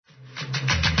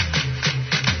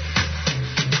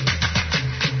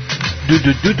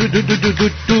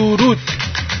درود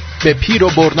به پیر و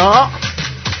برنا،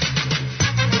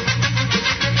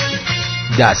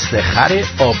 دست خر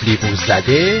آبلیمو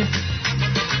زده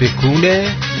به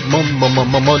گونه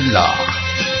ملا.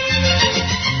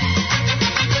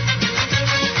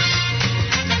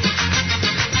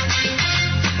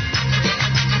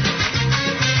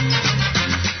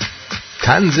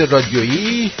 طنز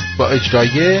رادیویی با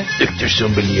اجرای دکتر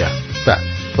سنبولیا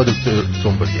با دکتر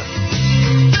سنبولیا.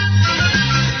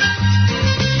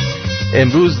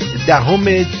 امروز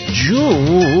 10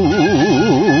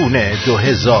 جون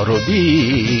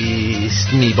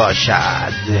 2020 می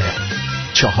باشد،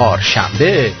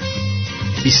 چهارشنبه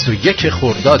 21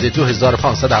 خرداد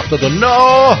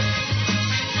 2579.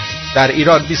 در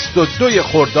ایران 22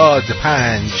 خرداد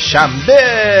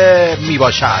پنجشنبه می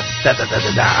باشد.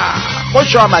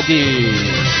 خوش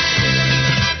آمدید.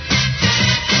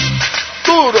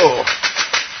 برو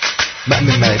مم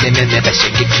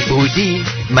قشنگی کی بودی،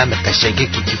 مم قشنگی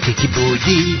کی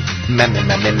بودی، مم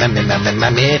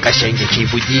قشنگی کی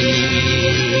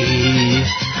بودی.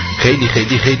 خیلی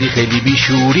خیلی خیلی خیلی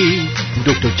بیشوری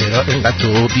دکتر، چرا اینقدر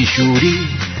تو بیشوری؟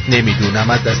 نمیدونم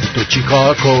از دست تو چی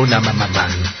کار کنم. من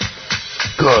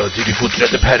قادری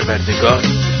قدرت پروردگار،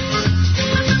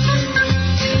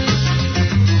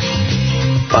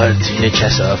 آلتین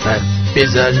کثافت،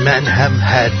 بذار من هم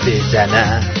حرف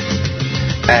بزنم.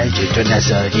 اگه تو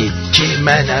نذاری که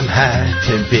منم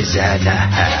حرف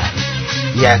بزنم،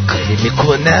 یک کاری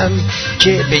میکنم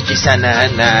که بگی سنه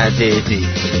ندیدی.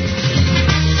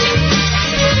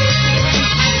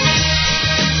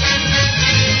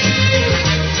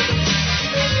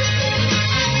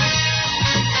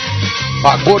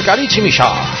 گرگلی چی میشه؟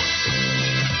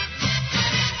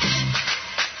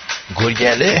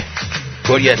 گرگله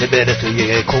بره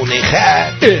توی کونه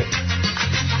خر،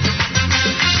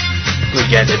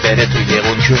 گرگله بره توی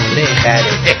اون کونه خر.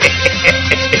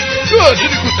 گادری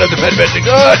قدرت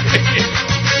پروردگار.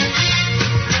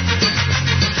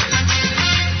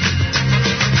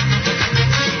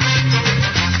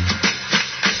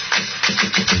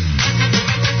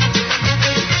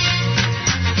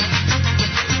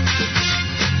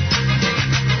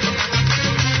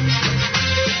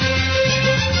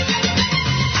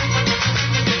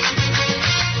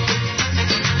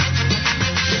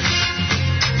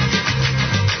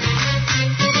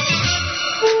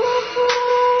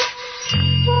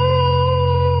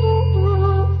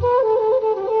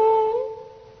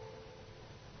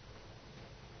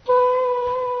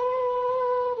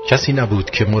 کسی نبود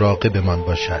که مراقبمان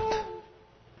باشد،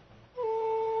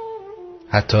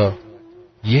 حتی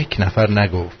یک نفر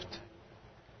نگفت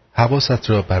حواست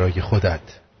را برای خودت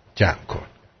جمع کن.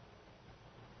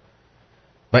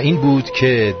 و این بود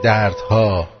که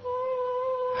دردها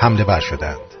حمله بر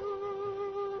شدند.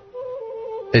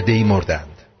 عده‌ای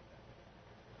مردند،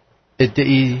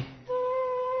 عده‌ای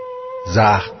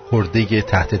زخم خورده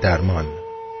تحت درمان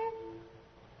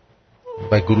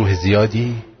و گروه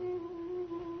زیادی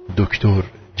دکتر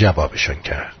جوابشان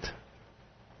کرد.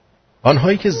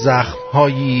 آنهایی که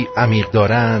زخم‌هایی عمیق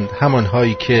دارند،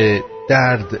 همانهایی که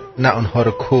درد نه آنها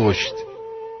را کشت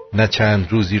نه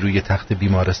چند روزی روی تخت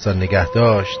بیمارستان نگه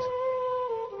داشت.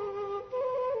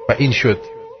 و این شد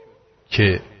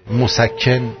که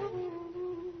مسکن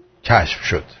کشف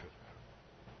شد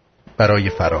برای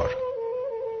فرار.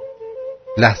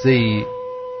 لحظه‌ای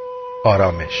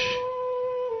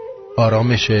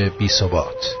آرامش بی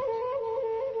ثبات،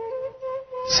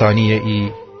 ثانیه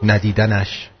ای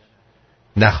ندیدنش،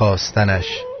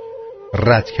 نخواستنش،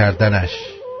 رد کردنش.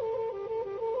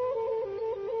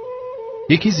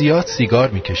 یکی زیاد سیگار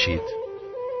میکشید،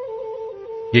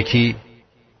 یکی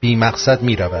بی مقصد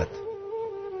میرود،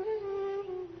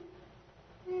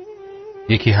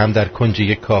 یکی هم در کنج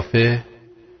یک کافه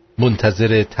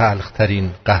منتظر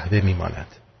تلخترین قهوه میماند.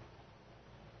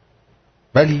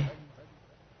 ولی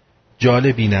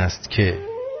جالب این است که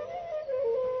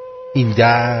این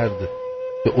درد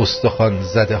به استخوان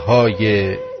زده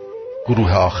های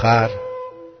گروه آخر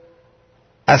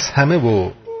از همه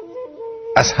و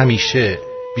از همیشه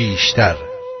بیشتر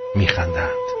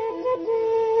میخندند.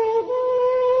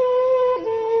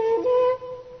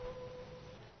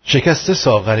 شکست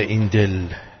ساغر این دل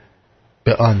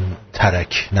به آن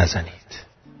ترک نزنید،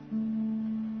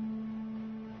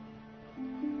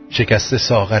 شکست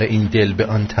ساغر این دل به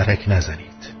آن ترک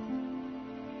نزنید.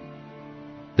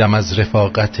 دم از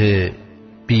رفاقت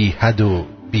بی حد و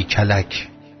بی کلک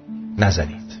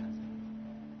نزنید.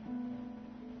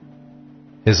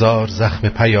 هزار زخم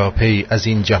پیاپی از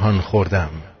این جهان خوردم،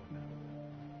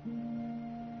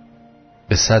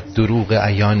 به 100 دروغ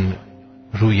عیان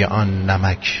روی آن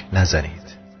نمک نزنید.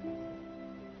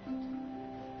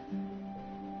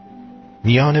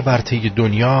 میان ورطه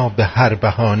دنیا به هر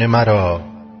بهانه مرا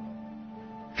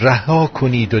رها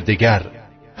کنید و دگر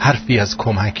حرفی از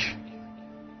کمک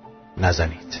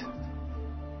نزنید.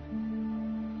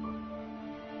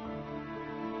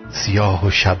 سیاه و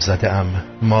شب زده ام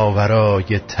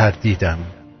ماورای تردیدم،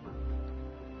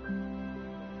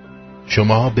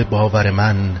 شما به باور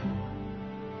من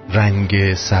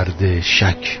رنگ سرد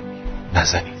شک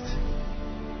نزنید.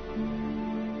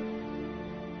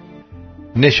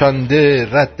 نشانده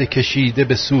رد کشیده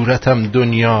به صورتم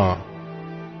دنیا،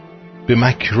 به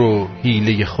مکر و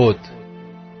حیله خود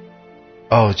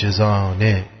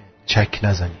عاجزانه چک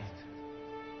نزنید.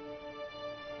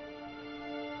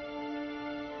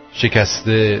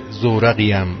 شکسته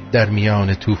زورقیم در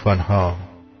میان طوفان‌ها،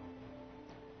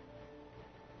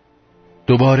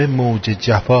 دوباره موج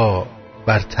جفا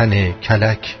بر تن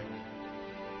کلک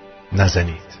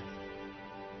نزنید.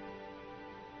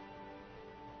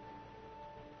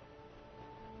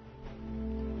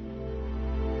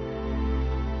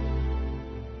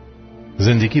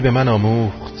 زندگی به من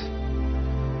آموخت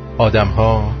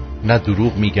آدم‌ها نه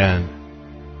دروغ میگن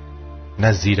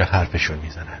نه زیر حرفشون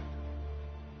میزنن.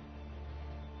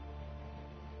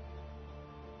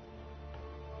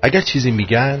 اگر چیزی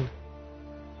میگن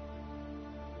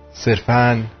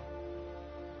صرفاً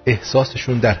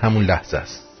احساسشون در همون لحظه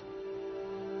است.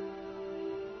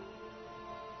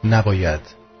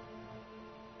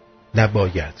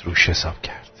 نباید روش حساب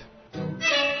کرد.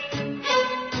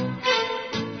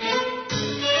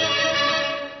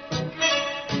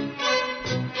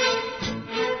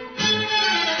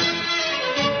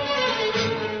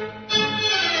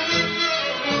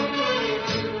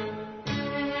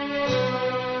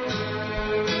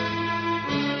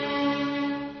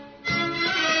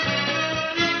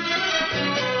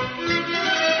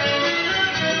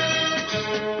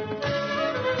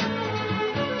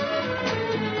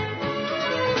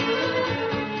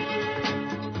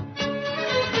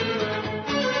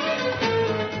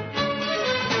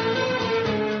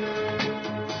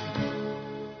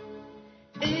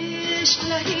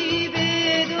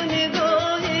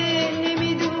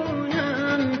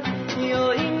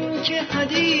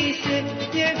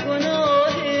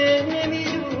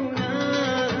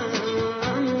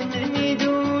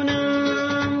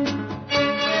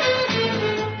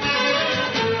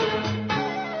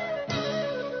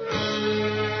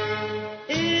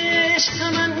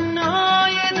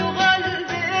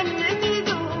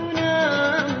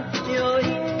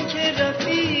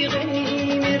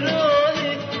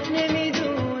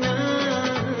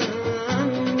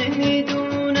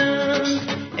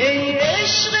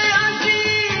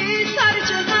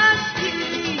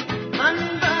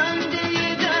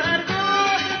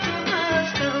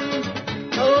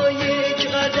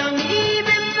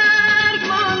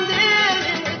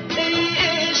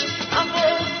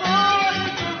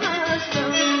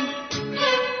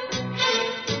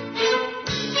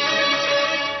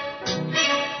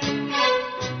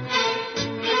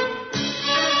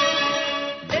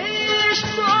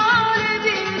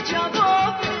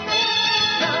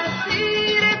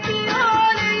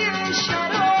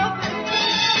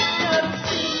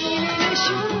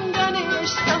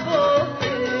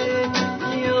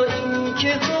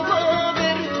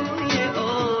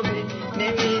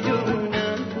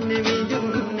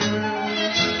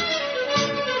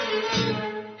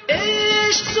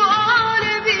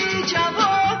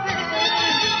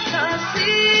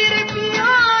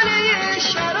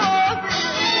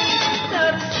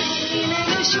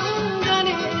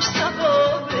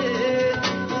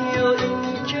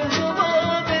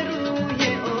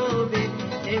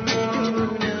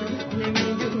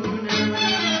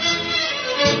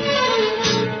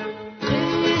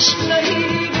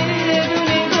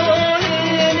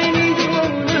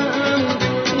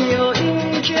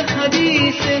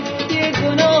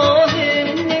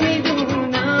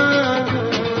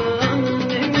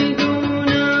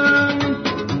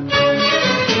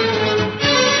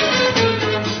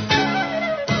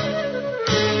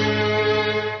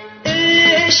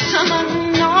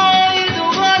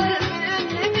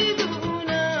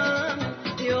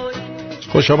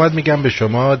 خوش آمد میگم به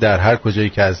شما در هر کجایی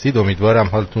که هستید. امیدوارم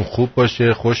حالتون خوب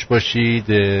باشه، خوش باشید،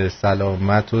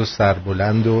 سلامت و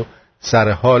سربلند و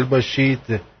سرحال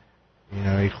باشید.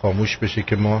 اینایی خاموش بشه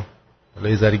که ما حالا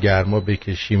یه ذره گرما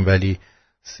بکشیم ولی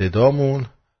صدامون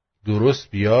درست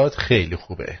بیاد، خیلی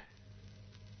خوبه.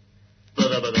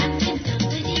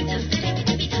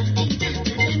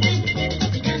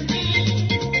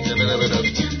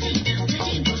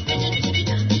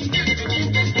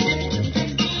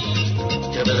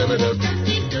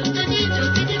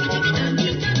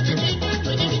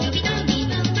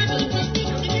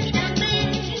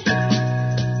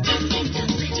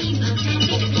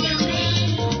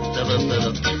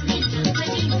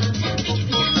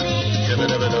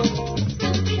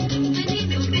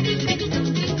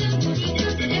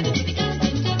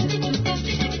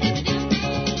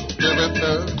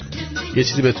 یه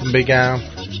چیزی بهتون بگم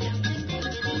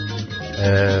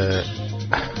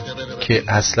که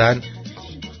اصلا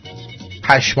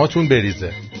پشماتون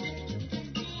بریزه.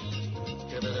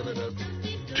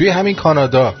 توی همین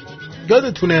کانادا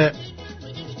یادتونه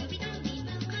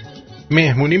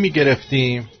مهمونی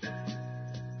میگرفتیم،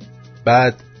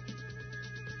 بعد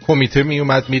کمیته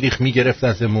میومد میریخ میگرفت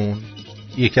ازمون،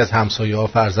 یکی از همسایه ها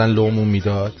فرزن لومون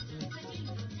میداد.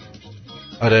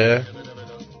 آره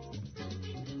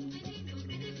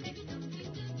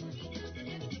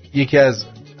یکی از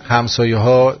همسایه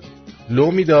ها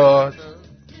لو میداد،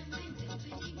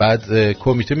 بعد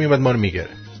کمیته میومد ما رو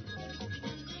میگرفت.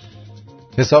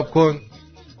 حساب کن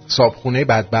صابخونه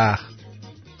بدبخت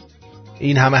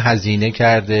این همه هزینه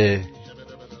کرده،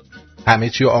 همه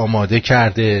چی آماده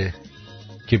کرده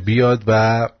که بیاد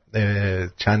و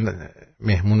چند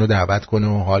مهمون رو دعوت کنه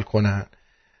و حال کنن،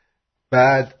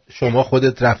 بعد شما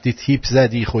خودت رفتی تیپ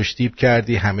زدی، خوش تیپ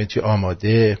کردی، همه چی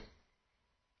آماده،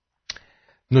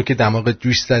 نوک دماغت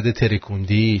جوش زده،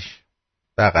 ترکوندیش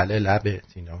بغل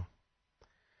لبت اینا.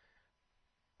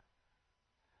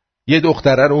 یه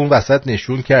دختره رو اون وسط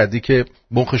نشون کردی که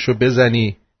مخشو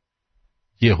بزنی،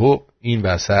 یهو این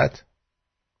وسط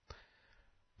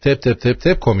تپ تپ تپ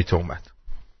تپ کمیته اومد.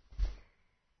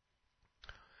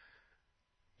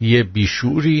 یه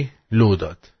بیشوری لو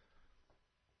داد.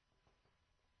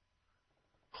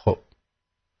 خب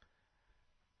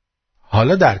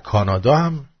حالا در کانادا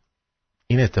هم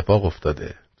این اتفاق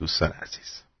افتاده دوستان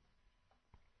عزیز.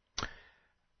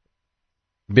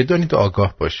 بدونید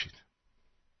آگاه باشید.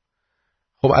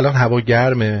 خب الان هوا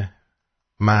گرمه،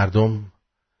 مردم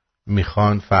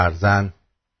میخوان فرزن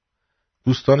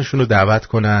دوستانشون رو دعوت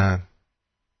کنن،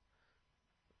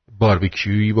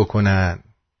 باربیکیویی بکنن،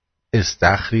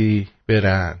 استخری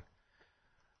برن،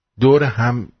 دور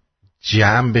هم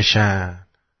جمع بشن.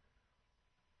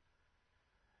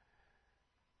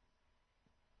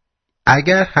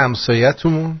 اگر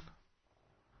همسایتون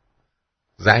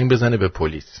زنگ بزنه به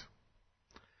پلیس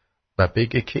و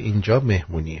بگه که اینجا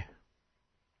مهمونیه،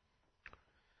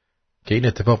 که این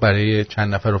اتفاق برای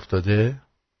چند نفر افتاده،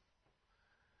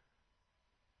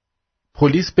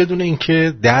 پلیس بدون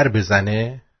اینکه در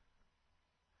بزنه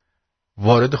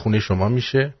وارد خونه شما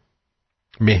میشه،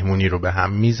 مهمونی رو به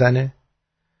هم میزنه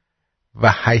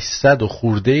و 800 و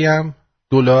خورده هم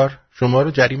دلار شما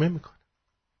رو جریمه میکنه.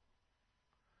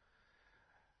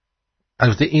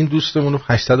 البته این دوستمون رو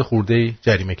 800 خورده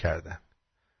جریمه کردن.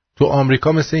 تو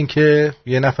آمریکا مثل این که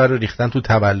یه نفر رو ریختن تو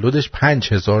تولدش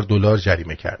 5000 دلار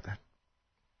جریمه کردن.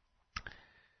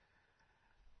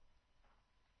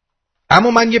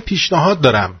 اما من یه پیشنهاد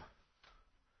دارم.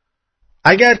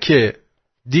 اگر که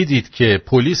دیدید که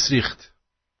پلیس ریخت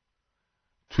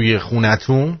توی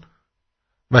خونتون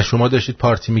و شما داشتید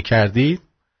پارتی میکردید،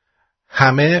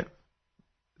 همه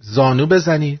زانو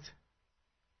بزنید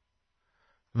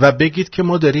و بگید که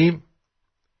ما داریم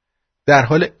در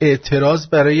حال اعتراض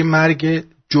برای مرگ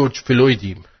جورج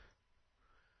فلویدیم.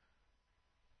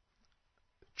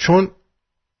 چون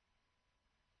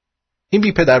این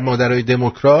بی پدر مادرای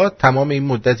دموکرات تمام این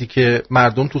مدتی که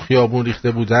مردم تو خیابون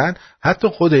ریخته بودن، حتی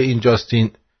خود این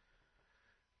جاستین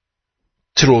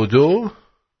ترودو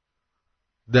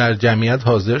در جمعیت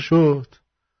حاضر شد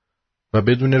و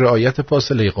بدون رعایت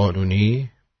فاصله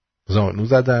قانونی زانو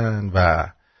زدن و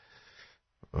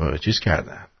چیز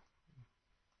کردن.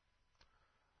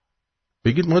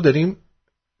 بگید ما داریم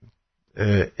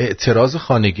اعتراض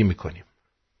خانگی میکنیم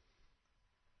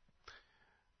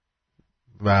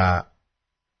و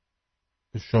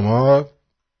شما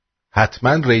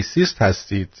حتما ریسیست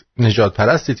هستید، نژاد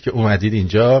پرستید که اومدید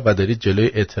اینجا و دارید جلوی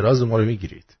اعتراض ما رو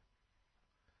میگیرید.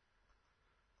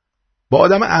 با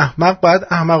آدم احمق باید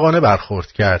احمقانه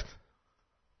برخورد کرد.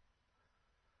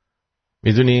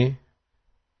 میدونی؟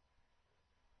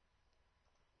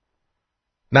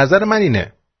 نظر من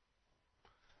اینه،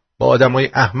 با آدمای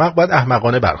احمق باید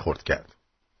احمقانه برخورد کرد.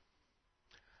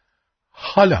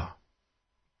 حالا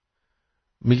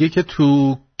میگه که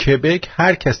تو کبک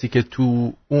هر کسی که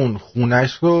تو اون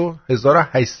خونش رو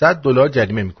 1800 دلار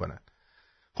جریمه میکنن.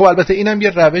 خب البته اینم یه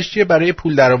روشیه برای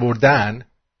پول درآوردن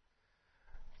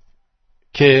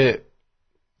که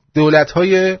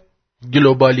دولت‌های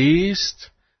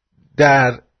گلوبالیست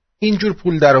در اینجور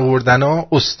پول درآوردن‌ها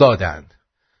استادند،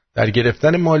 در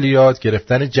گرفتن مالیات،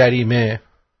 گرفتن جریمه،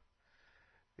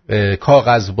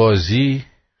 کاغذبازی،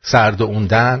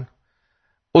 سردوندن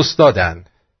استادند.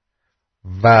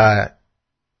 و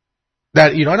در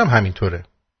ایران هم همینطوره.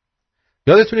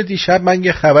 یادتونه دیشب من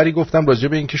یه خبری گفتم راجع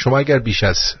به این که شما اگر بیش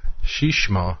از 6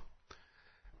 ماه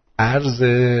ارز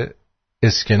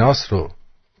اسکناس رو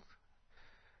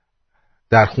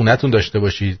در خونتون داشته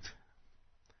باشید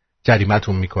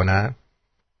جریمتون میکنن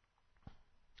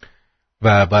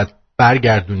و باید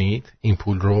برگردونید این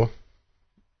پول رو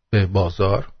به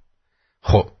بازار.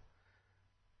 خب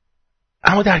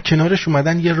اما در کنارش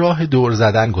اومدن یه راه دور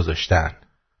زدن گذاشتن.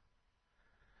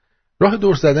 راه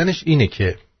دور زدنش اینه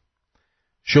که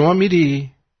شما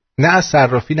میری نه از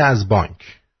صرافی نه از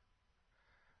بانک،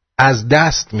 از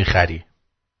دست میخری،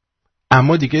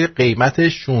 اما دیگه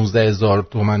قیمتش 16,000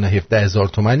 تومان و 17,000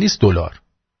 تومان نیست دلار،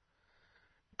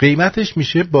 قیمتش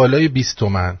میشه بالای 20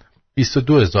 تومان،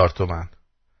 22,000 تومان.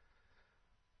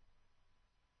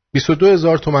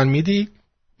 22,000 تومان میدی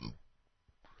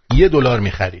 $1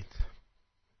 میخرید.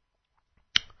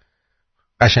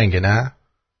 قشنگه نه؟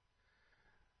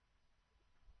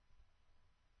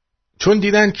 چون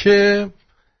دیدن که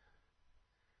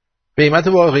قیمت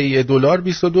واقعی $1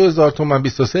 22,000 تومان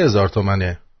 23,000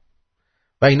 تومانه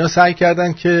و اینا سعی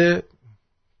کردن که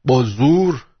با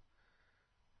زور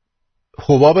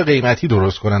حباب قیمتی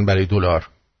درست کنن برای دلار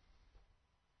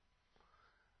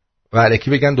و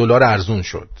الکی بگن دلار ارزون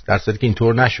شد، در صورتی که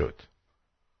اینطور نشد.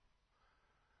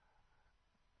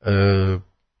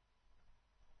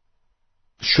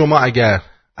 شما اگر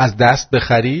از دست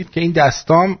بخرید که این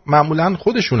دستام معمولا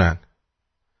خودشونن،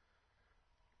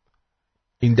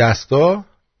 این دستا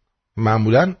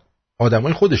معمولا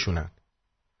آدمای خودشونن،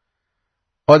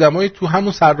 آدمای تو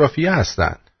همون صرافیه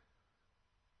هستن،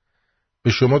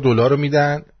 به شما دلار رو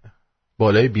میدن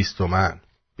بالای 20 تومن،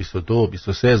 22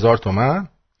 23,000 تومن.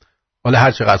 حالا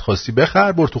هر چقدر خواستی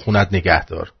بخر، بر تو خونت نگه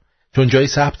دار، چون جایی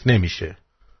ثبت نمیشه.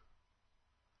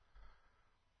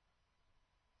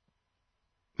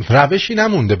 روشی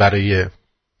نمونده برای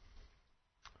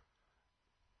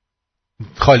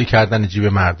خالی کردن جیب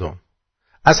مردم.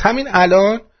 از همین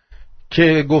الان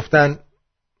که گفتن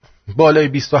بالای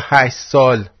 28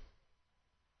 سال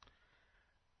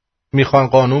میخوان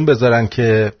قانون بذارن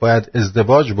که باید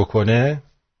ازدواج بکنه،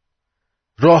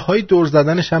 راههای دور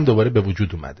زدنش هم دوباره به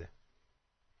وجود اومده.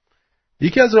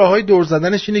 یکی از راههای دور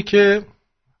زدنش اینه که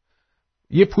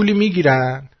یه پولی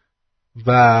میگیرن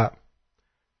و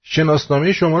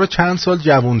شناسنامه شما رو چند سال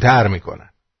جوان‌تر میکنن.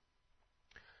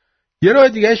 یه راه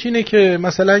دیگهش اینه که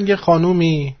مثلا یه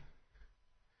خانومی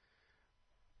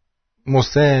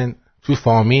مسن تو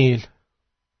فامیل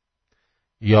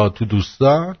یا تو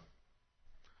دوستان،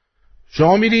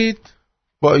 شما میرید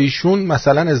با ایشون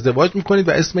مثلا ازدواج میکنید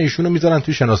و اسم ایشون رو میذارن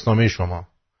تو شناسنامه شما،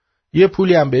 یه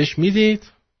پولی هم بهش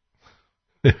میدید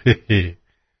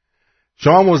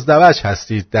شما مزدوج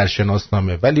هستید در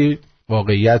شناسنامه ولی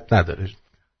واقعیت نداره.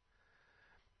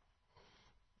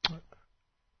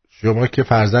 شما که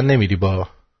فرضاً نمیری با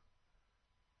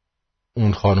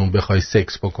اون خانوم بخوای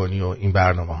سکس بکنی و این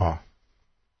برنامه ها،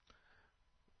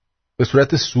 به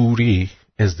صورت سوری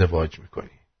ازدواج میکنی.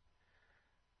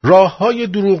 راه های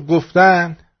دروغ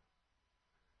گفتن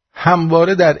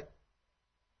همواره در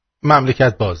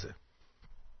مملکت بازه.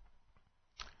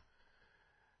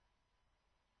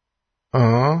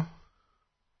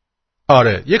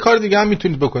 آره یه کار دیگه هم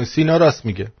میتونید بکنید، سینا راست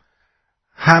میگه،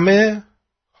 همه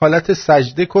حالت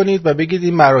سجده کنید و بگید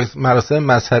این مراسم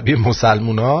مذهبی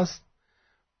مسلموناست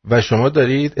و شما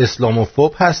دارید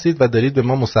اسلاموفوب هستید و دارید به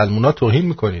ما مسلمونا توهین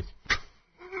میکنید.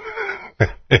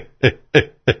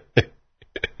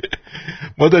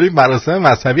 ما داریم مراسم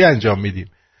مذهبی انجام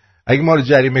میدیم، اگه ما رو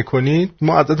جریمه کنید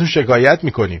ما ازتون شکایت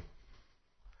میکنیم.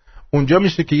 اونجا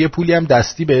میشه که یه پولی هم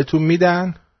دستی بهتون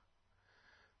میدن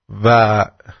و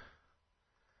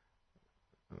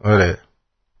آره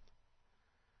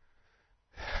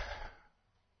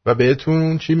و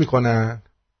بهتون چی میکنن؟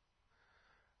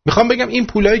 میخوام بگم این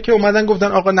پولایی که اومدن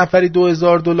گفتن آقا نفری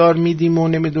 $2,000 میدیم و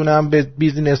نمیدونم به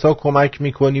بیزینس ها کمک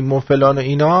میکنیم و فلان و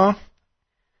اینا،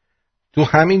 تو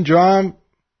همین جا هم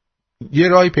یه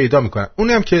راهی پیدا میکنن.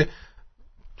 اونم که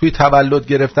توی تولد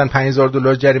گرفتن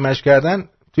 $5,000 جریمش کردن،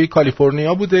 توی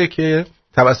کالیفرنیا بوده که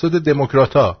توسط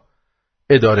دموکراتا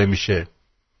اداره میشه.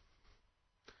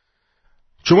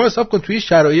 شما حساب کن توی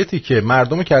شرایطی که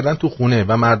مردم کردن تو خونه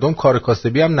و مردم کار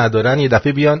کاسبی هم ندارن، یه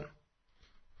دفعه بیان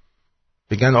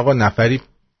بگن آقا نفری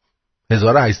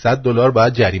 $1,800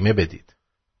 باید جریمه بدید.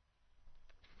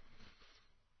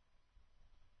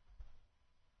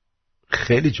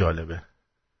 خیلی جالبه،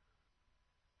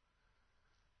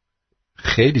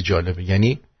 خیلی جالبه.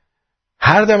 یعنی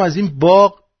هر دم از این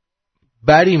باغ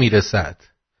بری میرسد،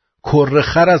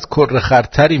 کرخر از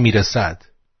کرخرتری میرسد.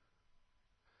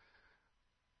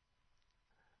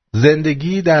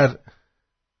 زندگی در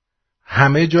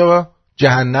همه جا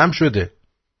جهنم شده.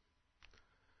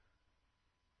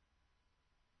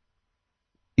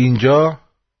 اینجا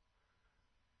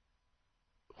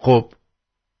خب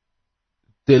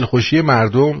دلخوشی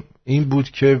مردم این بود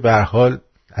که به هر حال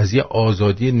از یه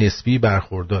آزادی نسبی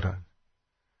برخوردارن.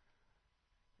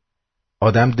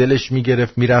 آدم دلش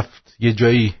میگرفت میرفت یه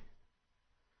جایی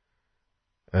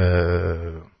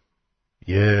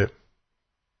یه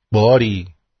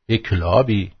باری، یه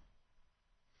کلابی،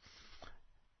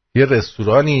 یه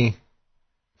رستورانی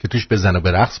که توش بزن و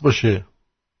برقص باشه،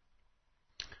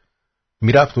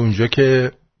 میرفت اونجا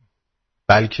که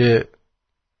بلکه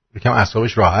یکم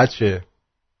اعصابش راحت شه.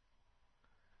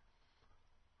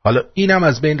 حالا اینم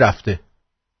از بین رفته.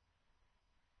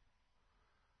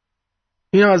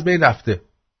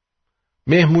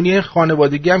 مهمونی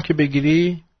خانوادگی هم که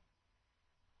بگیری،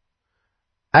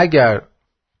 اگر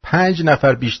 5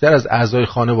 نفر بیشتر از اعضای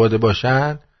خانواده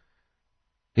باشن،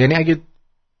 یعنی اگه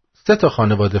 3 تا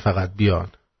خانواده فقط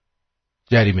بیان،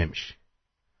 جریمه میشی.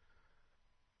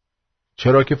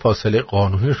 چرا که فاصله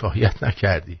قانونی رعایت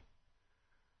نکردی،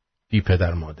 بی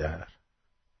پدر مادر.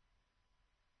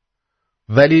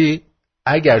 ولی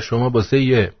اگر شما واسه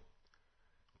یه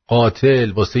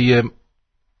قاتل، واسه یه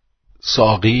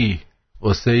ساقی،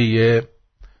 واسه یه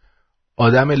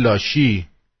آدم لاشی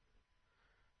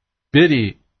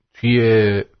بری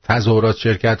توی تظاهرات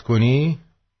شرکت کنی،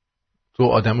 تو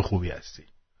آدم خوبی هستی.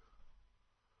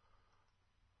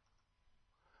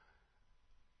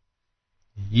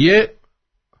 یه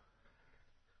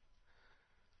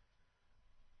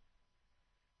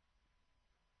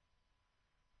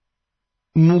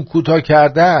موکوتا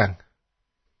کردن.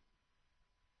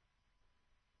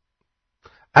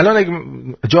 الان اگه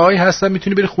جایی هستن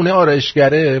میتونی بری خونه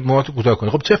آرایشگره موهاتو کوتاه کنی،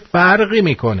 خب چه فرقی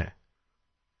میکنه؟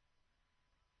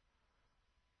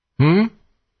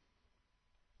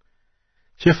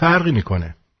 چه فرقی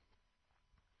میکنه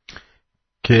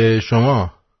که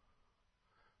شما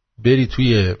بری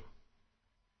توی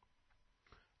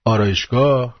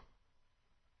آرایشگاه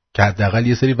که حداقل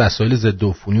یه سری وسایل ضد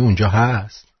عفونی اونجا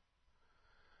هست،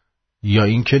 یا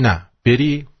این که نه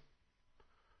بری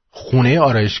خونه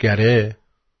آرایشگره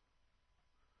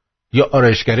یا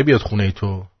آرایشگره بیاد خونه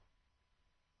تو؟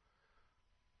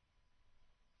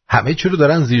 همه چی رو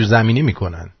دارن زیرزمینی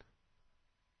میکنن.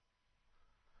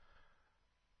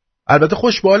 البته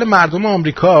خوش به حال مردم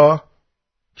آمریکا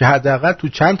که حداقل تو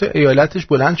چند تا ایالتش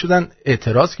بلند شدن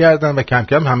اعتراض کردن و کم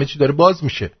کم همه چی داره باز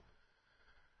میشه.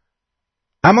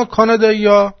 اما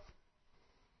کانادایی‌ها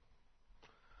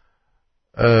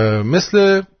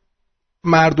مثل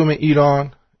مردم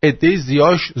ایران، عده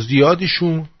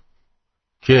زیادیشون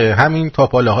که همین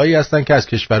تاپاله هایی هستن که از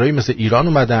کشورهایی مثل ایران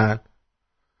اومدن،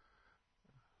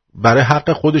 برای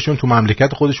حق خودشون تو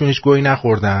مملکت خودشون هیچ گویی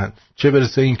نخوردن، چه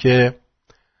برسه این که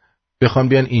بخوان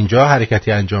بیان اینجا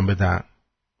حرکتی انجام بدن.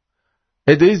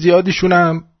 عده زیادیشون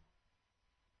هم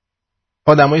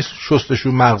آدمای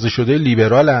شستشون مغزی شده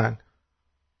لیبرالن.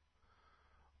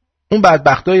 اون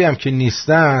بدبختایی هم که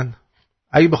نیستن،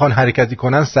 اگه بخوان حرکتی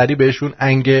کنن سری بهشون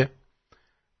انگ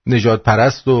نجات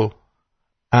پرست و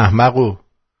احمق و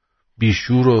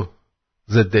بیشور و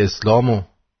ضد اسلام و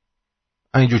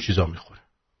اینجور چیزا میخوره.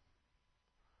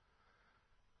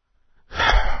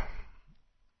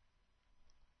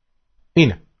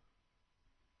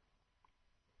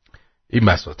 این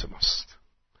بساط ماست.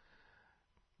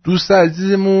 دوست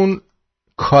عزیزمون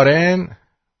کارن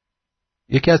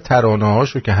یکی از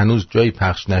ترانه‌هاشو که هنوز جایی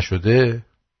پخش نشده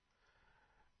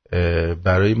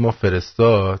برای ما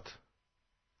فرستاد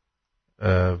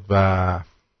و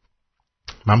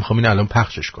من میخوام این الان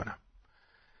پخشش کنم.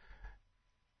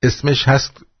 اسمش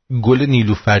هست گل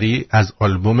نیلوفری از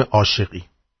آلبوم عاشقی.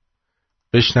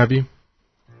 بشنویم.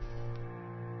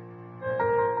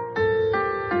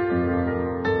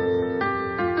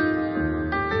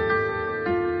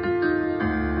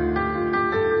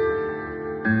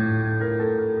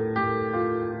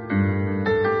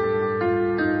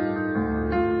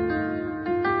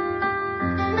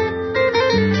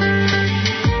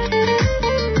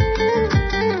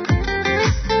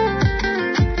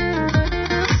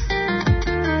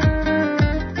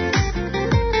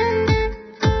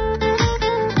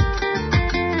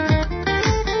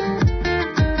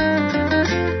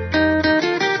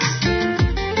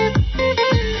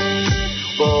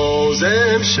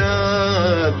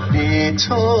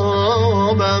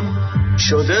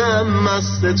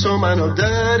 تو منو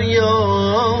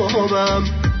دریابم،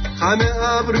 همه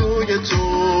ابروی تو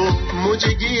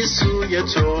موجگی سوی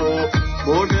تو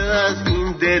برده از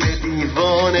این دل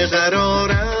دیوانه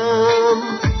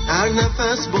قرارم. هر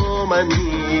نفس با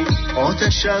منی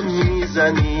آتشم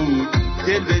میزنی،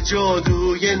 دل به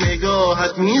جادوی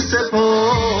نگاهت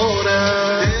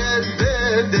میسپارم.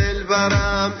 دل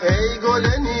برم ای گل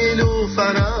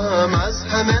نیلوفرم، از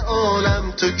همه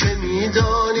عالم تو که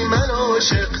میدانی من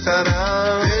عاشق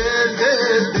ترم.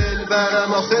 دل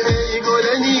برم آخه ای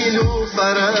گل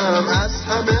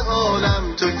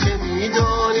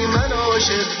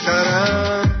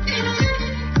عاشق‌ترم.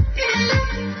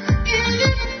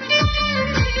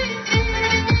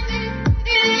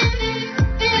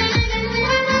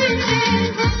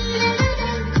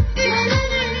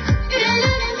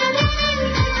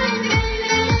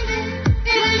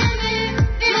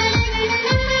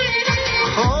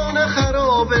 خانه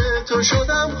خرابه تو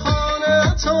شدم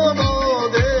خانه تا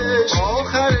بادش،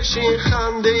 آخرش این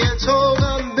خنده تو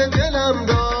غم به دلم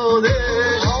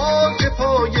داده. خاک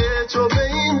پای تو به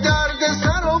این درد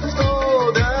سر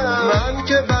افتادم، من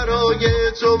که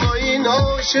برای تو با این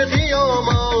عاشقی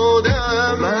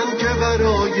آمادم، من که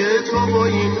برای تو با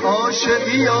این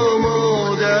عاشقی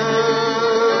آمادم.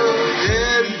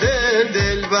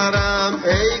 دل برم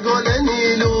ای گل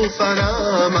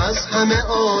نیلوفرم، از همه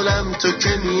عالم تو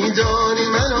که میدانی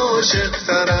من عاشق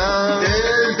ترم.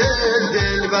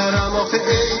 دل برم آخه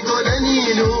ای گل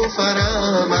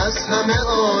نیلوفرم، از همه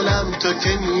عالم تو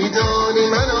که میدانی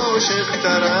من عاشق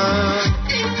ترم.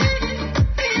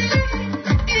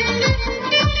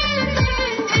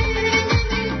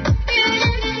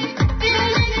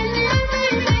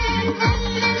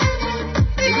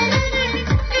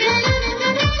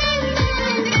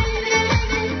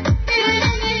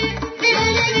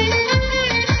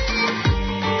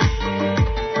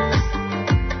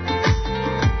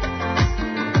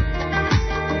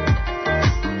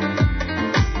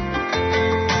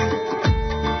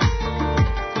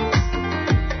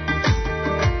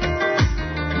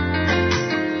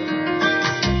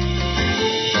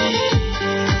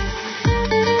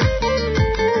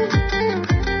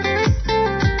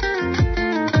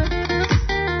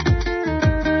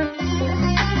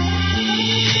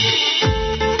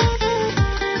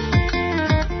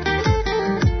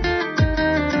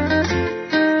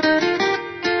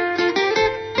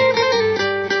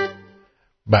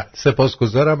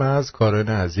 سپاسگزارم از کاران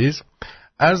عزیز.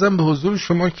 عرضم به حضور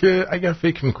شما که اگر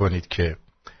فکر میکنید که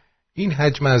این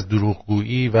حجم از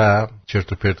دروغگویی و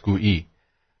چرت و پرتگویی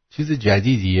چیز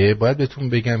جدیدیه، باید بهتون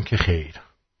بگم که خیر.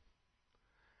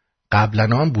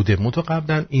 قبلا هم بوده، منتها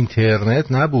قبلا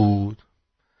اینترنت نبود،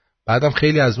 بعدم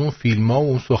خیلی از اون فیلم ها و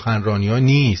اون سخنرانی ها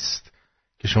نیست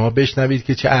که شما بشنوید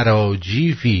که چه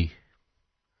اراجیفی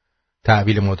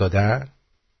تحویل ما دادن.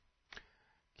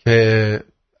 که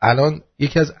الان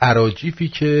یکی از اراجیفی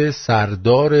که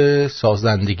سردار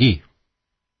سازندگی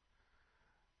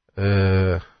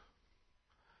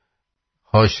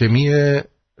هاشمی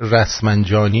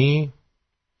رسمنجانی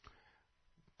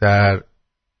در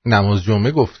نماز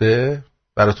جمعه گفته،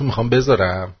 براتون میخوام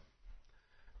بذارم،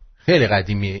 خیلی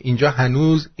قدیمیه. اینجا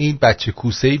هنوز این بچه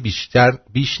کوسه‌ای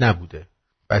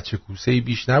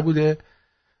بیش نبوده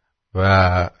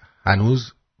و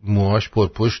هنوز موهاش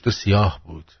پرپشت و سیاه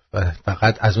بود و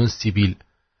فقط از اون سیبیل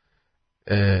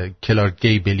کلارک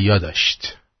گیبلیا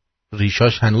داشت،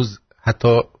 ریشاش هنوز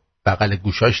حتی بغل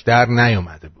گوشاش در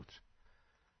نیامده بود،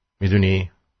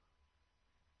 میدونی؟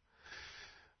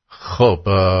 خب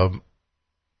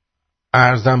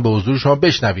عرضم به حضور شما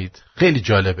بشنوید، خیلی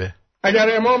جالبه.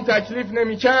 اگر امام تکلیف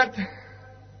نمی کرد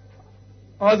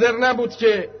حاضر نبود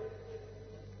که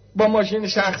با ماشین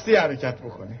شخصی حرکت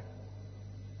بکنه،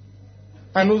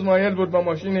 هنوز مایل بود با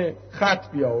ماشین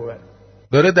خط بیاوره.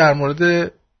 داره در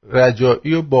مورد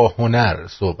رجایی و با هنر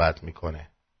صحبت میکنه.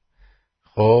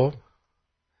 خب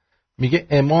میگه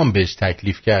امام بهش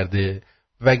تکلیف کرده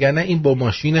وگرنه این با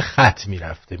ماشین خط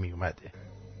میرفته میومده.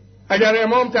 اگر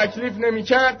امام تکلیف نمی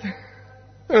کرد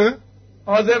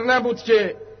حاضر نبود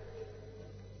که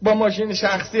با ماشین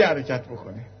شخصی حرکت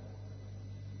بکنه،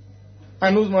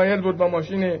 هنوز مایل بود با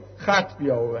ماشین خط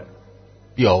بیاوره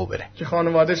که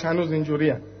خانوادهش هنوز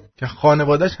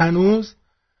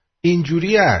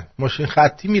اینجوریه، ماشین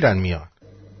خطی میرن میان.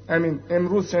 همین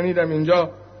امروز شنیدم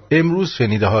اینجا،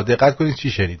 شنیده ها، دقت کنید چی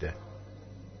شنیده.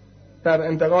 در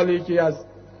انتقال یکی از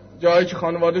جایی که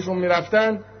خانوادهشون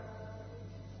میرفتن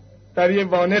در یه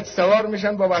وانت سوار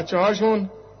میشن با بچه هاشون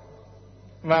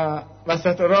و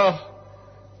وسط راه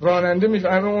راننده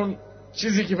میفهمه اون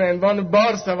چیزی که به عنوان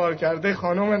بار سوار کرده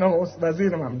خانم نخست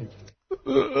وزیر مملکت.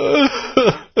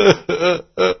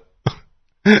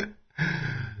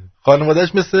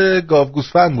 خانواده‌اش مثل گاو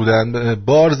گوسفند بودن،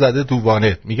 بار زده تو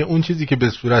وانت. میگه اون چیزی که به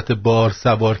صورت بار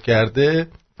سوار کرده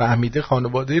فهمیده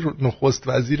خانواده نخست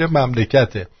وزیر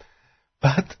مملکته.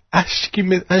 بعد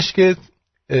اشک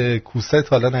کوسه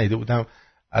حالا ندیده بودم،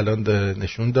 الان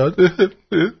نشون داد.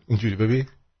 اینجوری ببین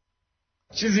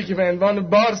چیزی که به عنوان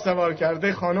بار سوار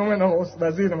کرده خانم نخست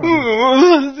وزیر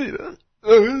مملکت.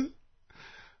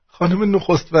 خانم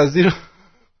نخست وزیر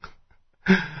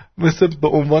مثل به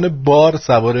عنوان بار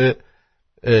سوار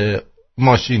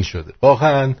ماشین شده.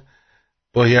 واقعا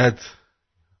باید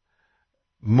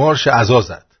مارش عزا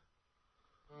زد.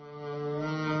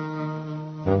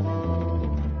 خانم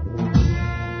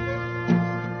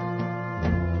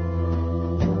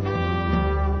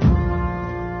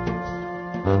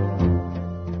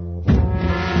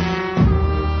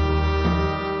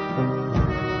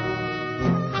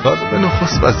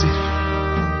نخست وزیر،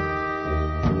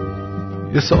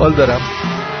 یه سوال دارم،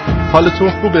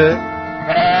 حالتون خوبه؟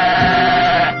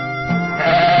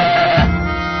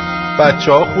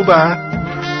 بچه ها خوبن؟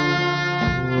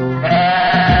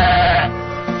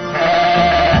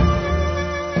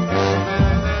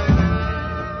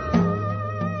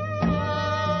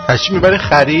 تشریف میبره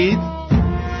خرید؟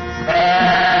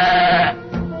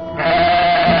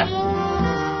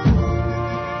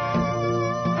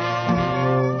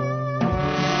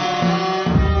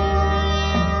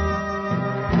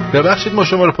 ببخشید ما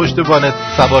شما رو پشت وانت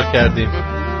سوار کردیم.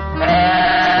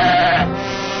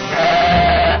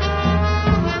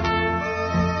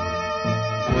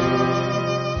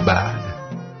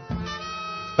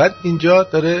 بعد اینجا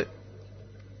داره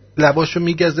لباشو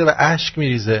میگزه و اشک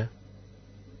میریزه،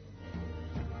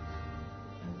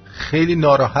 خیلی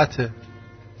ناراحته.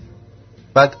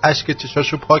 بعد اشک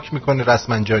چشاشو پاک میکنه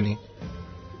رسمنجانی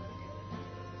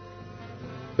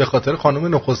به خاطر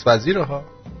خانم نخست وزیره ها،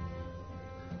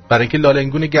 برای اینکه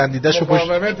لالنگون گندیده‌شو پشت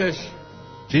مقاومتش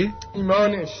چی؟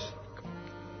 ایمانش،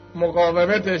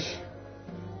 مقاومتش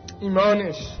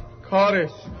ایمانش،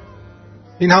 کارش.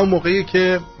 این همون موقعیه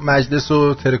که مجلس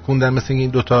رو ترکوندن، مثل این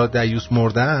دوتا دیوس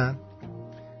مردن،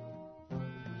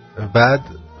 بعد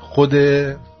خود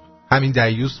همین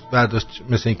دیوس برداشت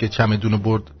مثل این که چمدونو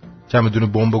برد،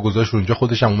 چمدون بمب گذاشت اونجا،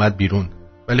 خودش هم اومد بیرون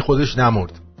ولی خودش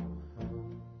نمرد.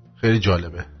 خیلی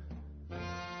جالبه.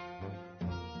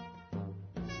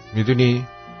 میدونی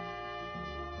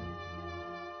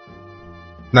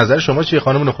نظر شما چیه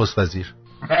خانم نخست وزیر؟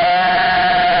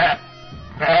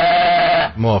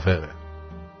 موافقه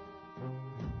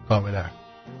کاملا.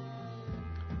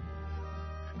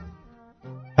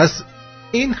 پس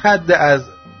این حد از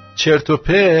چرت و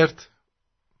پرت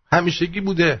همیشگی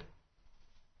بوده،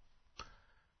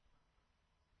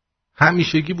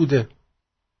 همیشگی بوده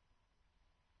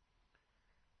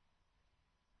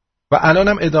و الان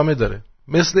هم ادامه داره.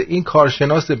 مثل این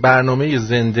کارشناس برنامه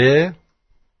زنده،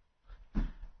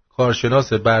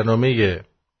 کارشناس برنامه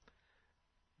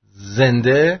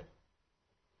زنده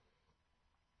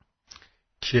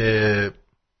که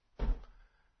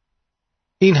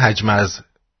این حجم از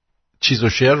چیز و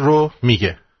شعر رو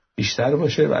میگه بیشتر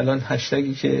باشه. و الان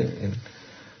هشتگی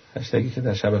که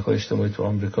در شبکه‌های اجتماعی تو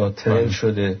آمریکا ترند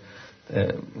شده،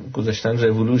 گذاشتن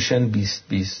رولوشن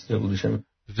 2020.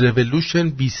 رولوشن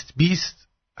 2020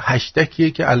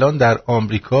 هشتگیه که الان در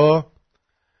آمریکا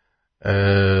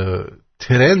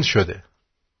ترند شده.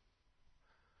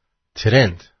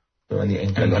 ترند یعنی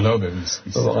انقلاب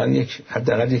 2020. واقعا یک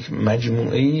حداقل یک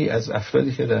مجموعه‌ای از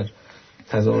افرادی که در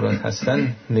تظاهرات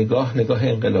هستن نگاه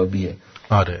انقلابیه.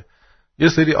 آره، یه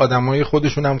سری آدمای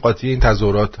خودشون هم قاطی این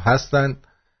تظاهرات هستن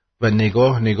و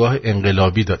نگاه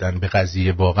انقلابی دادن به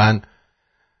قضیه. واقعا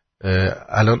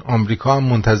الان آمریکا هم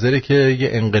منتظره که یه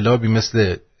انقلابی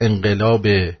مثل انقلاب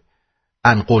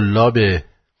انقلاب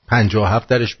 57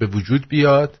 درش به وجود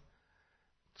بیاد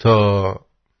تا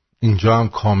اینجا هم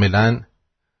کاملا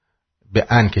به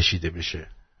ان کشیده بشه.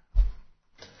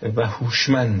 و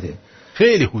هوشمنده،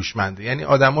 خیلی هوشمنده. یعنی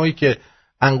آدمایی که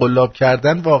انقلاب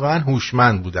کردن واقعا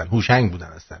هوشمند بودن، هوشنگ بودن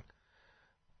هستن،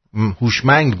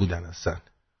 هوشمند بودن هستن.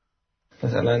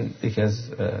 مثلا یکی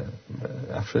از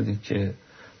افرادی که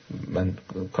من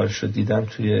کارش رو دیدم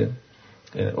توی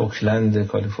اوکلند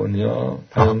کالیفرنیا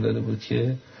پیام داده بود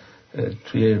که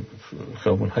توی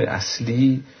خیابون‌های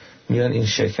اصلی میان این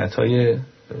شرکت‌های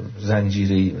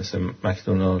زنجیره‌ای مثل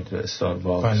مکدونالد یا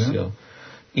استارباکس یا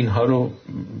اینها رو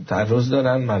تعرض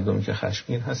دارن، مردمی که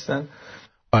خشمگین هستن.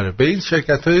 آره، به این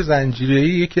شرکت‌های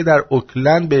زنجیره‌ای که در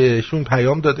اوکلند بهشون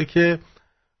پیام داده که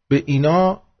به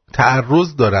اینا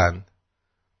تعرض دارن،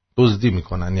 دزدی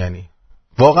میکنن. یعنی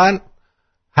واقعا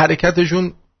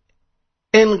حرکتشون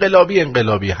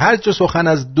انقلابی، هر جا سخن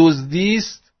از دزدی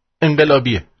است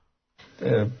انقلابیه.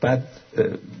 بعد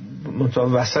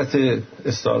وسط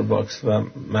استارباکس و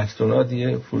مکدونالد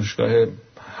یه فروشگاه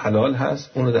حلال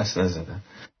هست، اونو دست نزدن.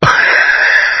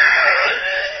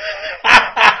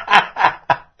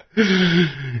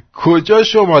 کجا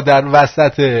شما در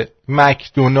وسط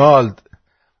مکدونالد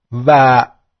و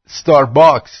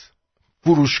استارباکس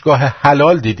فروشگاه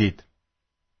حلال دیدید؟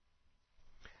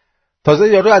 تازه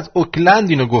یارو از اوکلند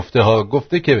اینو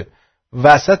گفته که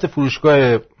وسط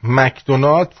فروشگاه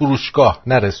مکدونالد، فروشگاه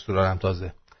نه رستوران، هم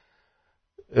تازه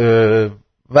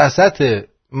وسط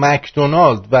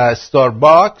مکدونالد و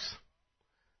استارباکس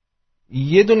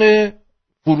یه دونه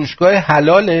فروشگاه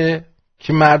حلاله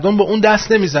که مردم به اون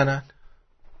دست نمیزنن.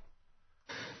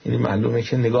 یعنی معلومه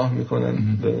که نگاه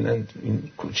میکنن ببینن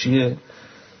این چیه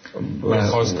و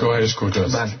خواستگاهش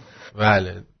کجاست.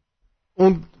 بله.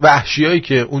 اون وحشیایی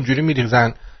که اونجوری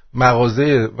میریزن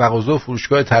مغازه و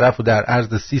فروشگاه طرف رو در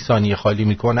عرض 30 ثانیه خالی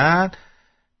میکنن،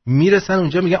 میرسن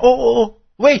اونجا میگن اوه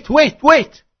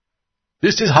wait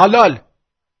this is halal,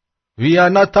 we are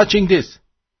not touching this,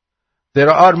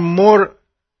 there are more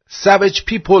savage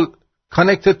people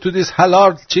connected to these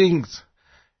halal things,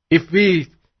 if we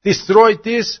destroy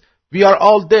this we are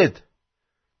all dead,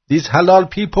 these halal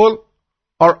people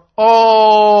are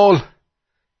all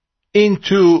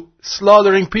into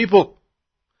slaughtering people,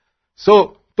 so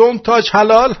don't touch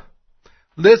halal,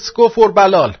 let's go for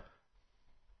balal.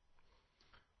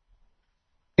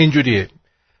 اینجوریه.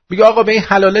 میگه آقا به این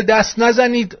حلاله دست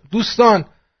نزنید دوستان،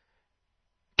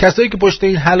 کسایی که پشت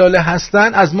این حلاله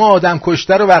هستن از ما آدم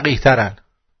کشتر و وقیح‌ترن،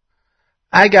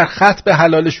 اگر خط به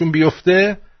حلالشون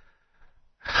بیفته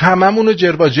هممونو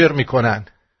جر میکنن،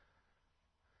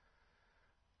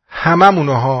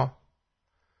 هممونو ها.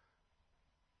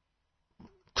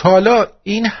 تا حالا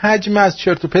این حجم از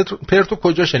چرت و پرت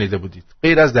کجا شنیده بودید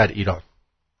غیر از در ایران؟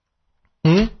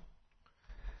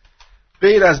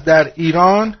 غیر از در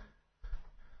ایران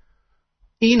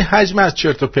این حجم از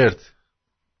چرت و پرت.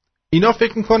 اینا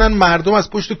فکر میکنن مردم از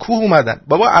پشت کوه اومدن.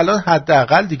 بابا الان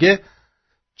حداقل دیگه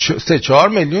 3-4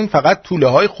 میلیون فقط توله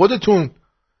های خودتون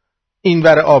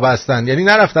اینور آب هستن، یعنی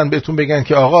نرفتن بهتون بگن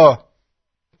که آقا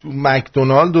تو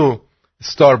مکدونالد و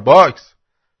ستارباکس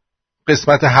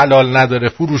قسمت حلال نداره،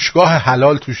 فروشگاه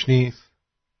حلال توش نیست.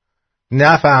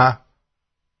 نفهم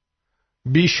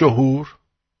بی شعور.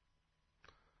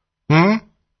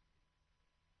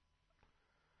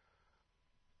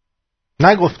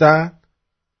 نگفتن؟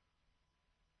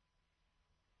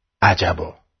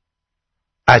 عجبا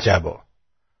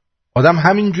آدم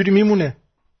همینجوری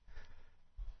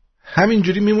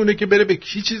میمونه که بره به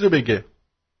کی چیزو بگه.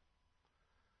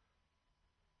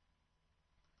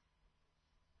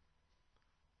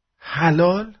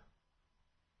 حلال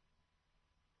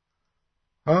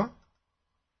ها؟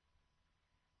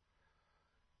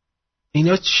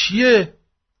 اینا چیه؟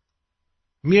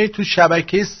 میای تو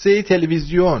شبکه 3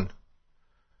 تلویزیون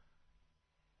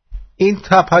این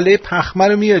تپاله پخمه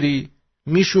رو میاری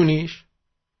میشونیش،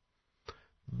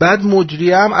 بعد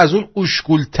مجریه هم از اون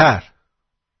اشکولتر.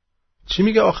 چی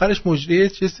میگه آخرش مجریه؟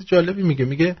 چیز جالبی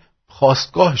میگه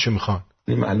خواستگاهشو میخوان.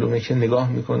 معلومه که نگاه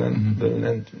میکنن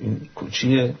ببینن این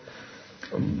چیه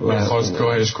و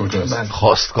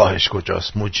خواستگاهش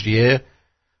کجاست. مجریه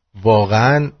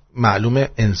واقعا معلومه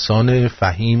انسان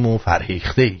فهیم و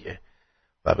فرهیخته ایه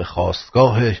و به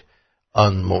خواستگاه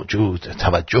آن موجود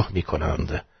توجه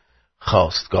میکنند.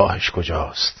 خواستگاهش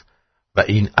کجاست و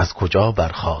این از کجا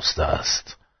برخاسته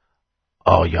است؟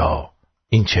 آیا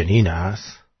این چنین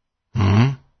است؟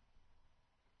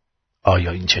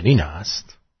 آیا این چنین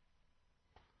است؟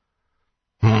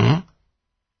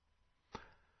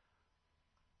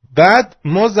 بعد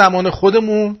ما زمان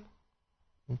خودمون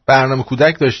برنامه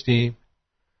کودک داشتیم،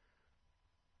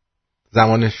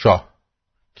 زمان شاه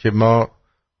که ما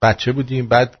بچه بودیم،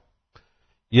 بعد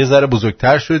یه ذره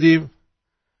بزرگتر شدیم،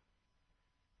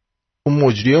 اون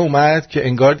مجریه اومد که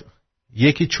انگار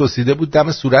یکی چوسیده بود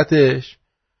دم صورتش،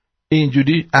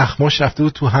 اینجوری اخماش رفته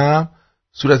بود تو هم،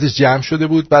 صورتش جمع شده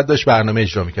بود، بعد داشت برنامه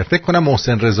اجرا میکرد. فکر کنم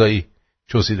محسن رضایی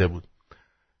چوسیده بود.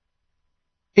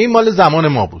 این مال زمان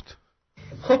ما بود.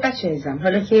 خب بچه عزیزم،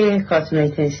 حالا که کارتونای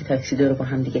تنسی تاکسیدو رو با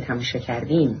هم دیگه تماشا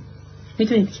کردیم،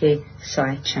 میدونید که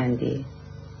ساعت چنده؟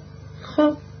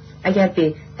 خب اگر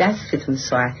به دستتون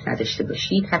ساعت نداشته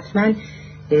باشید، حتما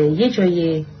یه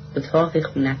جای اتاق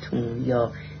خونتون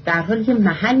یا در حال یه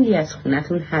محلی از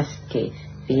خونتون هست که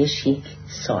بهش یک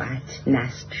ساعت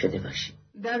نصب شده باشه.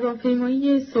 در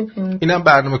راهپیمایی صبح اون اینم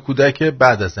برنامه کودک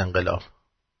بعد از انقلاب.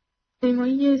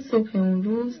 راهپیمایی صبح اون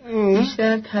روز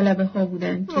بیشتر طلبه ها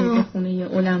بودن که به خونه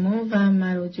علما و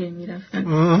مراجع می رفتن.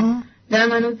 در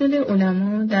منازل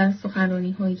علما در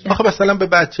سخنرانی هایی که آخه مثلا به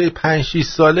بچه 5-6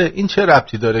 ساله این چه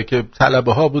ربطی داره که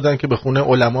طلبه ها بودن که به خونه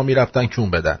علما می رفتن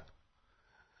کون بدن؟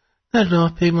 در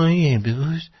راهپیمایی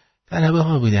امروز طلبه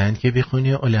ها بودند که به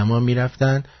خونه علما می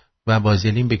رفتن و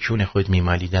بازلین به کون خود می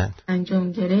مالیدند.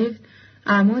 انجام گرفت،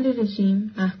 اعمال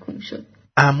رژیم محکوم شد.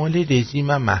 اعمال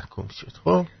رژیم هم محکوم شد.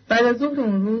 خب بعد از ظهر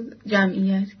اون روز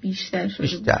جمعیت بیشتر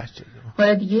شد.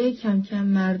 حالا دیگه کم کم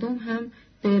مردم هم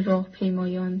به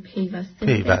راهپیمایان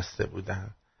پیوسته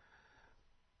بودند.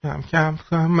 کم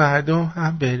کم مردم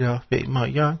هم به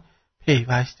راهپیمایان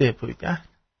پیوسته بودند.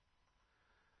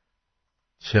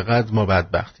 چقدر ما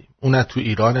بدبختیم. اون تو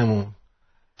ایرانمون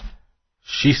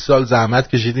 6 سال زحمت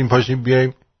کشیدیم پاشیم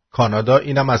بیایم کانادا،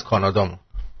 اینم از کانادامون.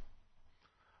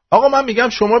 آقا من میگم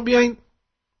شما بیاین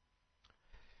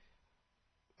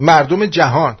مردم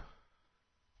جهان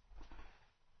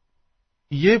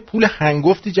یه پول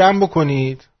هنگفتی جمع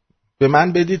بکنید به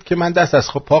من بدید که من دست از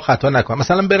پا خطا نکنم،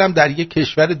 مثلا برم در یه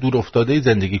کشور دور افتاده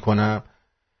زندگی کنم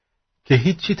که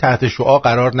هیچی تحت شعاع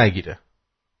قرار نگیره.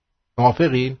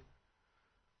 موافقین؟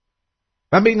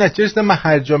 من به این نتیجه رسیدم من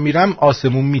هر جا میرم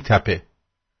آسمون میتپه.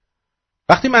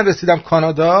 وقتی من رسیدم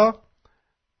کانادا،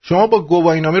 شما با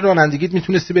گواهینامه رانندگیت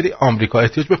میتونستی بری آمریکا،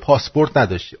 احتیاج به پاسپورت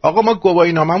نداشتی. آقا ما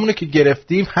گواهینامه‌مون که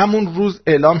گرفتیم همون روز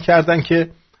اعلام کردن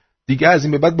که دیگه از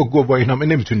این به بعد با گواهینامه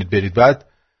نمیتونید برید، بعد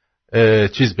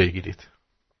چیز بگیرید،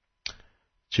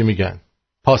 چی میگن،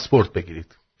 پاسپورت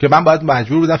بگیرید، که من باید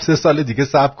مجبور بودم 3 سال دیگه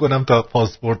صبر کنم تا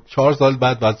پاسپورت، 4 سال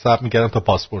بعد صبر میکردم تا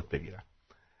پاسپورت بگیرم.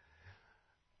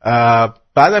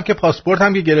 بعدم که پاسپورت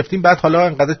هم که گرفتیم، بعد حالا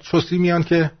انقدر چوسی میان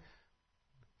که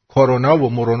کرونا و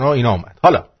مورونا اینا اومد.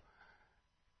 حالا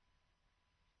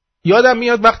یادم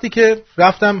میاد وقتی که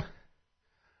رفتم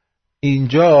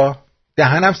اینجا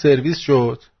دهنم سرویس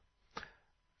شد،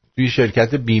 توی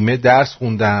شرکت بیمه درس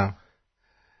خوندم،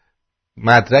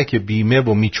 مدرک بیمه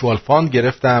و میچوال فاند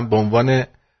گرفتم به عنوان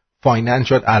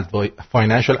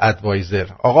فاینانشال ادوایزر.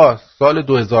 آقا سال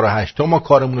 2008 ما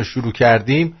کارمون رو شروع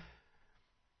کردیم،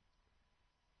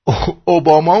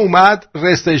 اوباما اومد،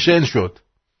 رسیشن شد.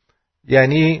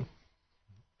 یعنی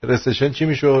رسیشن چی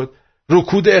میشد؟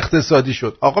 رکود اقتصادی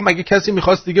شد. آقا مگه کسی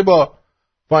میخواست دیگه با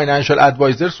فاینانشال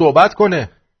ادوایزر صحبت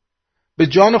کنه؟ به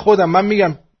جان خودم من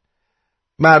میگم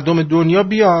مردم دنیا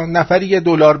بیان نفری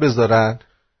 $1 بذارن،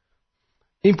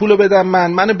 این پولو بدم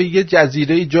منو به یه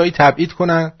جزیره جایی تبعید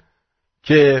کنن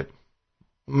که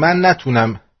من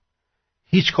نتونم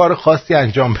هیچ کار خاصی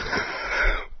انجام بدم.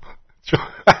 چون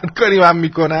هر کاری من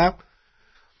میکنم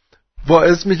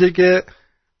باعث میشه که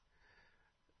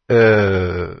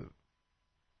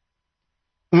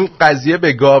اون قضیه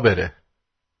به گا بره.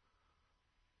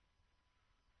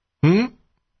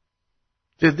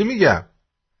 جدی میگم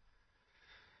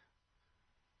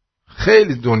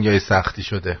خیلی دنیای سختی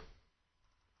شده،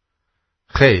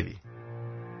 خیلی.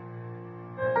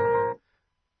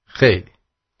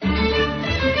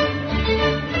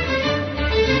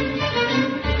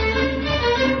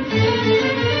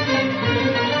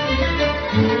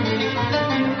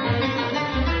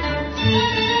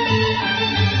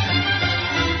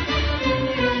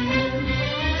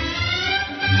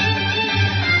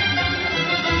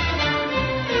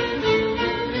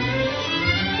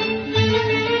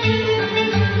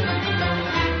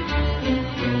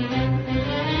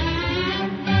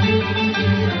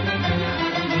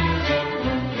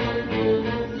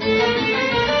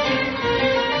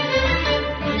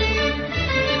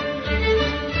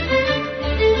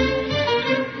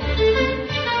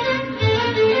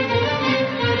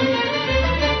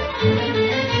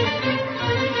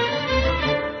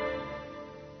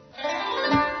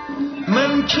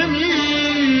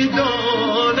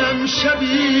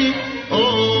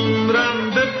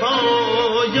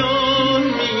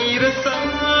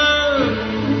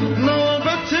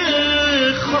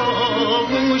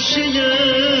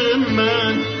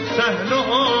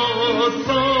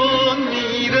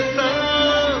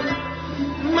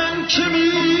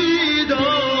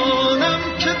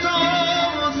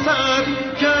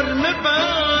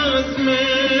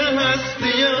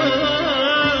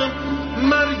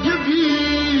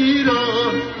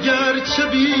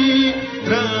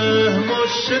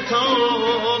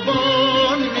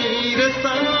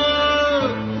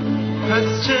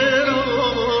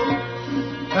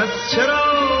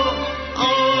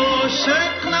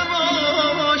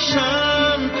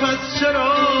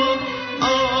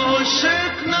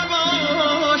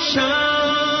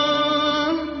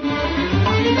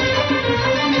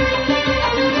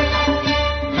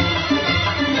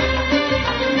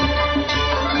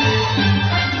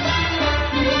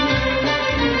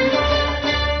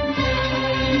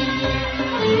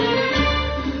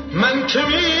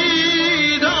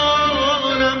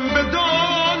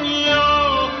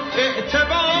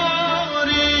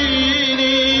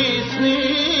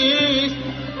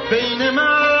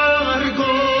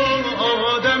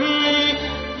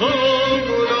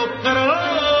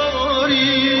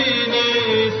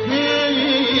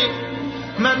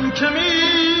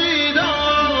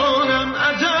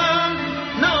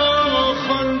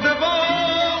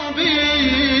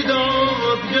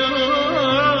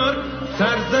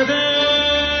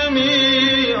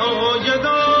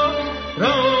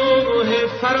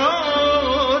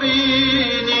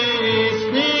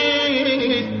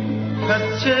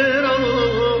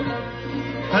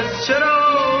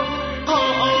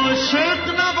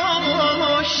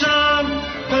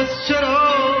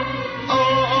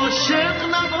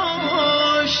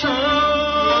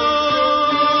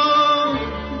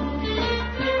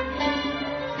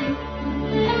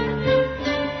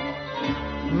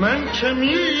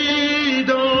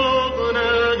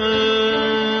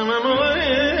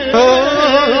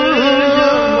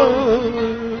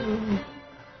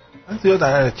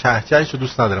 زیاد چهچهش رو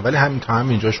دوست ندارم ولی همین تا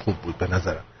همینجاش خوب بود به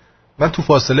نظرم. من تو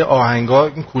فاصله آهنگا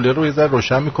این کولر رو یه ذره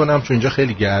روشن میکنم چون اینجا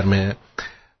خیلی گرمه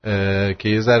که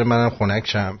یه ذره منم خنک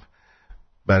شم.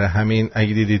 برای همین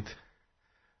اگه دیدید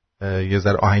یه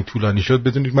ذره آهنگ طولانی شد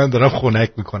بدونید من دارم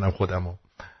خنک میکنم خودمو.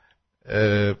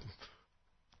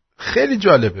 خیلی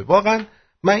جالبه واقعا.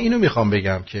 من اینو میخوام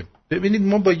بگم که ببینید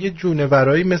ما با یه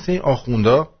جونورایی مثل این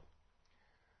آخوندا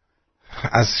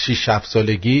از 6-7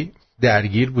 سالگی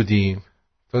درگیر بودیم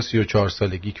تا 34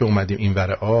 سالگی که اومدیم این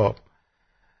ور آب.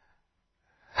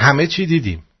 همه چی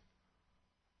دیدیم.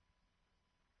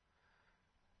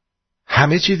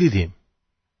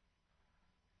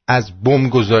 از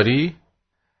بمبگذاری،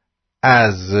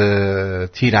 از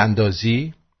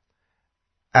تیراندازی،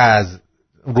 از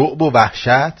رعب و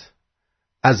وحشت،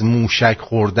 از موشک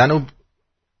خوردن و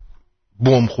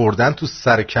بمب خوردن تو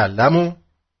سر کلمو.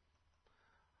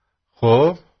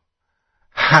 خب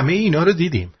همه اینا رو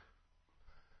دیدیم.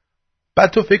 بعد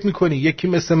تو فکر میکنی یکی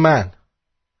مثل من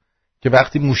که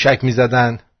وقتی موشک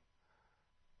میزدن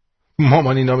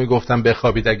مامان اینا میگفتن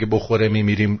بخوابید اگه بخوره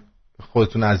میمیریم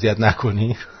خودتون اذیت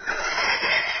نکنی.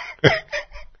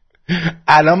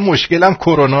 الان مشکلم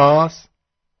کروناست.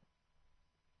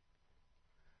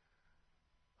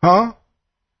 ها؟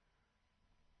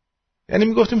 یعنی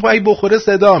میگفتیم خب اگه بخوره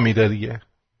صدا میده دیگه.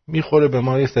 میخوره به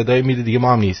ما یه صدای میده دیگه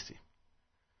ما هم نیستیم.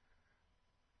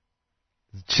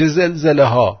 چه زلزله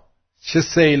ها، چه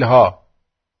سیل ها،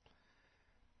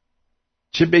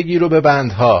 چه بگیر و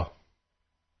ببند ها.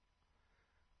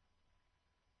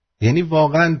 یعنی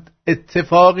واقعا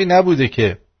اتفاقی نبوده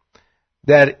که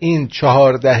در این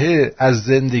 4 دهه از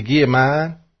زندگی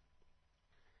من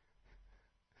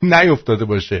نیفتاده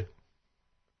باشه.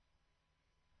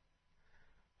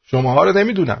 شماها رو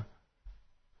نمیدونم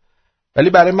ولی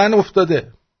برای من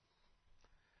افتاده.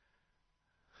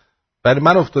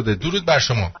 درود بر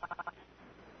شما.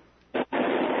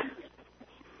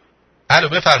 الو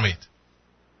بفرمایید.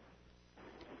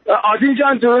 آدین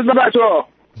جان درود بر تو.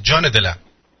 جان دلم.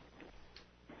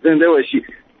 زنده باشی.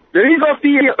 ببین گفتی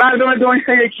مردم دنیا $1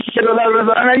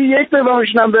 بذارن اگه $1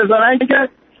 باشنم بذارن که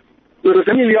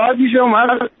درسته میلیارد میشه.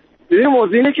 من ببین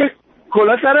موضوع اینه که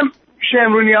کلا سر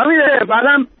شمرونی ها میره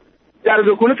بعدم در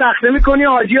دکونه تخته میکنی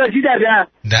حاجی داده.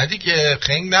 نه دیگه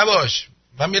خنگ نباش.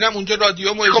 من میرم اونجا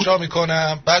رادیومو اجرا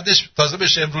میکنم بعدش تازه به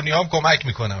شمرونی هام کمک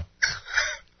میکنم.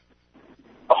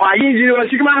 خب اگه اینجوری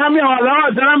باشه که من همین حالا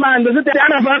دارم به اندازه 10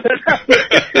 نفر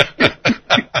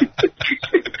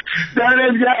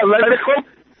ولی خب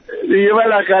دیگه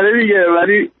بالاخره دیگه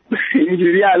ولی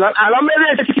اینجوری الان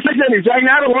بده چیزی بزنید جایی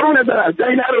نرو قرونه دارم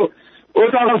جایی نرو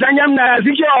اتاق سنگ هم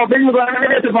نزدیک آفل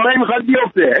میکنم اتفاقی میخواد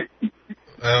بیفته.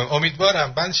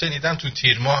 امیدوارم. من شنیدم تو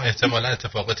تیر ماه احتمالا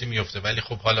اتفاقاتی میفته ولی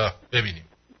خب حالا ببینیم.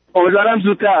 امیدوارم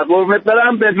زودتر. قربونت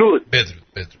برم. بدرود.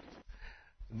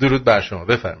 درود بر شما.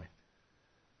 بفرمایید.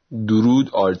 درود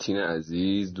آرتین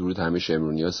عزیز. درود همه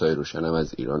شمرونی‌ها. سایه روشنم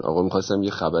از ایران. آقا می‌خواستم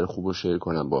یه خبر خوب رو شیر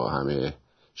کنم با همه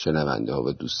شنونده ها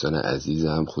و دوستان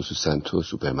عزیزم خصوصا تو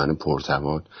سوپرمن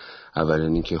پرتمان. اولا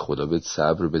اینکه خدا بهت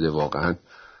صبر بده واقعا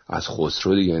از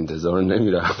خسرو دیگه انتظار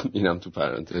نمیرم. اینم تو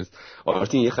پرانتز.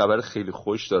 آرتین یه خبر خیلی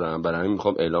خوش دارم برای همین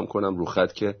میخوام اعلام کنم رو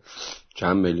خط که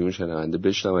چند میلیون شنونده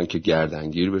بشنون که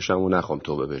گردنگیر بشم و نخوام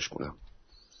توبه بشکنم.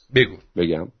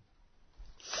 بگم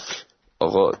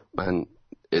آقا من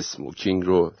اسموکینگ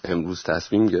رو امروز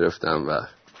تصمیم گرفتم و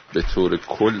به طور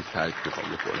کل ترک میخوام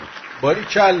بکنم.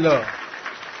 باریکلا.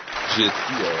 جدی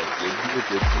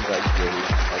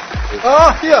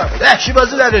بیا وحشی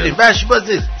بازی نداریم. وحشی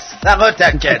بازی سقا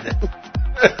ترک کرده.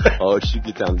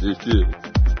 عاشقی تمجیدی.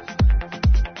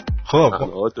 خب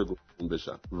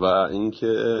بشم و اینکه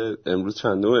امروز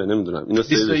چندمه نمیدونم اینو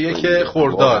 21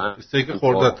 خرداد. 21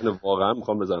 خرداد واقعا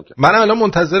میخوام بذارم که من الان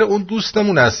منتظر اون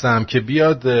دوستمون هستم که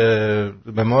بیاد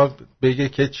به ما بگه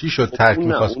که چی شد ترک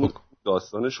می‌خواست بکنه.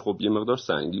 داستانش خب یه مقدار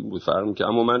سنگین بود فرق می‌کنه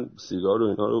اما من سیگار و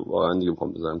اینا رو واقعا دیگه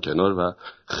میخوام بذارم کنار و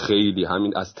خیلی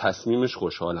همین از تصمیمش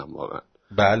خوشحالم واقعا.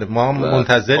 بله ما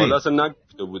منتظریم. حالا اصلا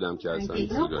نگفته بودم که اصلا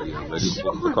سیگاری هم ولی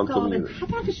میخوام تو می‌بینی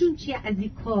هدفشون چیه از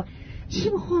این کار؟ چی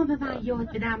میخوام به من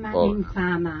یاد بدم من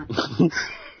نمیفهمم.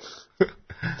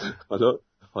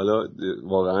 حالا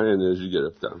واقعا انرژی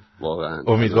گرفتم واقعا.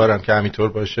 امیدوارم که همینطور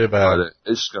باشه و آره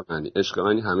عشق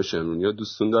منی همه شمرونی‌ها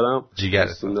دوستون دارم.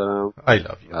 جیگرتون دارم. I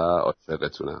love you.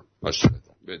 عاشقتونم.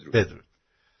 بدرود.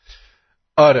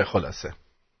 آره خلاصه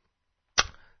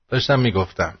داشتم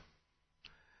میگفتم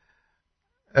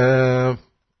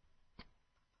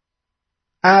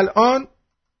الان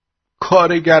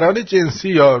کارگران جنسی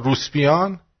یا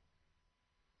روسپیان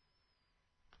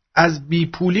از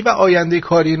پولی و آینده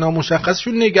کاری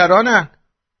نامشخصشون نگرانن،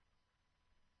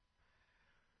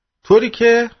 طوری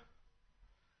که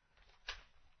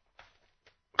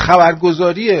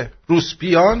خبرگزاری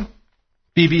روسپیان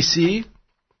BBC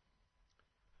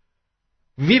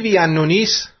ویویان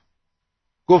نونیس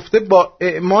گفته با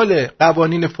اعمال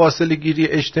قوانین فاصله گیری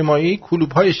اجتماعی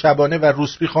کلوب‌های شبانه و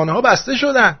روسپیخانه ها بسته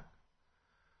شدن،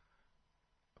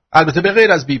 البته به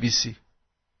غیر از BBC.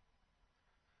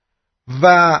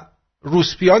 و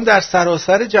روسپیان در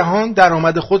سراسر جهان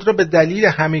درآمد خود را به دلیل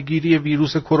همه‌گیری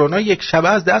ویروس کرونا یک شبه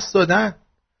از دست دادن.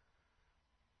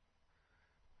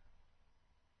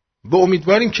 و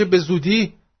امیدواریم که به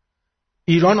زودی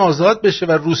ایران آزاد بشه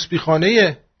و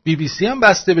روسپیخانه BBC هم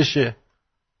بسته بشه،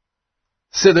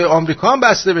 صدای آمریکا هم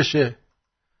بسته بشه،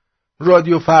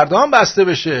 رادیو فردا هم بسته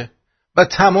بشه و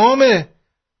تمام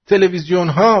تلویزیون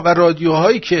ها و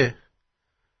رادیوهایی که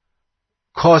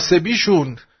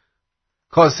کاسبیشون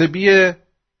کاسبی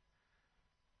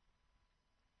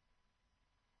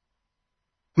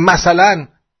مثلا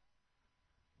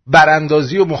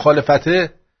براندازی و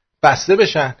مخالفته بسته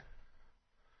بشن.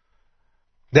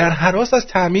 در هراس از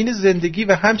تأمین زندگی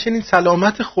و همچنین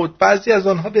سلامت خود بعضی از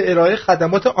آنها به ارائه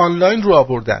خدمات آنلاین رو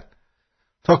آوردن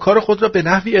تا کار خود را به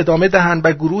نحوی ادامه دهند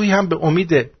و گروهی هم به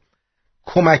امید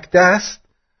کمک دست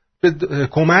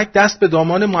به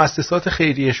دامان مؤسسات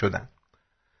خیریه شدند.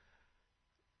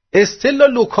 استلا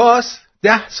لوکاس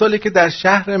 10 ساله که در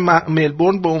شهر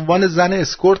ملبورن به عنوان زن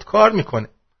اسکورت کار میکنه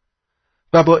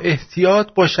و با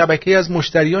احتیاط با شبکه از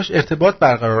مشتریاش ارتباط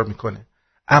برقرار میکنه،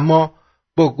 اما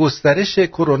با گسترش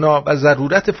کرونا و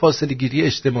ضرورت فاصله گیری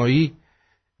اجتماعی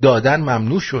دادن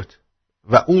ممنوع شد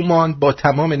و او ماند با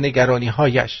تمام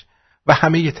نگرانی‌هایش و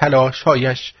همه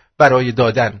تلاش‌هایش برای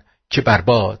دادن که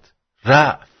برباد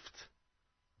رفت.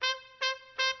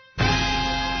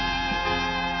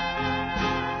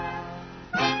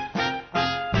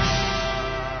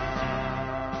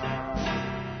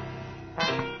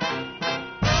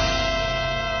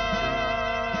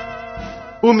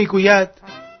 او میگوید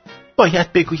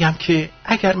باید بگویم که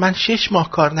اگر من 6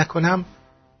 ماه کار نکنم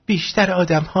بیشتر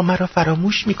آدم ها مرا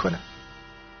فراموش میکنن،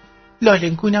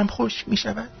 لالنگونم خشک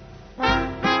میشود،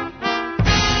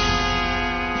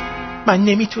 من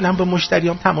نمیتونم با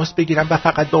مشتریام تماس بگیرم و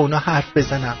فقط با اونا حرف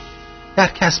بزنم. در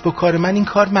کسب و کار من این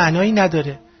کار معنایی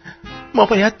نداره. ما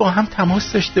باید با هم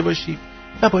تماس داشته باشیم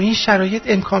و با این شرایط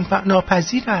امکان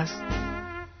ناپذیر است.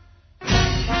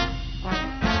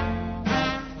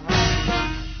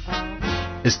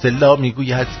 استلا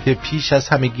میگوید که پیش از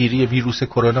همه‌گیری ویروس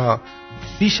کرونا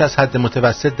بیش از حد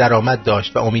متوسط درآمد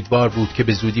داشت و امیدوار بود که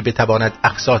به زودی بتواند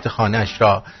اقساط خانه‌اش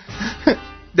را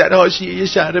در حاشیه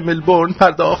شهر ملبورن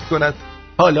پرداخت کند.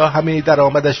 حالا همه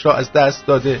درآمدش را از دست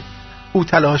داده. او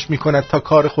تلاش می‌کند تا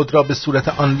کار خود را به صورت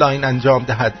آنلاین انجام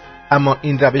دهد، اما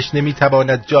این روش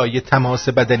نمی‌تواند جای تماس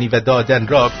بدنی و دادن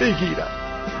را بگیرد.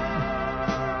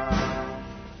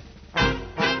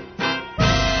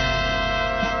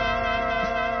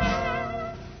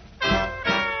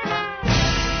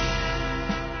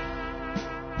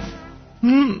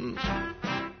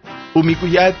 او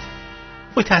میگوید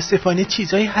متاسفانه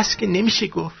چیزایی هست که نمیشه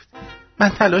گفت. من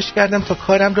تلاش کردم تا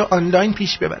کارم را آنلاین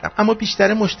پیش ببرم، اما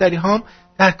بیشتر مشتری‌هام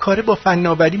در کار با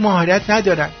فناوری مهارت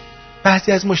ندارن.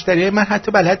 بعضی از مشتریای من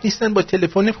حتی بلد نیستن با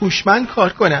تلفن هوشمند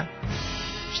کار کنن.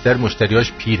 بیشتر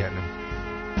مشتریاش پیرن.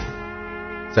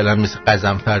 مثلا مثل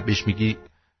قزنفر بهش میگی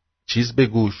چیز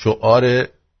بگو، شعار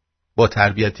با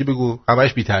تربیتی بگو،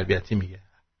 همش بی تربیتی میگه.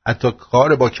 حتی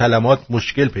کار با کلمات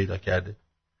مشکل پیدا کرده.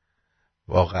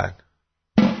 واقعا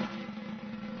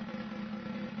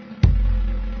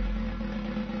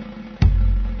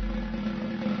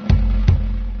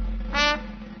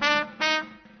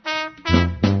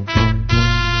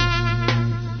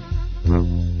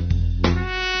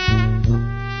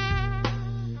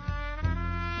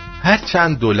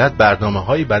هرچند دولت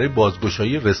برنامه‌هایی برای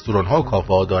بازگشایی رستوران‌ها و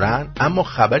کافه‌ها دارند، اما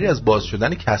خبری از باز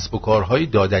شدن کسب و کارهای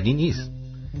دادنی نیست.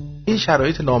 این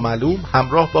شرایط نامعلوم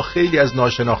همراه با خیلی از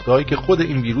ناشناخته‌هایی که خود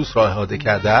این ویروس را احاطه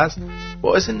کرده است،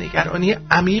 باعث نگرانی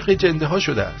عمیق جنده‌ها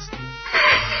شده است.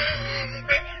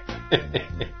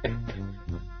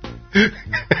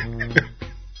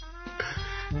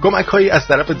 کمک‌هایی از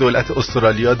طرف دولت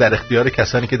استرالیا در اختیار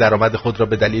کسانی که درآمد خود را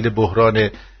به دلیل بحران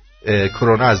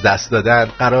کرونا از دست دادن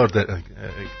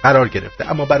قرار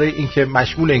گرفته، اما برای اینکه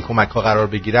مشمول این کمک‌ها قرار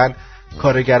بگیرند،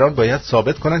 کارگران باید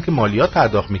ثابت کنند که مالیات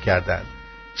پرداخت می‌کردند.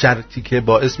 شرطی که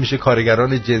باعث میشه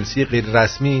کارگران جنسی غیر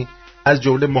رسمی از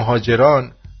جمله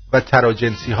مهاجران و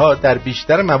تراجنسی ها در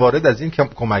بیشتر موارد از این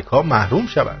کمک ها محروم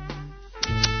شوند.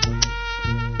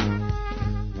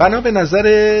 بنا به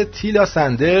نظر تیلا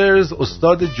سندرز،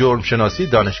 استاد جرمشناسی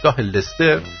دانشگاه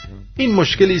لستر، این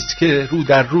مشکلی است که رو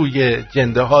در روی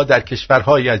جنده ها در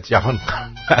کشورهای از جهان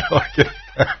قرار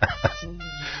گرفته است.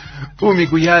 او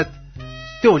میگوید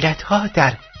دولت ها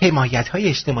در حمایت های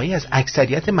اجتماعی از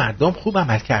اکثریت مردم خوب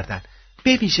عمل کردند،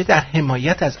 به ویژه در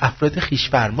حمایت از افراد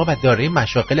خویش‌فرما و دارای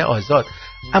مشاغل آزاد،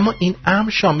 اما این امر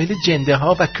شامل جنده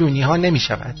ها و کونی ها نمی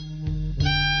شود.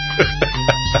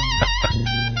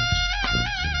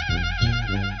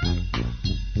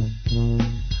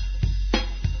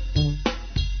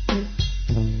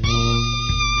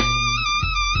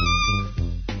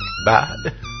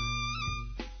 بله،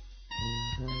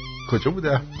 کجا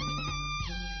بودم؟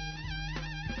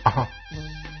 آها،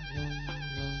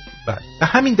 بله. به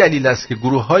همین دلیل است که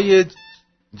گروه‌های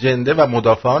جنده و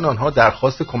مدافعان آنها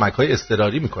درخواست کمک‌های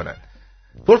اضطراری می‌کنند.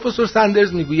 پروفسور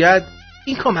ساندرز میگوید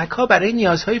این کمک‌ها برای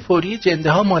نیازهای فوری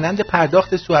جنده‌ها مانند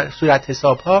پرداخت صورت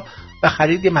حساب‌ها و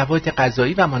خرید مواد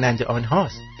غذایی و مانند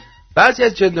آنهاست. بعضی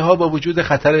از جنده‌ها با وجود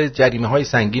خطر جریمه‌های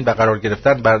سنگین و قرار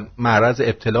گرفتن بر معرض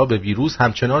ابتلا به ویروس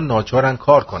همچنان ناچارند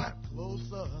کار کنند.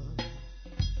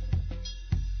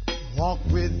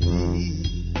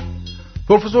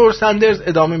 پروفسور ساندرز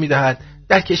ادامه می‌دهد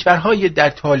در کشورهای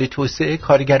در حال توسعه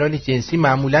کارگران جنسی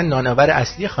معمولاً نانآور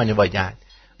اصلی خانواده‌اند.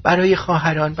 برای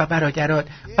خواهران و برادران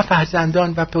و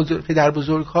فرزندان و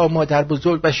پدربزرگ‌ها،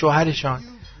 مادربزرگ و شوهرشان.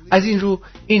 از این رو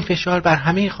این فشار بر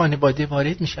همه خانواده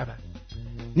وارد می‌شود.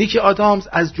 نیکی آدامز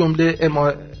از جمله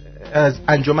از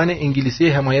انجمن انگلیسی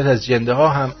حمایت از جنده ها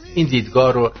هم این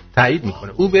دیدگاه رو تایید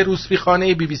میکنه. او به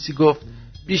روسپیخانه BBC گفت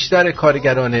بیشتر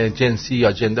کارگران جنسی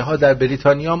یا جنده ها در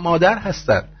بریتانیا مادر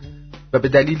هستند و به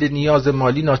دلیل نیاز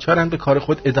مالی ناچارند به کار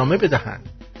خود ادامه بدهند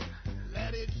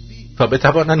تا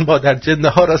بتوانند مادر جنده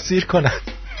ها را سیر کنند.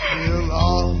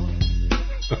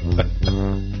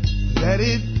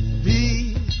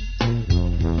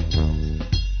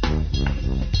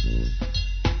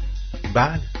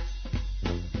 بله،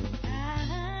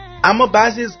 اما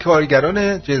بعضی از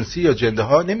کارگران جنسی یا جنده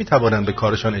ها نمیتوانند به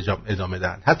کارشان ادامه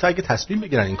دهند حتی اگه تصمیم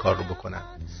بگیرن این کار رو بکنن.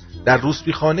 در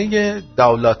روسپیخانه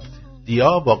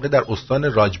دولت‌دیا واقع در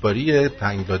استان راجباری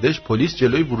بنگلادش پلیس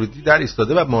جلوی ورودی در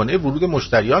ایستاده و مانع ورود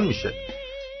مشتریان میشه.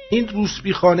 این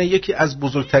روسپیخانه یکی از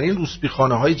بزرگترین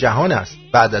روسپیخانه‌های جهان است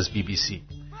بعد از BBC.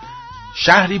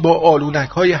 شهری با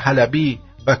آلونک‌های حلبی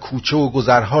و کوچه و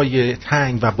گذرهای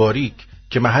تنگ و باریک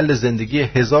که محل زندگی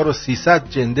 1300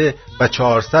 جنده و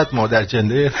 400 مادر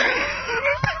جنده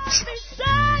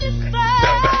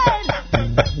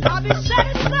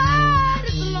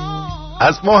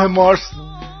از ماه مارس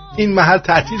این محل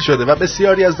تعطیل شده و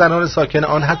بسیاری از زنان ساکن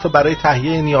آن حتی برای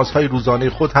تهیه نیازهای روزانه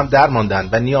خود هم درماندند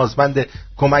و نیازمند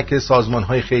کمک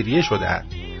سازمانهای خیریه شدند.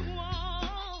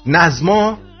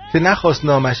 نظما که نخواست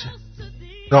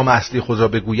نام اصلی خود را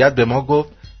بگوید به ما گفت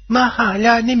ما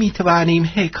حالا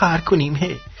نمیتوانیم کار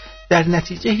کنیم در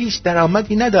نتیجه هیچ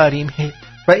درآمدی نداریم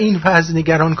و این وضع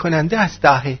نگران کننده است.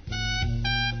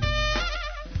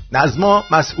 نظما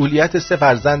مسئولیت 3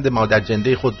 فرزند مادر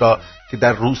جنده خود را که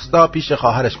در روستا پیش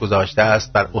خواهرش گذاشته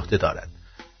است بر عهده دارد.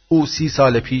 او 30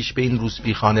 سال پیش به این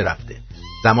روسپیخانه رفته،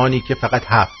 زمانی که فقط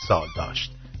 7 سال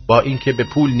داشت. با اینکه به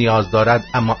پول نیاز دارد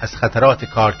اما از خطرات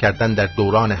کار کردن در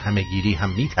دوران همه‌گیری هم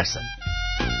میترسد.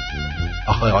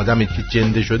 آخه آدمی که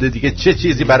جنده شده دیگه چه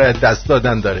چیزی برای دست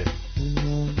دادن داره؟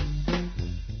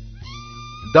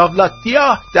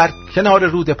 دولت‌دیا در کنار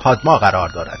رود پادما قرار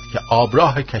دارد که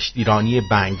آبراه کشتیرانی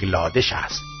بنگلادش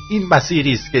است. این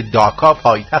مسیری است که داکا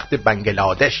پایتخت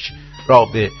بنگلادش را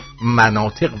به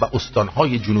مناطق و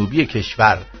استانهای جنوبی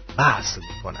کشور وصل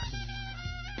می‌کند.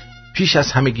 پیش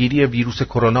از همه‌گیری ویروس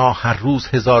کرونا هر روز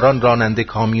هزاران راننده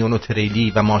کامیون و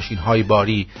تریلی و ماشین‌های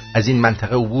باری از این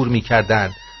منطقه عبور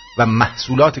می‌کردند و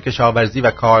محصولات کشاورزی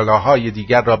و کالاهای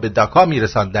دیگر را به داکا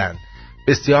می‌رساندند.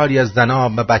 بسیاری از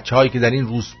زنان و بچه‌هایی که در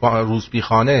این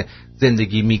روسپیخانه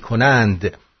زندگی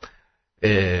می‌کنند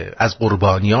از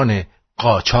قربانیان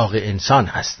قاچاق انسان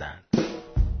هستند.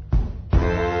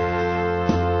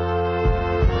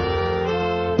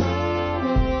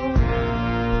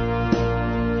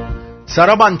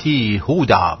 سارابانتی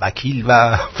هودا، وکیل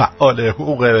و فعال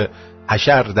حقوق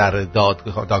حشر در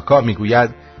داکا میگوید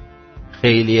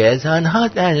خیلی از آنها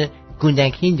در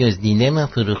کودکی دزدیده و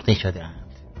فروخته شدند.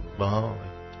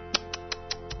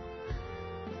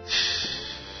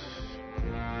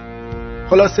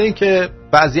 خلاصه این که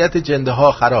وضعیت جنده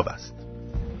ها خراب است.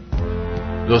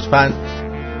 لطفاً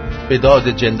به داد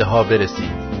جنده ها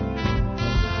برسید.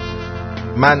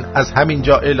 من از همین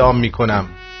جا اعلام می کنم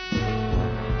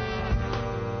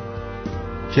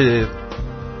که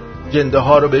جنده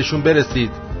ها رو بهشون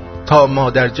برسید تا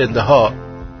مادر جنده ها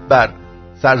بر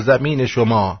سرزمین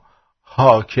شما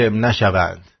حاکم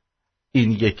نشوند.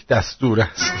 این یک دستور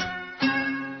است.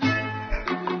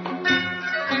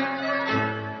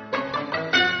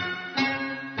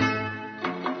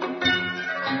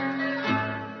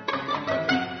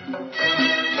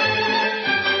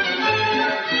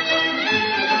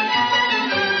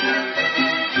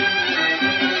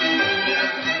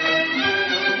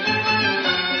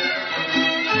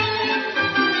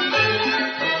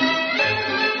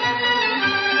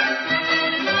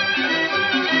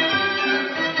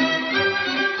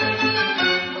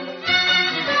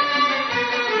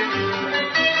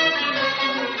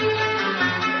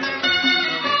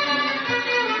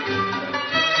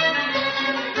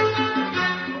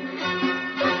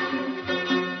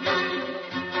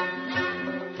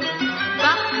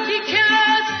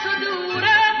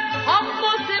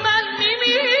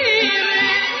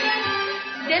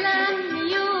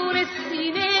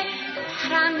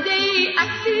 خنده‌ای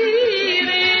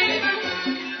اسیره،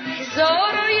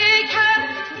 هزار و یک حرف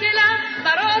دلم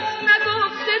برات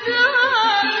نگفته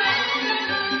دارم،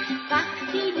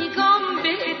 وقتی نگام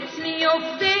بهت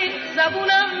میفته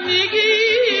زبونم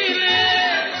میگیره،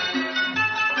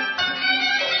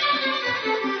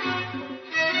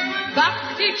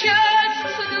 وقتی که از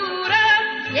تو دورم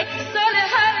یک سال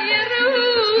هر یه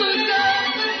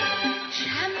روزم،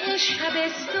 شمع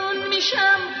شبستون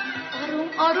میشم آروم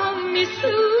آروم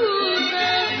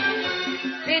میسوزم،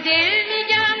 به دل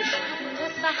میگم تا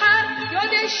سحر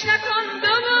یادش نکن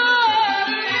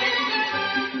دوباره،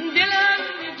 دلم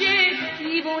میگه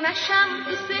دیوونشم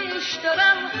دوستش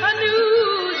دارم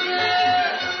هنوزه.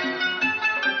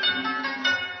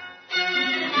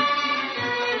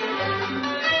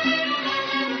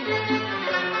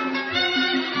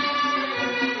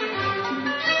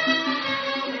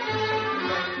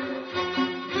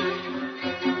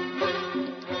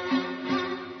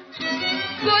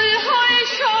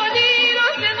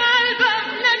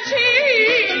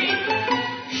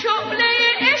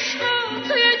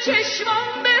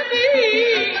 چشمام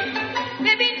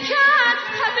ببین که از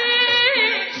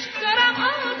تبش دارم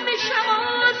آب میشم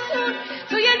آسون،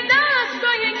 توی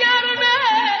دستای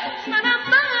گرمت منم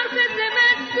برف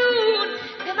زمستون،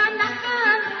 به من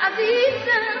نخند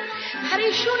عزیزم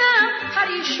پریشونم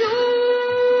پریشون،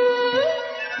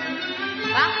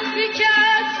 وقتی که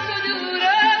از تو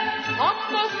دورم آب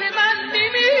واسه من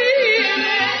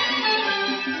میمیره،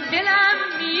 دلم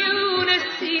میونه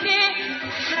سینه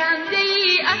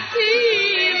پرنده‌ای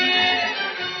اسیره،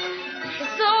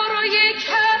 هزار و یک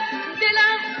حرف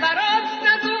دلم برات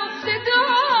نگفته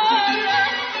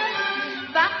دارم،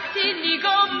 وقتی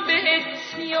نگام بهت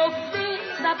میفته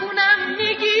زبونم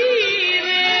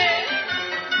میگیره،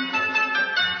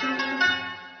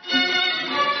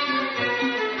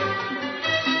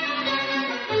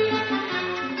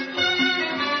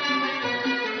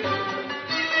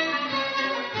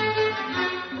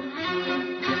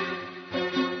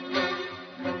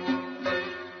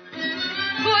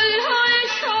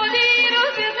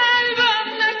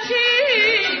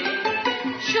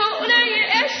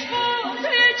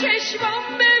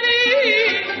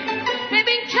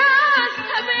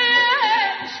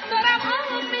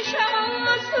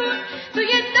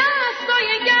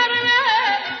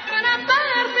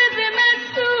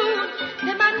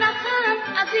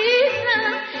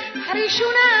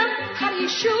 پریشونم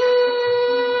پریشون،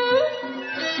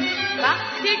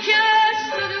 وقتی که از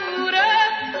تو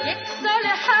دورم یک سال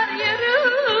هر یه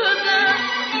روزم،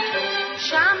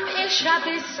 شمع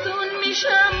شبستون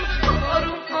میشم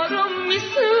آروم آروم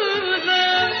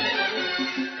میسوزم،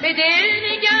 به دل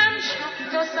میگم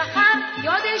شب تا سحر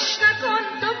یادش نکن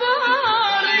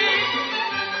دوباره،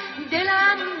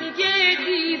 دلم میگه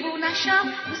دیوونشم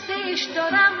دوستش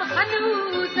دارم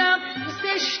هنوزم،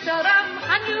 دوستش دارم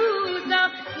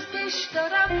هنوزم، دوستش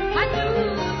دارم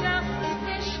هنوزم،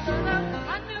 دوستش دارم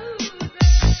هنوزم.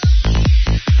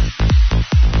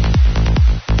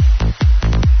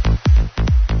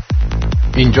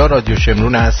 اینجا رادیو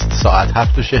شمرون است. ساعت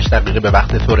 7:06 به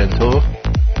وقت تورنتو،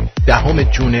 10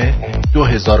 جون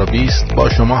 2020 با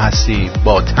شما هستی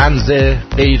با طنز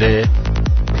غیر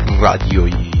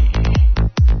رادیویی.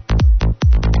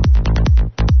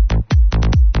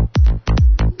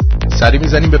 سری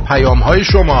میزنیم به پیام‌های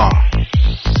شما.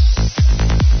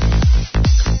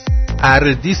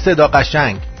 اردی صدا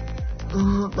قشنگ،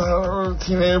 برای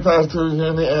تینه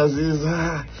پرتویان عزیز،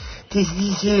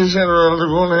 تکنیکی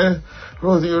ژنرالگونه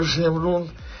رادیو شمرون،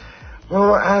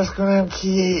 ما عرض کنم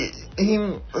که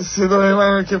این صدای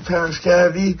من رو که پخش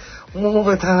کردی موقع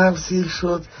به تنم سیر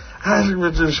شد، عشق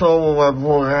به چشام اومد،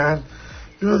 واقعا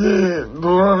یاد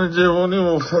دوران جوانی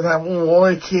افتادم، اون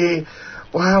موقعی که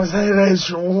با همسر رئیس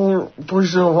جمهور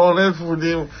پشت وانت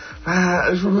بودیم و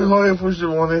شوخی‌های پشت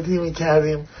وانتی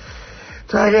میکردیم.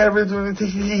 تو اگر بدونی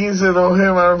تکنیک این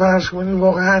صداهای من رو پخش کنی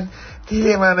واقعا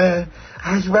دیل من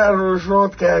اکبر رو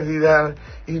شاد کردی در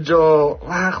اینجا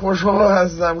و خوشحال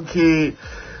هستم که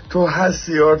تو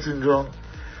هستی آرتین جان.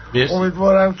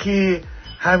 امیدوارم که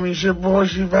همیشه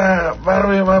باشی و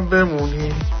برای من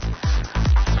بمونی.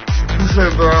 دوست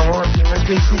دارم آرتین، من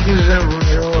تکنیک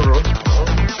ژنرونی ها رو.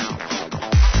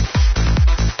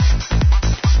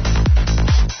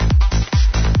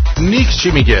 نیک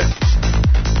چی میگه؟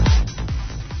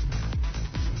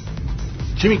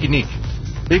 چی میگی نیک؟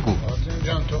 بگو. آرتین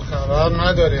جان تو خبر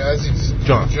نداری عزیز،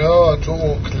 جان جا تو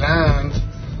اوکلند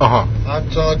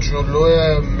حتی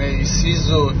جلو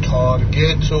میسیز و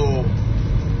تارگت و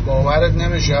باورت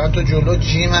نمیشه، حتی جلو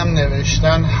جیم هم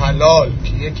نوشتن حلال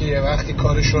که یکی یه وقتی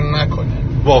کارشون نکنه.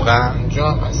 واقعا اینجا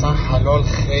اصلا حلال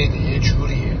خیلی یه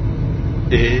جوریه.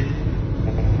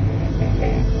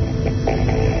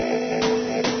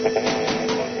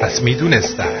 پس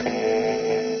میدونستن.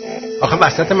 آخه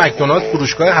وسط مکدونالد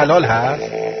فروشگاه حلال هست؟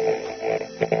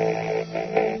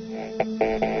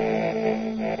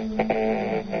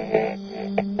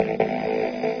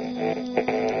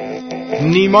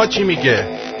 نیما چی میگه؟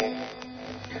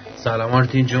 سلام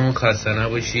آرتین جون، خسته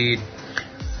نباشید.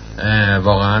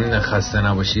 واقعا خسته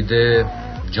نباشید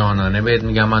جانانه بهت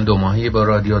میگم. من 2 ماهی با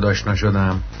رادیو آشنا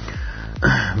شدم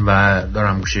و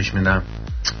دارم گوشش میدم.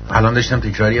 الان داشتم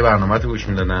تکراری برنامه رو گوش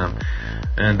میدادم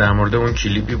در مورد اون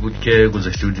کلیپی بود که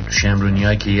گذاشته بود تو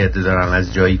شمرونی‌ها که یه عده دارن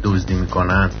از جایی دزدی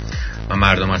میکنن و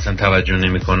مردم اصلا توجه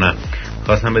نمیکنن.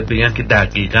 خواستم بهت بگم که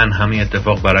دقیقاً همین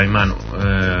اتفاق برای من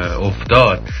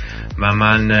افتاد و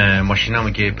من ماشینمو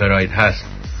که پراید هست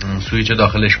سویچ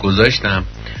داخلش گذاشتم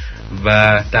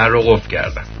و در رو قفل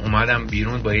کردم. اومدم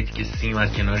بیرون با یه تیکه سیم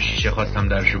از کنار شیشه خواستم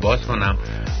درشو باز کنم.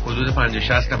 حدود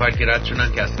 50-60 نفر که رد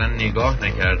شدن که اصلا نگاه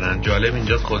نکردن. جالب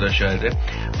اینجاست خدا شاهده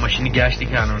ماشینی گشتی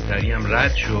کلانتری هم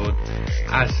رد شد،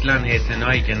 اصلا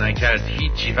اعتنایی که نکرد،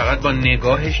 هیچی، فقط با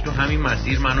نگاهش تو همین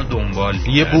مسیر منو دنبال کرد.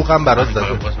 یه بوقم برات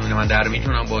زد. من در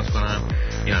میتونم باز کنم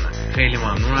یا نه. خیلی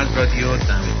ممنون از رادیو.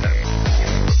 دمتون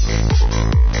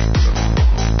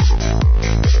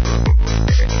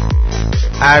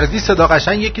اردی صدا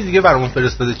قشنگ یکی دیگه برامون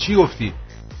فرستاده. چی گفتی؟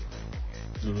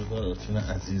 درود بر آرتین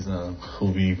عزیزم.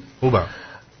 خوبم.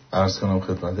 عرض کنم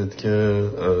خدمتت که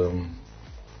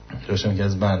داشتم که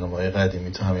از برنامه‌های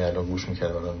قدیمی تو همین الان گوش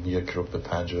می‌کردم.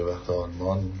 1:05 به وقت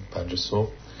آلمان، 5 صبح.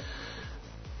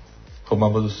 خب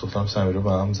من با دوست دخترم سمیرا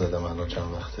با هم زدم الان چند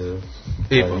وقته.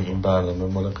 این برنامه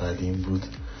مال قدیم بود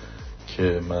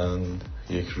که من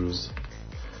یک روز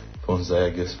 15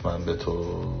 اگست من به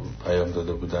تو پیام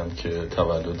داده بودم که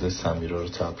تولد سمیرا رو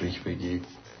تبریک بگی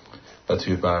و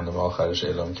توی برنامه آخرش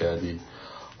اعلام کردی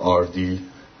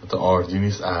آردی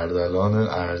نیست اردلان،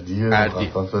 اردیه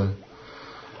مخفف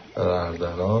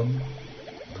اردلان.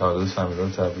 تولد سمیرا رو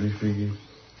تبریک بگی.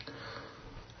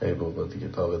 ای بابا دیگه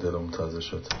داغ دلم تازه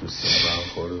شد. دوستیم به هم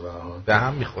خورده به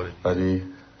هم میخوره. ولی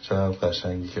چقدر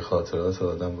قشنگی که خاطرات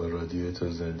آدم با رادیو تو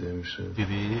زنده میشه.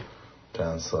 دیدی؟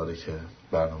 چند ساله که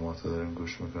برنامه‌ات رو داریم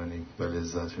گوش میکنیم و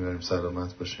لذت میبریم.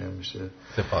 سلامت باشی همیشه.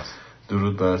 سپاس.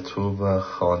 درود بر تو و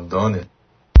خاندانت.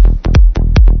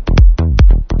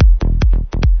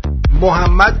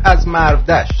 محمد از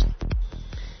مرودشت.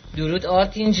 درود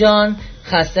آرتین جان،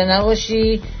 خسته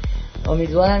نباشی.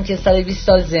 امیدوارم که 120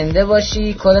 سال زنده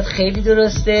باشی. کارت خیلی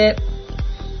درسته.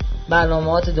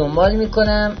 برنامه‌ات دنبال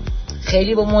میکنم.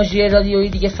 خیلی با مجری رادیویی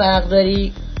دیگه فرق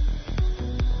داری.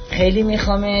 خیلی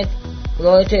میخوامت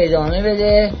راهتو ادامه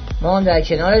بده. ما هم در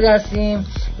کنار دستیم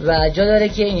و جا داره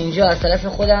که اینجا از طرف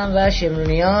خودم و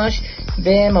شمرونیاش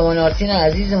به مامان آرتین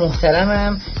عزیز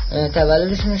محترمم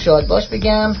تولدشون شاد باش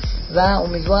بگم و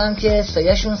امیدوارم که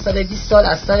سایه‌شون 120 سال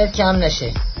از سرت کم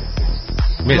نشه.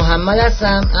 محمد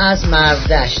هستم از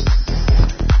مرودشت.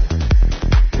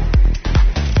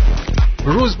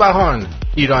 روسپیان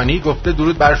ایرانی گفته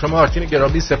درود بر شما آرتین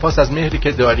گرامی، سپاس از مهری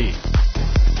که داری.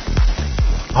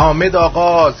 حامد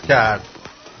آغاز کرد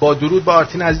با درود به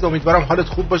آرتین عزیز، امیدوارم حالت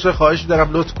خوب باشه. خواهش دارم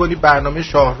لطف کنی برنامه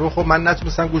شاهرخ رو من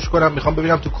نتونستم گوش کنم، میخوام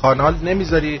ببینم تو کانال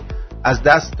نمیذاری، از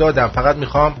دست دادم.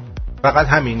 فقط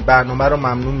همین برنامه رو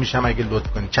ممنون میشم اگه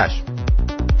لطف کنی. چشم.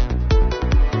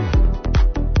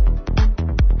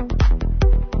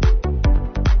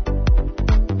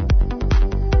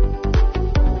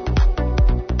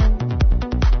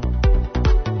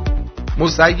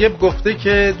 مسیب گفته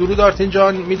که درود آرتین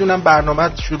جان، میدونم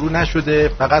برنامه‌ت شروع نشده،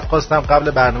 فقط خواستم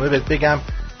قبل برنامه بهت بگم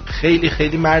خیلی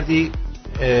خیلی مردی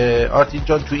آرتین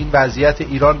جان. تو این وضعیت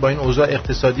ایران با این اوضاع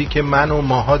اقتصادی که من و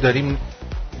ماها داریم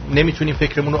نمیتونیم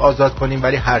فکرمون رو آزاد کنیم،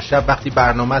 ولی هر شب وقتی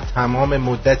برنامه تمام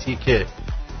مدتی که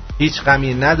هیچ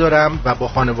غمی ندارم و با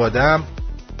خانواده‌ام،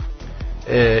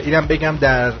 اینم بگم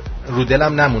در رو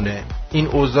دلم نمونه. این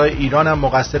اوضاع ایران هم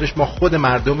مقصرش ما خود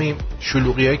مردمیم.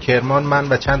 شلوغی‌های کرمان من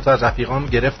و چند تا از رفیقام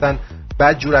گرفتن،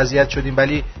 بعد جور اذیت شدیم.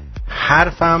 ولی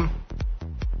حرفم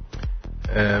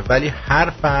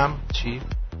چی؟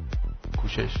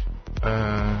 کوشش.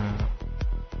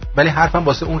 ولی حرفم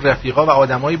واسه اون رفیقا و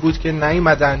آدمایی بود که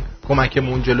نیومدن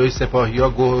کمکمون جلوی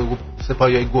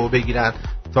سپاهیای گو بگیرن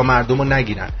تا مردمو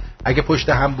نگیرن. اگه پشت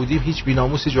هم بودیم هیچ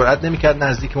بی‌ناموسی جرئت نمی‌کرد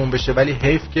نزدیکمون بشه، ولی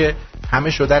حیف که همه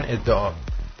شدن ادعا.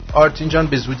 آرتین جان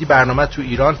به زودی برنامه تو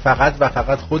ایران فقط و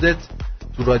فقط خودت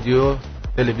تو رادیو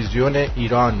تلویزیون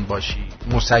ایران باشی.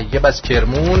 مسیب از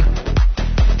کرمون.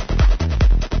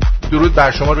 درود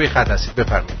بر شما، روی خط هستید،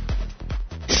 بفرمایید.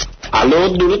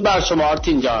 الو، درود بر شما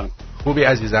آرتین جان. خوبی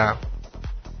عزیزم؟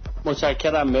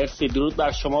 متشکرم، مرسی. درود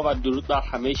بر شما و درود بر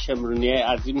همه شمرونیای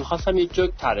عزیز. میخواستم یه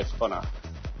جوک تعریف کنم.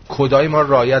 کدای ما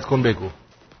رعایت کن بگو.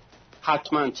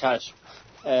 حتما چشم.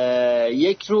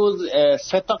 یک روز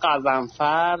 3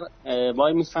 غضنفر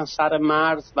وای میستن سر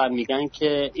مرز و میگن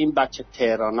که این بچه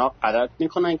تهرانا غلط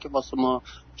میکنن که واسه ما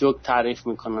جوک تعریف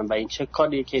میکنن و این چه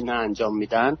کاریه که اینا انجام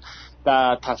میدن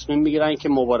و تصمیم میگیرن که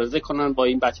مبارزه کنن با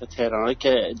این بچه تهرانا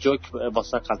که جوک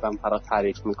واسه غضنفرا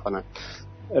تعریف میکنن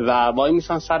و وای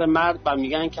میستن سر مرز و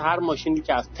میگن که هر ماشینی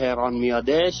که از تهران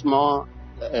میادش ما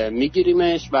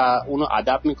میگیریمش و اونو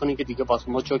ادب میکنیم که دیگه واسه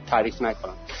ما جوک تعریف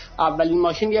نکنن. اولین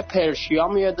ماشین یه پرشیا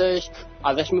میادش،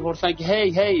 ازش میپرسن که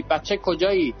هی بچه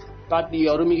کجایی؟ بعد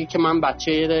یارو میگه که من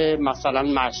بچه مثلا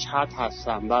مشهد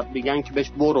هستم و میگن که بهش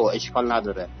برو اشکال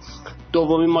نداره.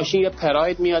 دومین ماشین یه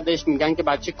پراید میادش، میگن که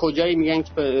بچه کجایی؟ میگن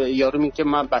که یارو میگه که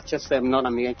من بچه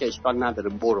سمنانم، میگن که اشکال نداره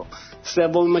برو.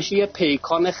 سومین ماشین یه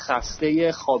پیکان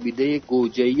خسته خوابیده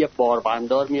گوجه‌ای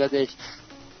باربندار میادش،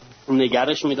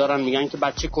 نگرش میدارن، میگن که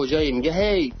بچه کجایی؟ میگه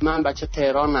هی من بچه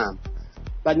تهرانم.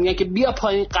 بعد میگن که بیا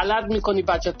پایین، غلط میکنی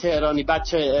بچه تهرانی،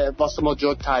 بچه واسه ما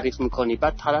جوک تعریف میکنی.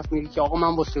 بعد طرف میگه که آقا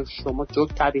من واسه شما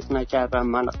جوک تعریف نکردم،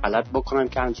 من غلط بکنم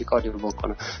که همچین کاری رو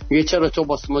بکنم. میگه چرا تو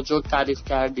واسه ما جوک تعریف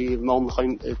کردی؟ ما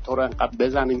میخوایم تو رو انقدر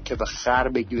بزنیم که به خر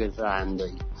بگی به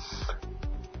زندایی.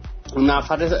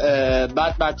 نفر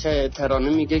بعد بچه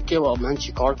تهرانی میگه که من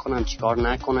چیکار کنم چیکار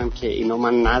نکنم که اینو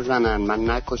من نزنن من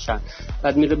نکشن.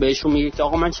 بعد میره بهشون میگه که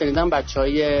آقا من شنیدم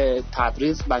بچهای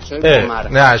تبریز بچهای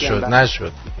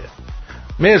نشد دیگه.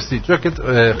 مرسی، چون که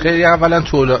خیلی اولا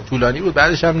طولانی بود،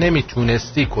 بعدش هم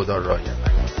نمیتونستی کدا رایت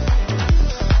نکنی.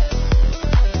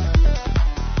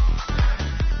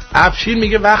 افشین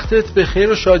میگه وقتت به خیر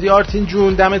و شادی آرتین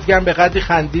جون، دمت گرم، به قدری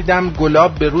خندیدم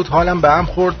گلاب به رود حالم به هم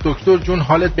خورد. دکتر جون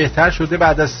حالت بهتر شده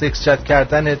بعد از سکس چت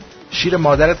کردنت؟ شیر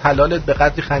مادرت حلالت، به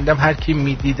قدری خندیدم هر کی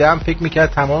میدیدم فکر میکرد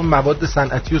تمام مواد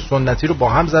صنعتی و سنتی رو با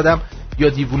هم زدم یا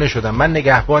دیوونه شدم. من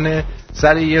نگهبان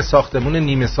سر یه ساختمون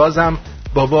نیمه سازم،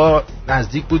 بابا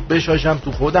نزدیک بود بشاشم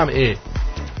تو خودم.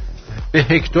 به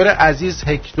هکتور عزیز،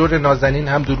 هکتور نازنین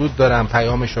هم درود دارم،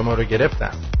 پیام شما رو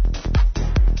گرفتم.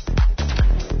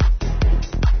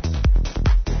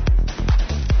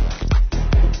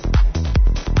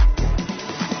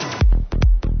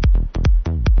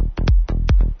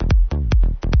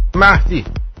 مهدی: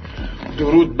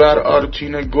 درود بر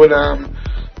آرتین گلم،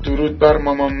 درود بر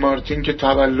مامان مارتین که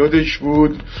تولدش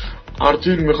بود.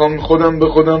 آرتین میخوام خودم به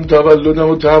خودم تولدم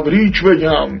و تبریک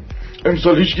بگم.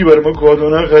 امسال هیچکی برای ما کادو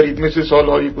نخرید مثل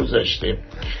سالهای گذشته.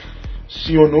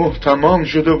 39 تمام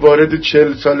شد و وارد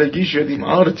 40 سالگی شدیم.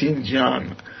 آرتین جان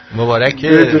مبارکه،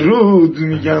 بدرود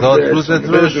میگم، روزت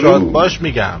رو شاد باش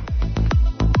میگم.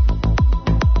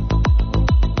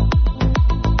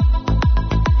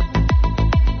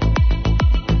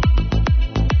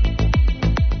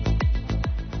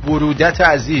 ورودت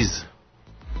عزیز: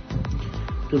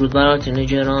 درود بر آرتین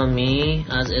گرامی،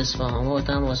 از اصفهان با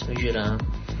تماس میگیرم.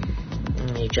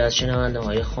 یکی از شنونده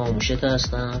های خاموشت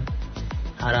هستم،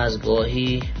 هر از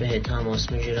گاهی به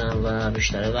تماس میگیرم و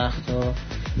بیشتر وقتا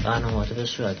برنامه‌ات به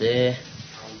صورت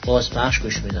بازپخش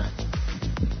گوش میدم.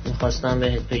 میخواستم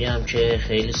بهت بگم که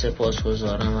خیلی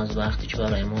سپاسگزارم از وقتی که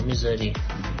برای ما میذاری.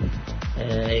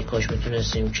 ای کاش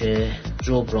میتونستیم که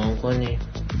جبران کنیم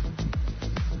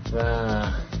و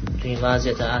تو این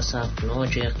وضعیت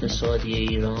اسفناک اقتصادی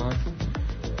ایران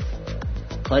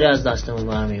کاری از دستمون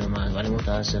برمی اومد، ولی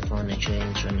متاسفانه که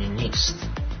اینجوری نیست.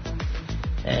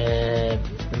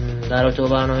 در تو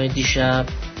برنامه دیشب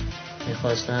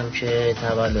میخواستم که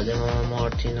تولد ما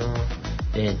مارتینو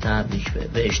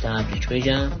بهش تبریک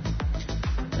بگم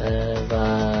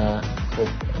و خب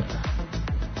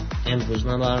امروز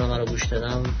من برنامه رو گوش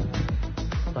دادم،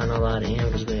 بنابراین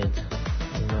امروز بهت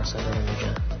این مسئله رو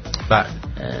میگم.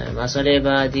 مسئله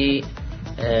بعدی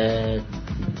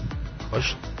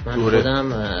من خودم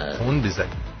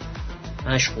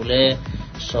مشغول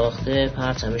ساخت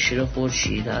پرچم شیر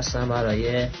خورشید هستم،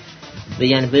 برای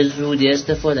به زودی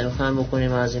استفاده میخوام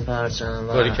بکنیم از این پرچم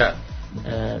و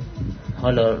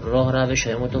حالا راه روش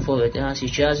های متفاوتی هست.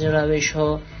 یکی از این روش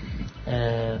ها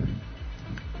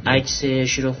عکس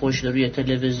شیر خورشید روی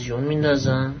تلویزیون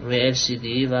میندازم روی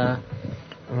LCD و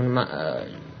اون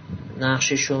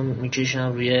نقشش رو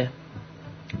میکشم روی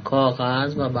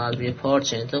کاغذ و بعد روی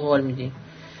پارچه انتقال میدیم.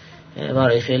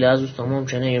 برای خیلی از دوستان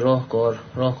ممکنه این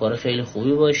راهکار خیلی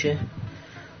خوبی باشه.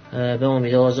 به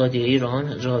امید آزادی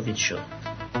ایران، جاوید شو.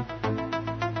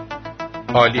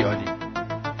 عالی.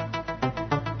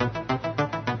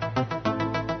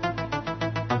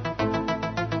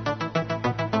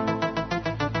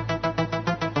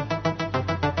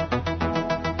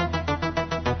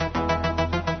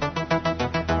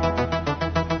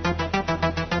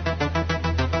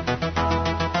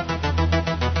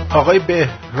 آقای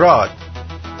بهراد: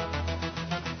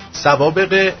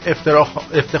 سوابق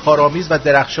افتخارآمیز و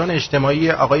درخشان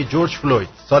اجتماعی آقای جورج فلوید.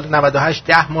 سال 98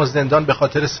 10 ماه زندان به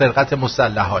خاطر سرقت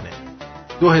مسلحانه.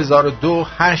 2002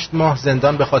 8 ماه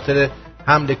زندان به خاطر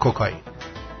حمل کوکائین.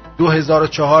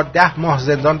 2004 10 ماه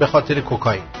زندان به خاطر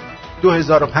کوکائین.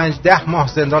 2005 10 ماه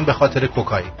زندان به خاطر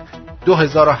کوکائین.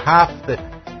 2007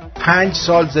 5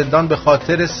 سال زندان به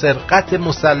خاطر سرقت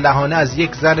مسلحانه از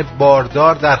یک زن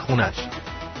باردار در خونش.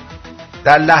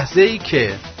 در لحظه‌ای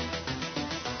که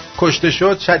کشته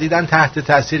شد شدیداً تحت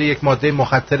تأثیر یک ماده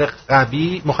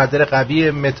مخدر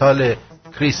قوی متال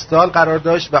کریستال قرار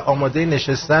داشت و آماده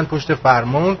نشستن پشت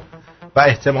فرمان و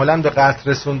احتمالاً به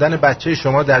قتل رسوندن بچه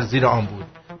شما در زیر آن بود.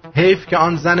 حیف که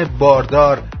آن زن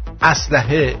باردار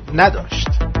اسلحه نداشت.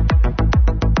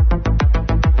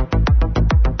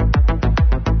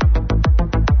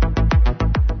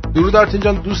 درود آرتین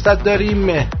جان، دوستت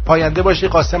داریم. پاینده باشی.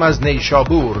 قاسم از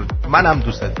نیشابور. منم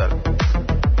دوستت دارم.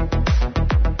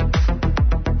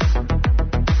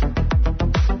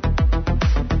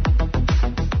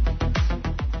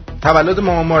 تولد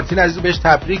مامان مارتین عزیز بهش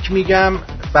تبریک میگم.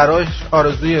 برایش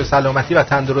آرزوی سلامتی و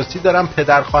تندرستی دارم.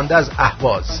 پدرخوانده از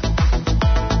اهواز.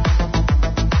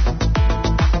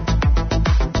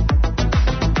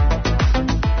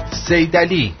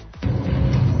 سیدعلی.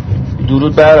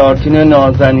 درود بر آرتین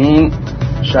نازنین،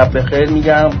 شب بخیر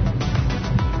میگم.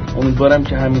 امیدوارم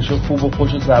که همیشه خوب و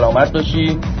خوش و سلامت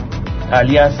باشی.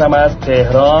 علی هستم از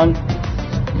تهران.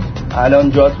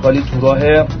 الان جات خالی تو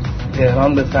راه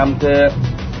تهران به سمت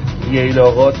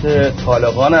ییلاقات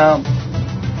طالقانم.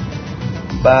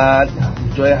 بعد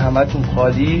جای همتون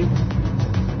خالی.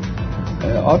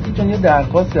 آرتین جان یه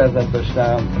درخواستی ازت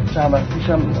داشتم. چند وقت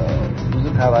پیشم روز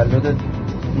تولدت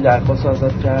این درخواست رو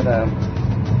ازت کردم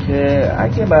که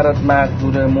اگه برات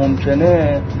مقدور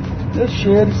ممکنه یه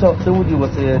شعری ساخته بودی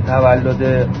واسه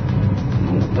تولد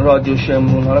رادیو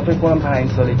شمرون. حالا فکر کنم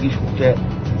 5 سالگیش بود که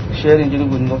شعر اینجوری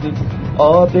بود، میگفتی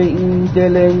آب این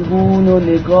دلنگون رو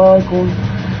نگاه کن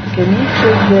که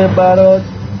میشه که برات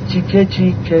چیکه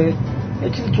چیکه. یه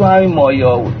چیزی تو همین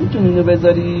مایا بود. میتونی اینو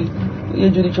بذاری یه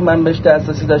جوری که من بهش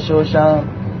دسترسی داشته باشم؟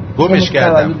 گمش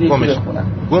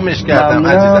کردم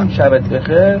عزیزم. شبت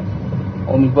بخیر.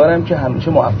 امیدوارم که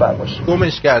همیشه موفق باشی.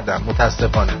 گمش کردم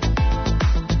متاسفانه.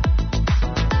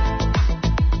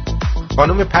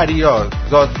 خانم پریا،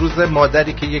 زادروز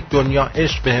مادری که یک دنیا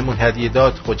عشق بهمون هدیه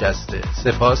داد خجسته.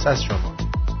 سپاس از شما.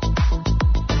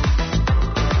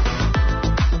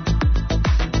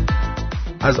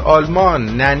 از آلمان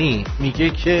ننی میگه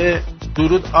که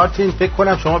درود آرتین، فکر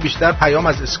کنم شما بیشتر پیام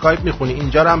از اسکایپ میخونی،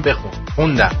 اینجا رو هم بخون.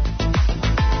 خوندم.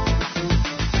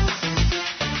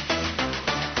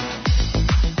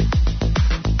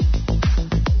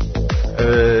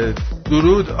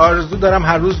 درود، آرزو دارم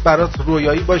هر روز برات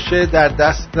رویایی باشه در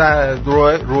دست،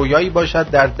 رویایی باشد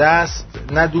در دست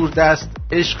نه دور دست،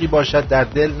 عشقی باشد در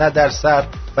دل نه در سر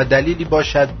و دلیلی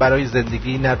باشد برای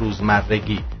زندگی نه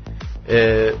روزمرگی.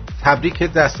 تبریک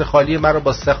دست خالی مرا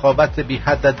با سخاوت بی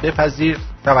حدت بپذیر.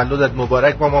 تولدت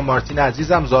مبارک مامان مارتین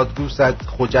عزیزم. زادروزت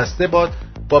خجسته باد.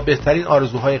 با بهترین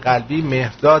آرزوهای قلبی،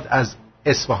 مهرداد از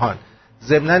اصفهان.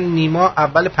 ضمناً نیما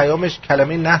اول پیامش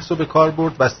کلمه نحس رو به کار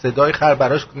برد و صدای خر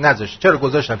براش نذاشت. چرا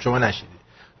گذاشتم شما نشیدید؟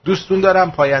 دوستون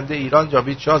دارم. پاینده ایران.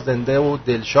 جاوید شاه زنده و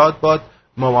دلشاد باد.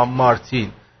 مامان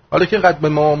مارتین. حالا که قد به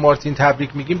مامان مارتین تبریک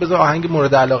میگیم، بذار آهنگ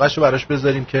مورد علاقه‌ش رو براش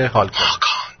بذاریم که حال کنه.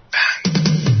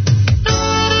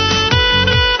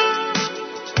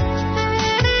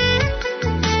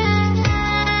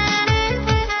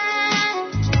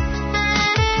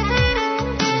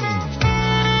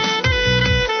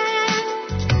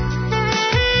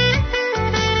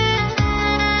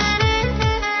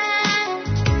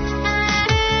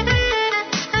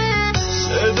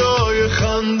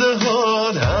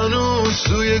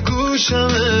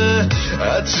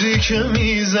 عطری که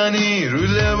میزنی رو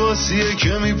لباسیه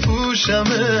که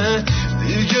میپوشمه،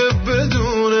 دیگه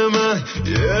بدون من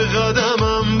یه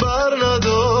قدمم بر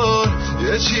ندار.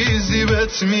 یه چیزی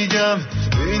بهت میگم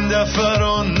این دفعه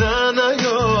رو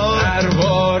نیار. هر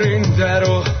بار این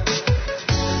درو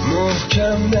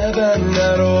محکم نبند،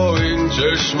 نرو این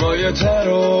چشمای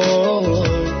ترو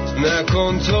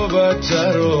نکن تو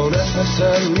بدتر و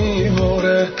نفسم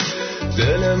میبره.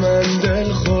 دل من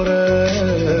دل خوره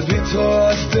بی تو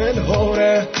از دل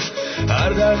خوره، هر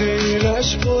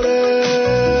دقیقش پره.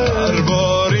 هر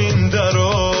بار این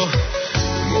درو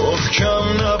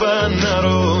محکم نبند،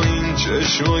 نرو این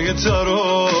چشمای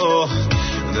ترو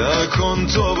نکن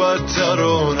تو بدتر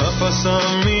و نفسم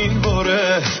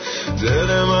میبره.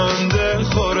 دل من دل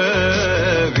خوره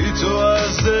بی تو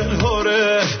از دل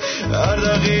خوره، هر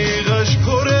دقیقش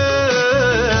پره.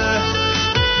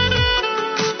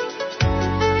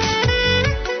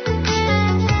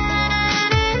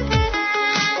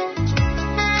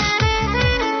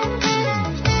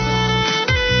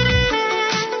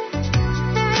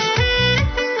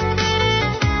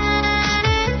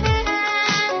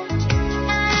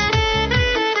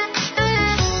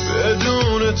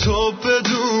 خب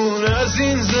بدون از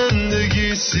این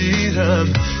زندگی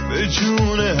سیرم، به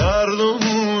جون هر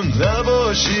دومون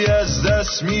نباشی از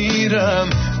دست میرم.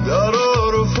 درا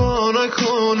رو فا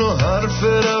نکن و حرف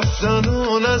رفتن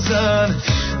و نزن،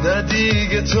 نه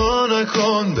دیگه تا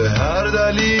نکن به هر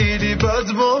دلیلی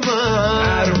بد با من.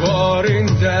 هر بار این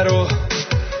درو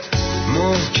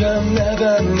محکم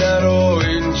نبند، نرو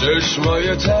این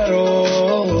چشمای ترو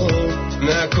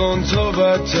نکن تو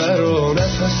بدتر و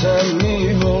نفسم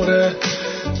میبره،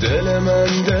 دل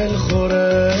من دل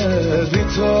خوره، بی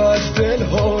تو از دل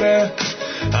خوره،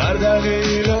 هر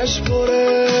دقیقش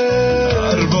پره.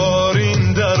 هر بار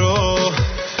این درو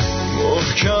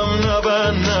محکم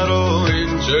نبند، نرو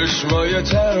این چشمای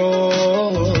ترو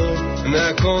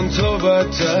نکن تو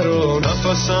بدتر و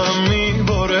نفسم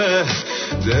میبره،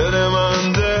 دل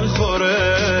من دل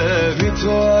خوره، بی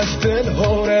تو از دل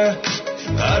خوره،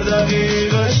 هر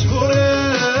دقیقش پره.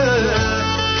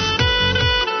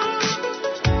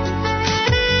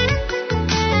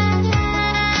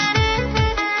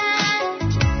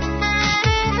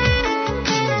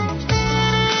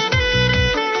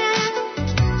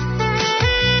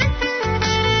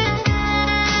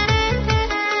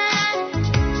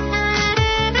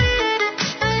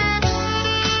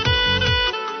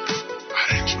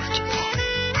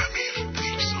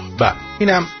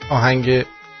 اینم آهنگ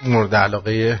مورد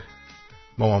علاقه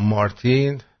مامان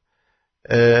مارتین.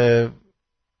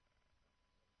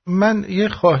 من یه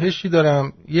خواهشی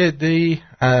دارم، یه عده‌ای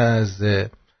از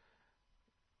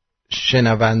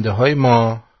شنونده های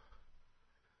ما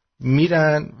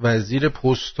میرن و زیر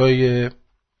پستای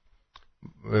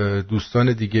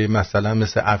دوستان دیگه مثلا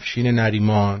مثل افشین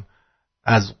نریمان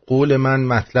از قول من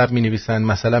مطلب می نویسن،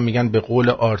 مثلا میگن به قول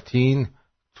آرتین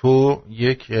تو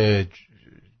یک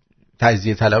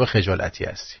تجزیه طلب خجالتی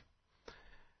هستی.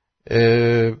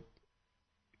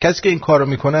 کسی که این کارو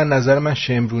میکنه نظر من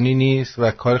شمرونی نیست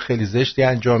و کار خیلی زشتی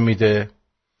انجام میده.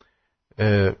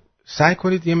 سعی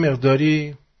کنید یه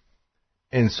مقداری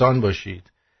انسان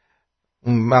باشید.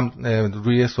 من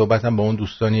روی صحبتم با اون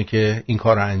دوستانی که این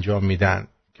کار رو انجام میدن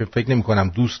که فکر نمی کنم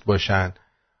دوست باشن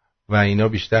و اینا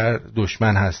بیشتر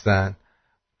دشمن هستن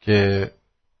که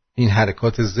این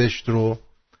حرکات زشت رو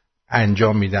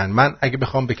انجام میدن. من اگه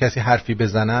بخوام به کسی حرفی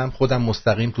بزنم خودم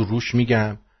مستقیم تو روش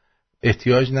میگم،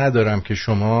 احتیاج ندارم که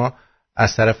شما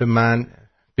از طرف من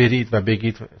برید و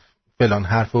بگید فلان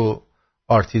حرفو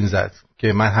آرتین زد،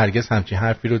 که من هرگز همچین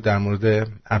حرفی رو در مورد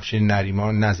افشین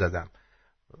نریمان نزدم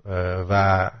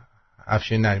و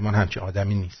افشین نریمان همچین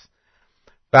آدمی نیست.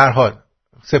 به هر حال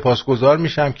سپاسگزار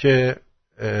میشم که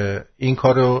این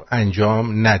کار رو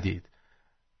انجام ندید،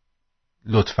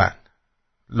 لطفاً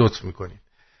لطف میکنید.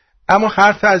 اما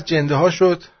حرف از جنده ها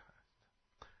شد.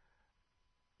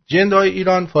 جنده های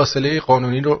ایران فاصله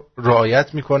قانونی رو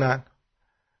رعایت میکنن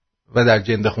و در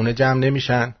جنده خونه جمع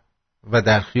نمیشن و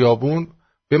در خیابون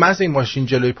به محض این ماشین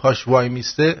جلوی پاش وای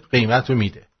میسته قیمت رو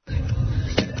میده.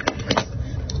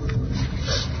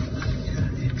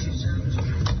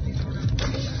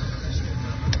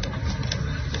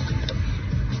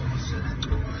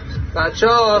 بچه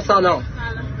ها سلام.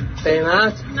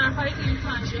 قیمت؟ نهایی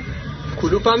 250.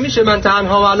 کلوپ هم میشه من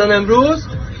تنها الان امروز؟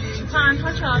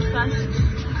 تنها 400.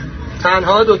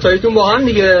 تنها دوتاییتون با هم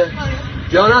دیگه؟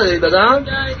 جا نداری بدم؟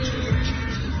 داریم.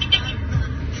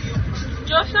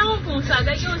 جفتمون 500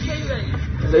 اگه اوکی بریم.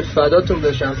 به فداتون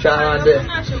بشم شهرنده.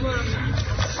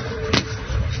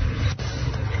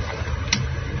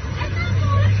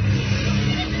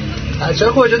 بچه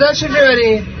ها کجا داشتی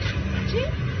بریم؟ چی؟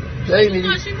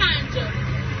 ماشین 50.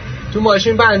 تو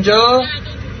ماشین 50؟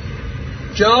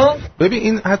 جا؟ ببین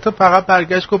این حتی فقط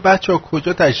برگشت که بچه ها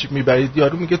کجا تشریف میبرید،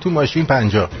 یارو میگه تو ماشین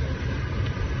 50.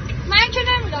 من که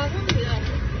نمیدارم.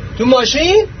 تو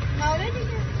ماشین؟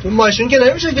 تو ماشین که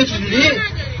نمیشه که چجوری؟ گفتم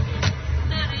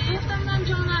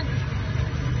جا نداری.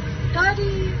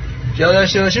 داری؟ جا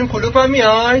داشته باشیم کلوپ هم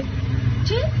میای؟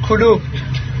 چی؟ کلوپ.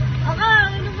 آقا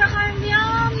اینو بخوایم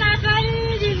بیام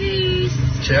نفری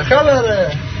 200. چه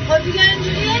خبره؟ خب دیگه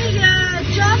اینجوریه دیگه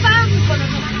جا فرق میکنه.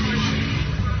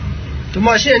 تو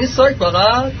ماشین یعنی سایت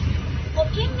فقط؟ خب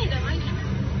این میده من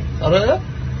که آره؟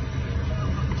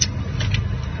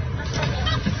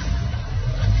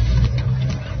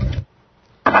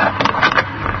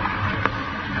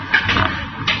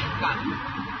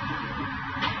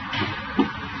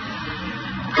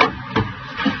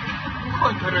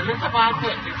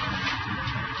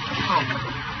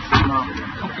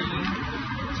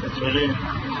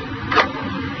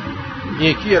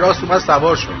 یکی راست اومد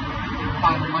سوار شد.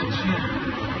 فرمای چیه؟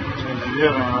 چجوریه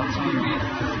قیمت چیه؟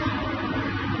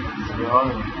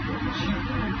 زیاده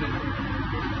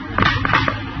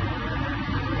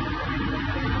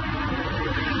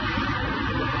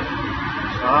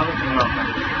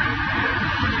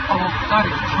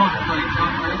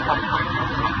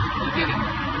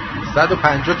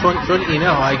 150 چون اینه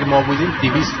ها، اگه ما بودیم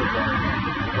 200 بود.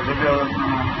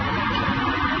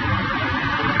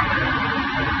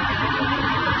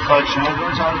 خواهد شما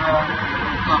دون چند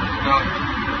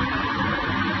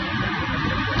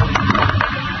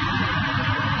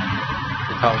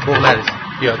فوق نرسید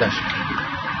بیادش.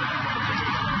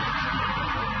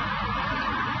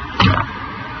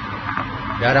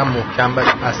 یارم محکم باش،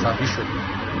 عصبی شد.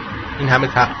 این همه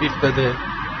تخفیف بده.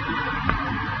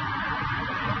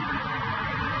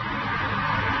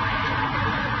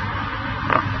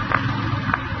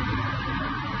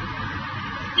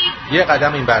 یه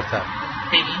قدم این برتر.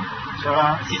 بریم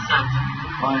چرا؟ 300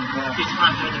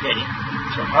 300 بریم.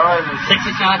 چرا؟ 6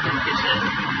 ساعت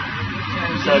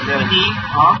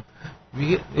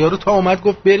میشه. یارو تا اومد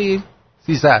گفت بریم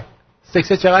 300.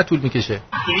 6 چقدر طول میکشه؟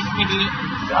 200 میدی؟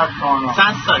 100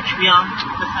 ساک بیام.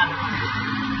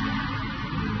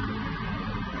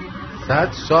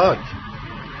 100 ساک.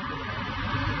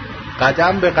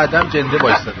 قدم به قدم جنده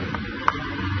بایستده.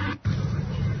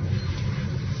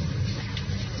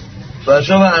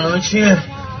 بچه برنامه چیه؟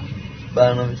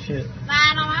 برنامه هم 300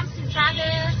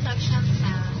 ساکشم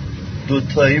سر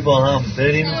دوتایی با هم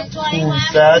بریم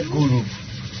 500 گروه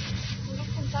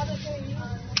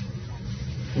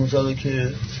 500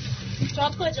 که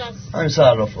جاد کجاست؟ همین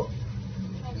صرافا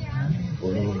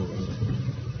برو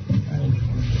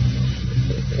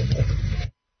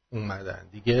اومدن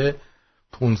دیگه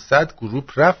 500 گروه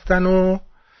رفتن و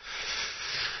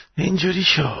اینجوری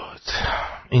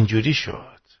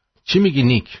شد. چی میگی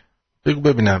نیک؟ بگو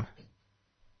ببینم.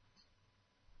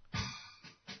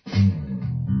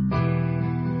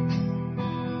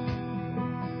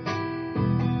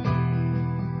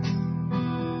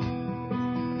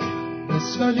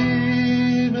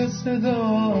 سالی به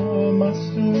صدا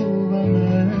مصلوبم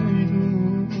ای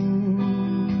دوست،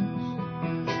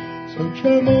 تو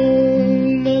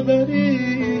کمان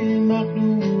نبری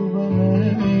مغلوبم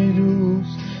ای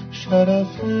دوست،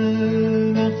 شرف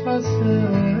نفس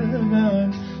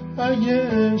من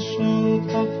اگه شد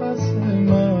نفس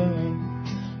من،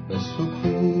 به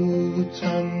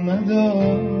سکوتم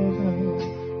ندادم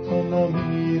تا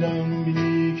نمیرم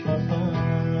بی کفن.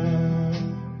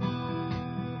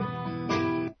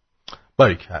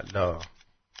 باریکالله.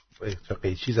 چه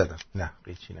قیچی زدم؟ نه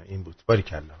قیچی نه، این بود.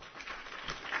 باریکالله.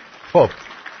 خب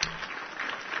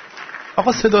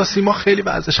آقا صدا سیما خیلی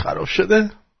وضعش خراب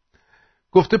شده.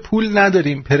 گفته پول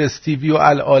نداریم، پرستیوی و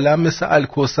العالم مثل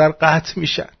الکوثر قطع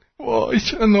میشن. وای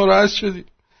چرا ناراحت شدی؟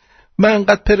 من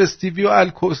انقدر پرستیوی و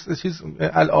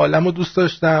العالم رو دوست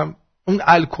داشتم، اون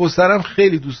الکوثرم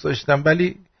خیلی دوست داشتم،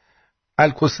 ولی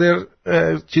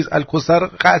الکوثر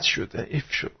قطع شده،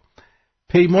 ایف شد.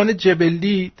 پیمان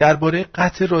جبلی درباره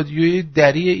قطع رادیوی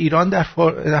دری ایران در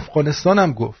افغانستان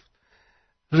هم گفت.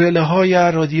 رله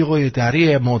های رادیوی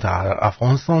دری ما در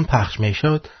افغانستان پخش می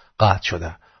شد قطع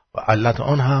شده و علت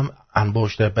آن هم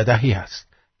انباشت بدهی است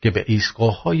که به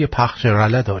ایستگاه های پخش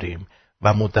رله داریم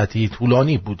و مدتی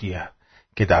طولانی بودیه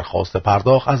که درخواست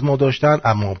پرداخت از ما داشتن،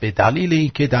 اما به دلیل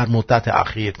اینکه در مدت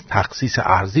اخیر تخصیص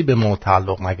ارزی به ما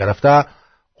تعلق نگرفته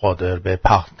قادر به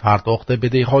پرداخت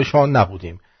بدهی هایشان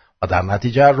نبودیم و در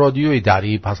نتیجه رادیوی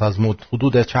دری پس از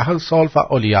حدود 40 سال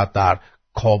فعالیت در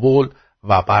کابل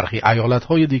و برخی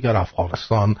ایالت‌های دیگر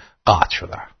افغانستان قطع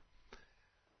شده.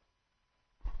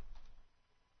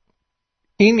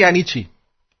 این یعنی چی؟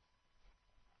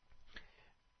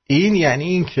 این یعنی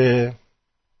این که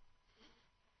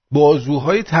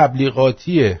بازوهای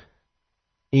تبلیغاتی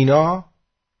اینا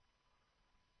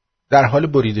در حال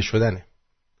بریده شدنه.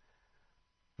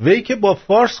 وی که با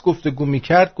فارس گفتگو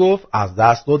میکرد گفت از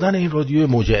دست دادن این رادیو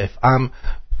موج اف ام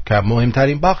که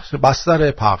مهمترین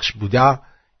بستر پخش بوده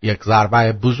یک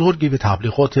ضربه بزرگی به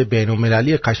تبلیغات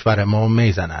بین‌المللی کشور ما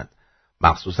میزند،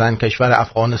 مخصوصاً کشور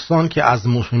افغانستان که از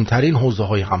مهمترین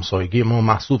حوزه‌های همسایگی ما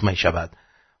محسوب میشود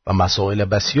و مسائل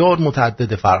بسیار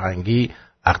متعدد فرهنگی،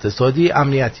 اقتصادی،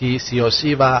 امنیتی،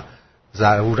 سیاسی و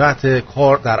ضرورت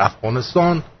کار در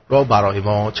افغانستان را برای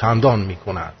ما چندان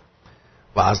میکند.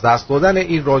 و از دست دادن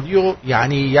این رادیو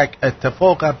یعنی یک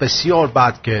اتفاق بسیار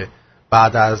بد که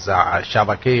بعد از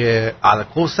شبکه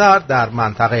الکوثر در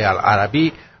منطقه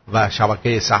العربی و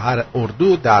شبکه سحر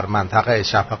اردو در منطقه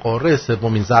شبه قاره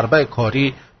سومین ضربه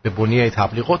کاری به بنیه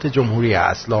تبلیغات جمهوری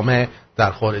اسلامی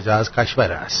در خارج از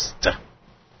کشور است.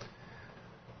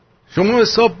 شما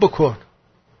حساب بکن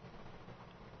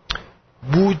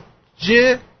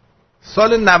بودجه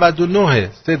سال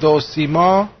 99 صدا و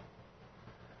سیما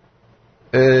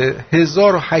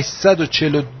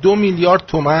 1842 میلیارد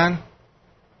تومان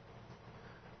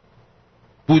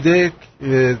بوده،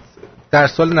 در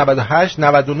سال 98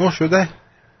 99 شده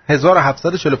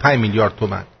 1745 میلیارد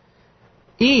تومان.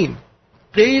 این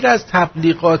غیر از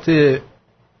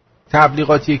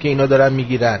تبلیغاتیه که اینا دارن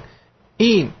میگیرن،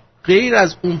 این غیر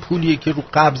از اون پولیه که رو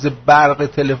قبض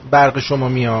برق شما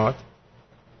میاد.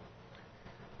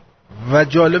 و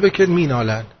جالبه که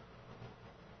مینالن،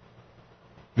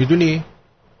 میدونی؟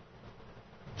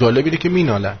 جالبه که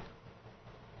مینالن.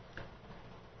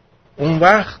 اون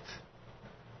وقت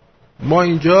ما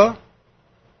اینجا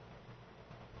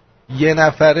یه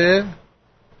نفره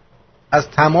از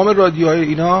تمام رادیوهای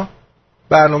اینا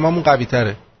برنامه‌مون قوی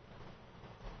تره.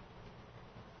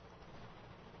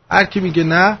 هر کی میگه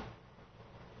نه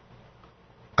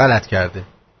غلط کرده،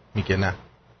 میگه نه.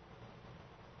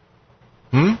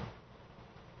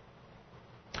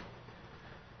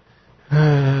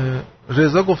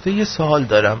 رضا گفته یه سوال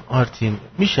دارم آرتین،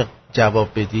 میشه جواب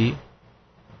بدی؟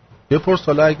 بپرس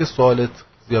حالا اگه سوالت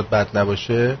زیاد بد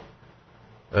نباشه.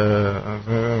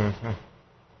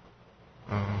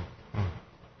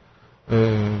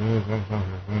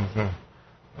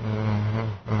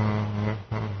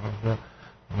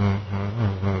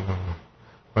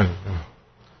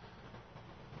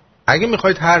 اگه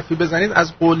میخواید حرفی بزنید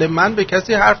از قول من به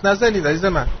کسی حرف نزنید عزیز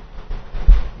من.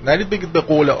 نرید بگید به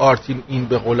قول آرتین این،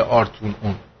 به قول آرتون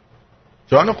اون.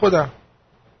 جان خودم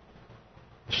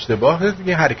اشتباهه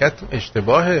دیگه، حرکت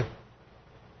اشتباهه.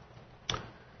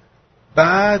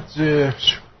 بعد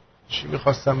چی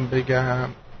میخواستم بگم؟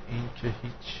 این که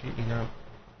هیچی، اینم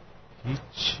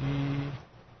هیچی،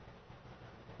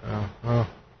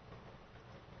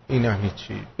 اینم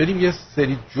هیچی. بریم یه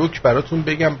سری جوک براتون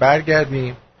بگم،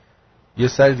 برگردیم یه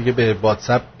سری دیگه به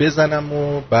واتساپ بزنم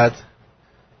و بعد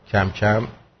کم کم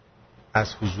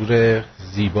از حضور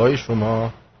زیبای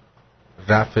شما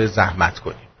رفع زحمت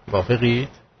کنیم. موافقید؟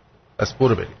 پس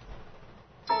برو بریم.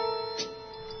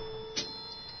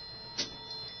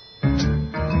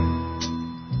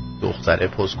 دختره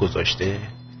پست گذاشته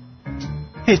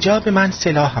حجاب من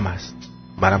سلاحم است.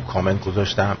 منم کامنت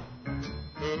گذاشتم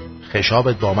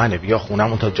خشابت با منه، بیا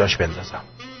خونمون تا جاش بندازم.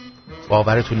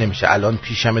 باورتون نمیشه الان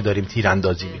پیشمه داریم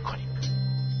تیراندازی میکنیم.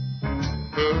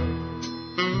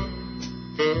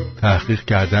 تحقیق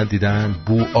کردن دیدن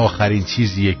بو آخرین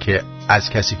چیزیه که از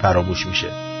کسی فراموش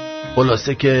میشه.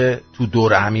 خلاصه که تو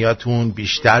دور همیاتون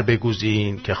بیشتر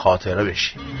بگوزین که خاطره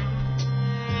بشین.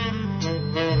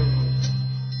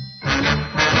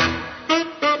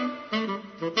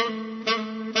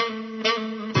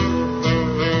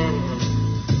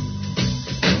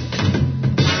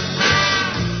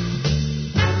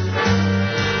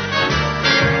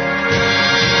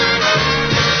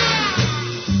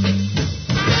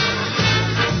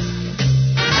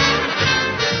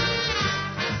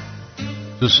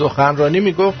 تو سخنرانی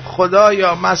میگفت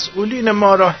خدایا مسئولین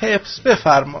ما را حفظ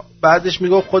بفرما. بعدش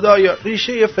میگفت خدایا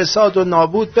ریشه فساد و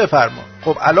نابود بفرما.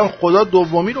 خب الان خدا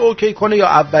دومی رو اوکی کنه یا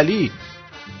اولی؟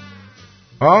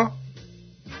 ها؟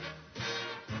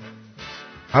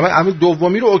 همه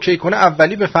دومی رو اوکی کنه،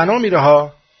 اولی به فنا میره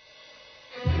ها.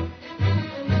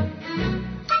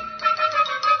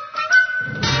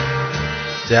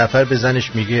 جعفر به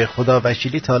زنش میگه خدا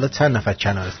وکیلی تا حالا چند نفر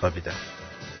کنارت خوابیدن؟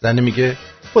 زن میگه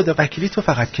خدا وکیلی تو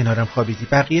فقط کنارم خوابیدی،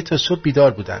 بقیه تا صبح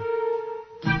بیدار بودن.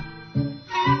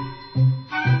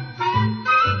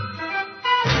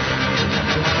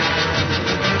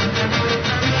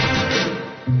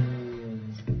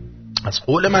 از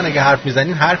قول من اگه حرف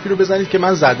میزنین حرفی رو بزنید که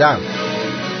من زدم.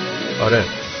 آره.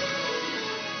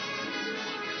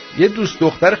 یه دوست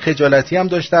دختر خجالتی هم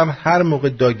داشتم، هر موقع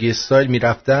داگی استایل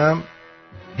میرفتم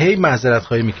هی معذرت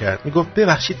خواهی میکرد، میگفت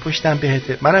ببخشید پشتم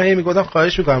بهته. منم هی میگفتم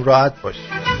خواهش میکنم راحت باش.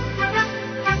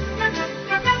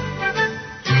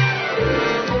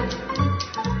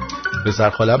 پسر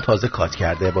خالم تازه کات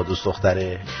کرده با دوست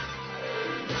دختره،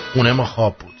 خونه ما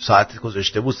خواب بود، ساعت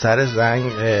گذاشته بود سر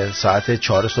زنگ، ساعت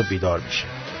 4 صبح بیدار میشه.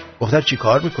 گفتم چی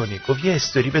کار میکنی؟ گفت یه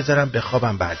استوری بذارم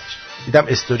بخوابم. بعدش دیدم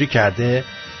استوری کرده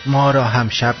ما را هم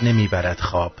شب نمیبرد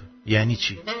خواب. یعنی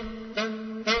چی؟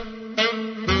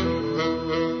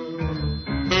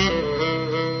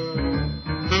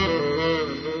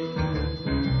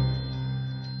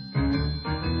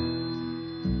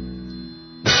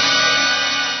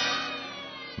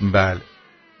 بله.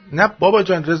 نه بابا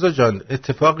جان، رضا جان،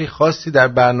 اتفاقی خاصی در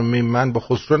برنامه من با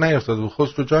خسرو نیفتاد بود.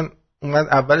 خسرو جان اونقدر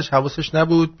اولش حواسش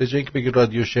نبود، به جای اینکه بگه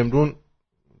رادیو شمرون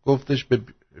گفتش به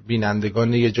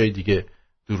بینندگان یه جای دیگه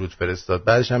درود فرستاد.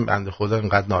 بعدش هم بنده خدا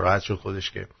اینقدر ناراحت شد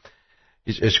خودش که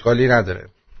هیچ اشکالی نداره.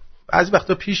 بعضی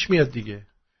وقتا پیش میاد دیگه،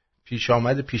 پیش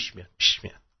آمده پیش میاد.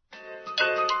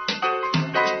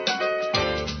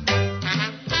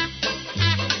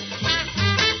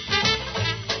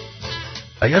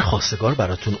 اگر خواستگار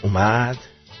براتون اومد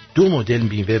 2 مدل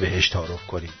میوه بهش تعارف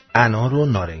کنید، انار و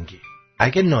نارنگی.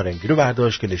 اگه نارنگی رو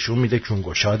برداشت که نشون میده کون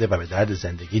گشاده و به درد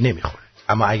زندگی نمیخوره،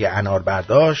 اما اگه انار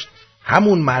برداشت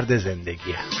همون مرد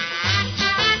زندگیه.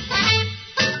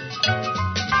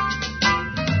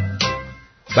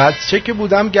 بچه که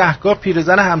بودم گهگاه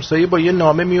پیرزن همسایه با یه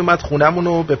نامه میومد خونمون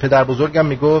و به پدر بزرگم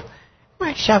میگفت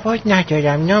من سواد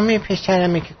ندارم، نامه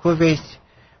پسرمه که کویت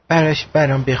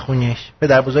برام بخونش.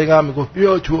 پدر بزرگم میگفت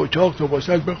بیا تو اتاق تو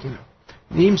واسه بخونم.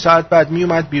 نیم ساعت بعد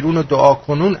میومد بیرون و دعا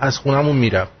کنون از خونمون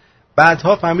میرفت.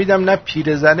 بعدها فهمیدم نه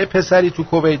پیرزنه پسری تو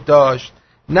کویت داشت،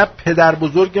 نه پدر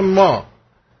بزرگ ما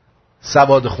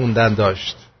سواد خوندن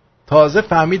داشت. تازه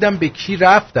فهمیدم به کی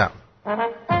رفتم.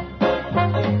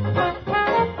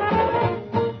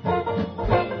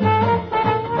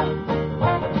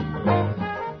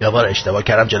 یه بار اشتباه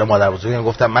کردم جلو مادر بزرگم،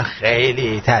 گفتم من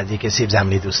خیلی تدریک سیب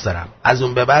زمینی دوست دارم. از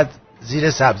اون به بعد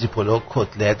زیر سبزی پلو،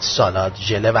 کتلت، سالاد،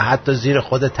 ژله و حتی زیر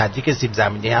خود تدریک سیب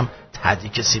زمینی هم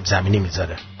تدریک سیب زمینی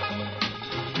میذاره.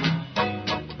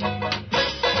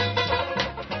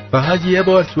 فقط یه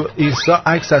بار تو اینستا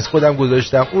عکس از خودم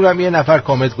گذاشتم، اونم یه نفر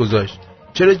کامنت گذاشت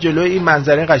چرا جلوی این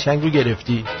منظره قشنگ رو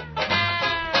گرفتی؟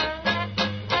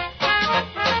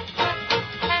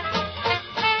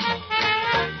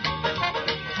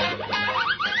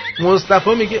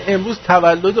 مصطفی میگه امروز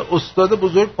تولد استاد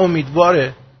بزرگ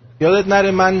امیدواره. یادت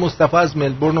نره من مصطفی از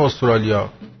ملبورن استرالیا.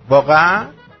 واقعا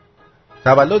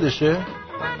تولدشه؟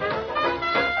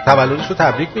 تولدشو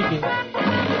تبریک میگیم.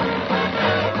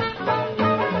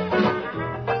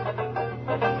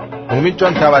 امید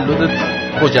جان تولدت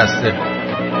خجسته.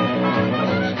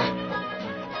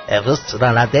 امروز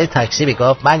راننده تاکسی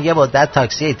میگفت من یه مدت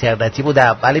تاکسی اینترنتی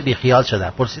بودم ولی بیخیال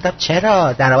شدم. پرسیدم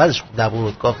چرا؟ درآمدش خوب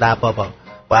نبود؟ گفت نه بابا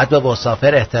باید به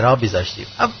مسافر احترام میذاشتیم.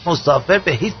 مسافر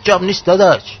به هیچ جام نیست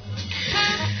داداش.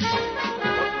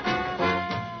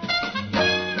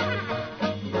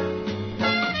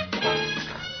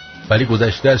 ولی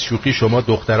گذشته از شوخی شما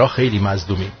دخترها خیلی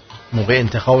مظلومی. موقع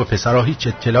انتخاب پسرها هیچ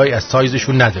اطلاعی از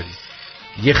سایزشون ندارید.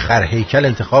 یه خر هیکل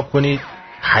انتخاب کنید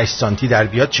 8 سانتی در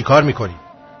بیاد چیکار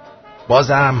میکنید؟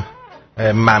 بازم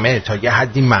ممه تا یه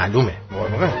حدی معلومه.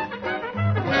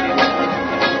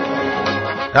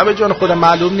 نه به جان خودم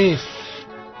معلوم نیست.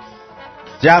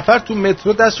 جعفر تو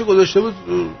مترو دستشو گذاشته بود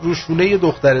رو شونه یه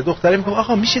دختره میگه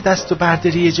آقا میشه دستو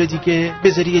برداری یه جا دیگه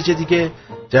بذاری یه جا دیگه؟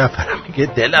 جعفر میگه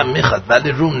دلم میخواد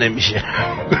ولی روم نمیشه.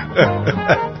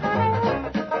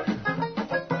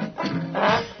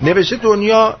 نوشته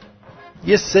دنیا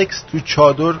یه سکس تو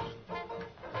چادر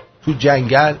تو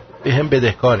جنگل به هم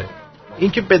بدهکاره.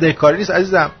 این که بدهکاری نیست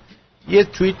عزیزم. یه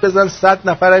توییت بزن 100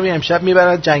 نفر همین امشب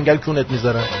میبرن جنگل کونت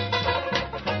میذارن.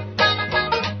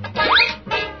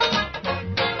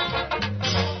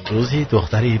 روزی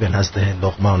دختری به نزد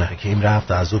لقمان حکیم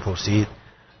رفت و از او پرسید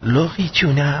لقی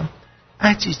جونم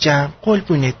عزیزم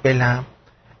قلبونت بلم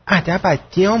ادب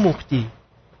ادی آموختی؟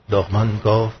 لقمان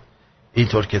گفت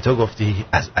اینطور که تو گفتی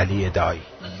از علی دایی.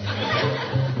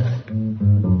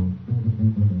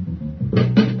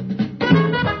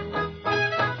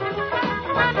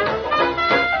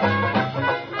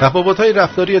 تفاوت‌های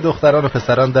رفتاری دختران و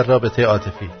پسران در رابطه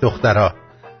عاطفی. دخترها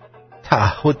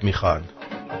تعهد میخوان.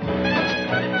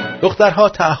 دخترها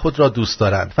تعهد را دوست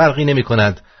دارند. فرقی نمی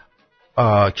کند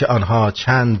که آنها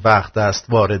چند وقت است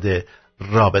وارد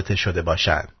رابطه شده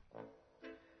باشند.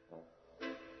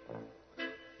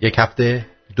 1 هفته،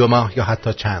 2 ماه یا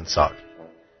حتی چند سال.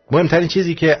 مهمترین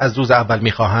چیزی که از روز اول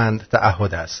می‌خواهند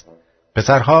تعهد است.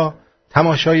 پسرها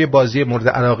تماشای بازی مورد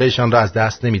علاقهشان را از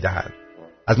دست نمی‌دهند.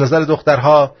 از نظر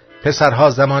دخترها پسرها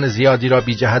زمان زیادی را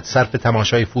بی جهت صرف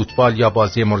تماشای فوتبال یا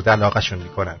بازی مورد علاقهشون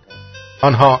می‌کنند.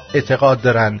 آنها اعتقاد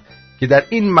دارند که در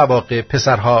این مواقع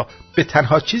پسرها به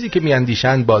تنها چیزی که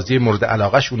میاندیشند بازی مورد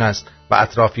علاقهشون است و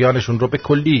اطرافیانشون رو به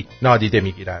کلی نادیده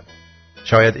میگیرند.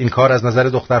 شاید این کار از نظر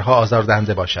دخترها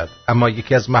آزاردهنده باشد، اما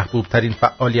یکی از محبوب ترین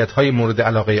فعالیت‌های مورد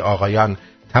علاقه آقایان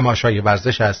تماشای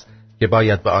ورزش است که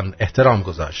باید به آن احترام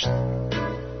گذاشت.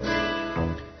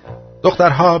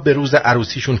 دخترها به روز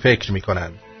عروسیشون فکر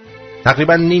میکنند.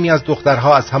 تقریبا نیمی از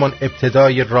دخترها از همان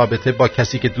ابتدای رابطه با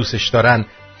کسی که دوستش دارن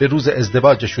به روز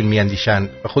ازدواجشون میاندیشند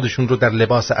و خودشون رو در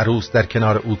لباس عروس در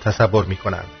کنار او تصور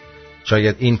میکنند.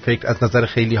 شاید این فکر از نظر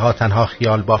خیلی ها تنها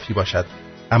خیال بافی باشد،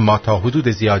 اما تا حدود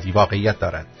زیادی واقعیت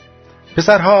دارد.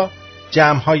 پسرها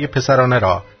جمع‌های پسرانه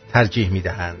را ترجیح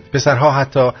میدهند. پسرها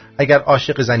حتی اگر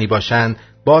عاشق زنی باشند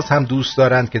باز هم دوست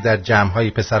دارند که در جمع‌های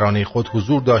پسرانه خود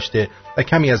حضور داشته و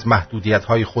کمی از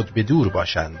محدودیت‌های خود به دور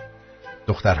باشند.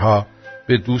 دخترها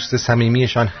به دوست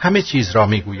صمیمیشان همه چیز را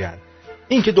میگویند.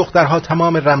 این که دخترها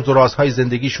تمام رمز و رازهای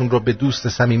زندگیشون رو به دوست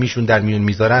صمیمیشون در میون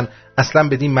میذارن اصلا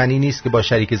بدین معنی نیست که با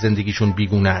شریک زندگیشون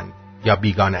بیگونه‌اند یا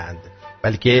بیگانه‌اند،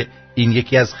 بلکه این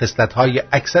یکی از خصلت‌های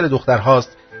اکثر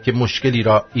دخترهاست که مشکلی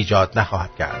را ایجاد نخواهد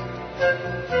کرد.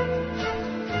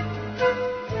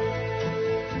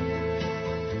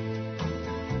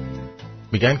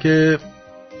 میگن که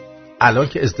الان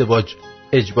که ازدواج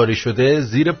اجباری شده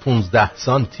زیر 15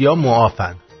 سانتیا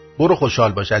معافن. برو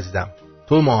خوشحال باش عزیزم،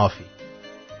 تو معافی.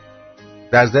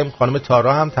 در ضمن خانم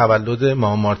تارا هم تولد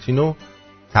مامان مارتینو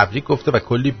تبریک گفته و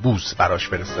کلی بوس براش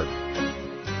فرستاده.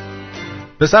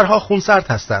 پسرها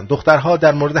خونسرد هستند، دخترها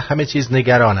در مورد همه چیز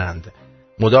نگرانند.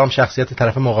 مدام شخصیت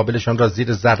طرف مقابلشان را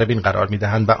زیر ذره‌بین قرار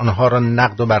می‌دهند و آنها را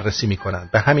نقد و بررسی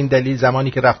می‌کنند. به همین دلیل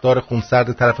زمانی که رفتار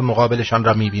خونسرد طرف مقابلشان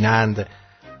را می‌بینند،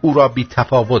 او را بی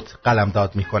تفاوت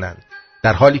قلمداد می‌کنند،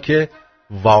 در حالی که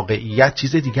واقعیت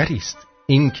چیز دیگری است.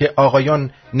 این که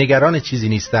آقایان نگران چیزی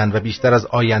نیستند و بیشتر از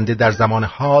آینده در زمان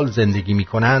حال زندگی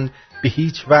می‌کنند، به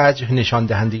هیچ وجه نشان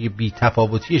دهنده بی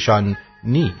تفاوتیشان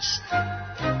نیست.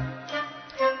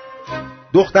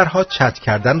 دخترها چت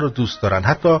کردن رو دوست دارن.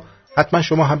 حتما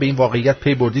شما هم به این واقعیت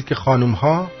پی بردید که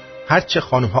هرچه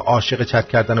خانم‌ها عاشق چت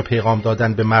کردن و پیغام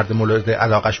دادن به مرد مورد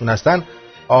علاقه‌شون هستن،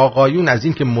 آقایون از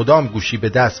این که مدام گوشی به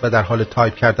دست و در حال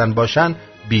تایپ کردن باشن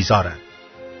بیزارن.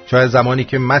 شاید زمانی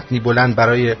که متنی بلند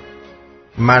برای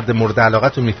مرد مورد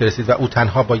علاقتون میفرستید و او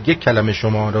تنها با یک کلمه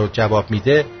شما رو جواب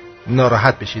میده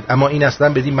ناراحت بشید، اما این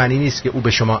اصلا بدین معنی نیست که او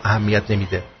به شما اهمیت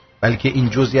نمیده، بلکه این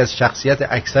جزئی از شخصیت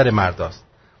اکثر مرداست.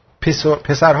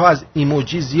 پسرها از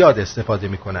ایموجی زیاد استفاده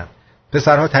میکنن.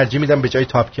 پسرها ترجیح میدن به جای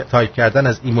تایپ کردن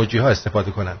از ایموجی ها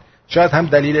استفاده کنن. شاید هم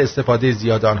دلیل استفاده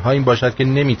زیاد آنها این باشد که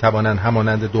نمیتوانند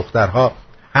همانند دخترها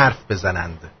حرف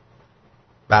بزنند.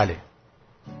 بله،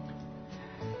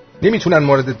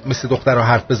 نمیتونن مثل دخترها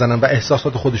حرف بزنن و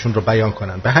احساسات خودشون رو بیان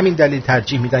کنن. به همین دلیل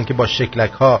ترجیح میدن که با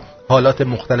شکلک ها حالات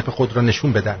مختلف خود را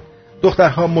نشون بدن.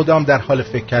 دخترها مدام در حال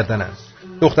فکر کردنند.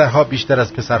 دخترها بیشتر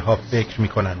از پسرها فکر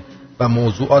میکنن و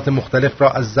موضوعات مختلف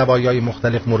را از زوایای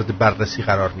مختلف مورد بررسی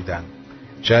قرار میدن.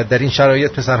 شاید در این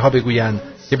شرایط پسرها بگویند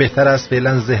که بهتر است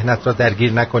فعلا ذهنت را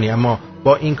درگیر نکنی، اما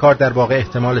با این کار در واقع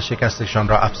احتمال شکستشان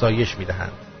را افزایش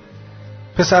میدهند.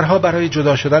 پسرها برای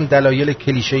جدا شدن دلایل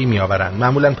کلیشه‌ای میآورند.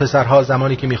 معمولا پسرها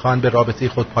زمانی که میخواهند به رابطه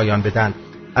خود پایان بدن،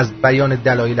 از بیان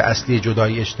دلایل اصلی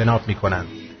جدایی اجتناب میکنند.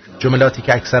 جملاتی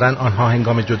که اکثرا آنها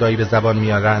هنگام جدایی به زبان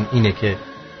میارند اینه که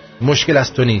مشکل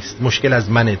از تو نیست، مشکل از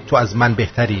منه، تو از من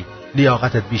بهتری،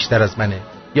 لیاقتت بیشتر از منه،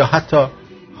 یا حتی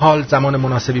حال زمان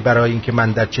مناسبی برای این که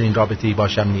من در چنین رابطه‌ای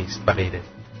باشم نیست و غیره.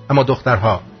 اما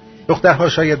دخترها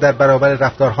شاید در برابر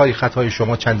رفتارهای خطای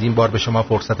شما چندین بار به شما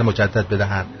فرصت مجدد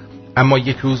بدهند، اما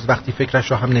یک روز وقتی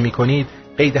فکرش را هم نمی کنید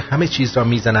قید همه چیز را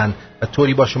میزنند و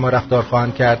طوری با شما رفتار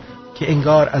خواهند کرد که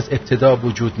انگار از ابتدا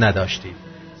وجود نداشتید.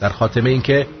 در خاتمه این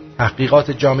که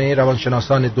تحقیقات جامعه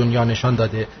روانشناسان دنیا نشان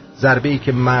داده ضربه‌ای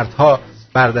که مردها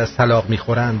بعد از طلاق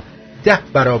میخورند 10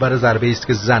 برابر ضربه‌ای است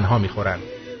که زنها میخورند.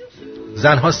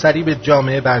 زنها سریع به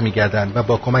جامعه برمیگردند و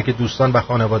با کمک دوستان و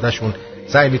خانوادهشون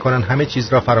سعی میکنن همه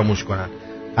چیز را فراموش کنند،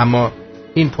 اما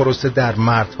این پروسه در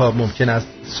مردها ممکن است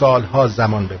سالها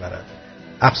زمان ببرد.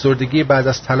 افسردگی بعد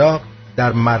از طلاق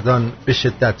در مردان به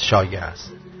شدت شایع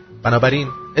است. بنابراین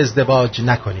ازدواج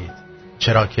نکنید،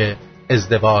 چرا که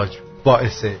ازدواج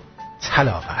باعث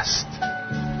طلاق است.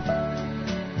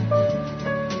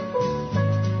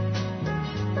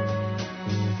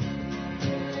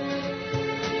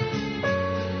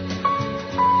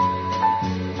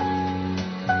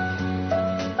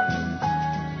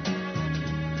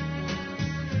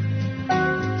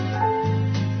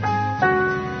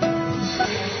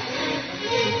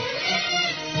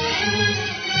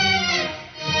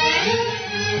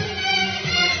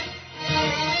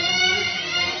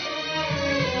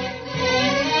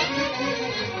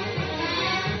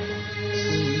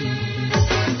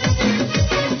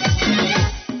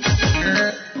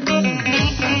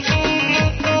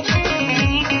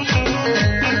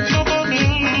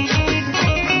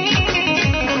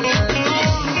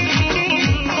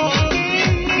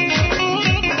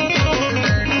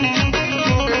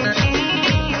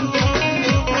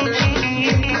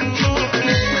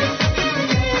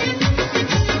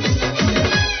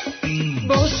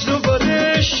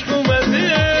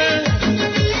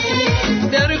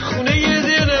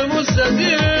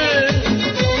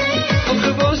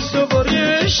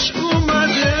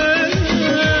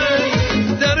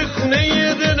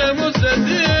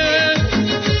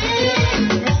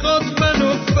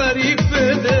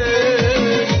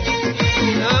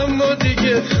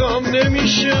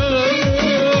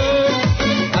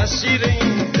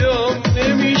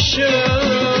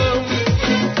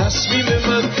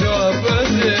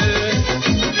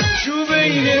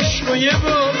 یه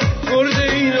بار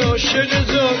برده این عاشق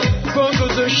زار پا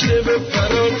گذاشته به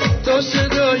فرار تا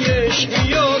صدایش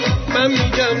میاد. من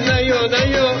میگم نیا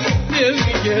نیا، دل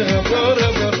میگه هوا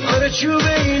روا. آره چوب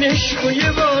این عشق و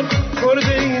یه بار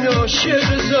خورده این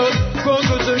عاشق زار. پا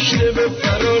گذاشته به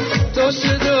فرار تا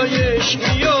صدایش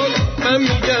میاد. من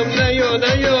میگم نیا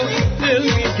نیا، دل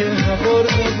میگه هوا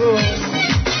روا.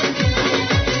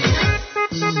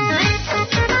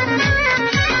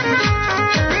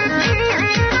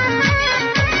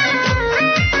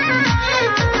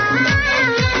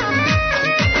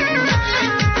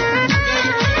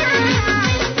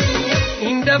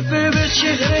 دفعه به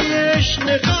چهرهش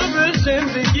نقاب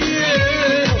زندگیه،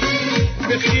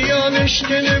 به خیالش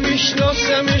که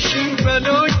نمیشناسمش این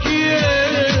بلا کیه.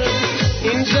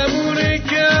 این زمونه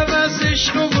که عوضش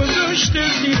رو گذاشته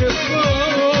زیر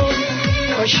پا،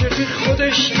 عاشق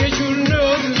خودش یه جور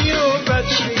نادونی و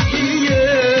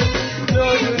بچگیه،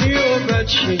 نادونی و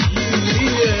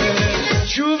بچگیه.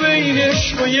 چوب این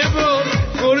عشق و یه بار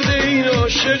خورده این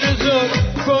عاشق زار.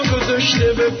 پا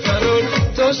گذاشته به فرار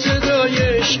تا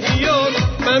صدایش میاد.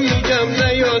 من میگم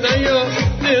نیا نیا،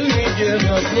 دل میگه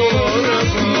روا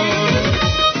روا.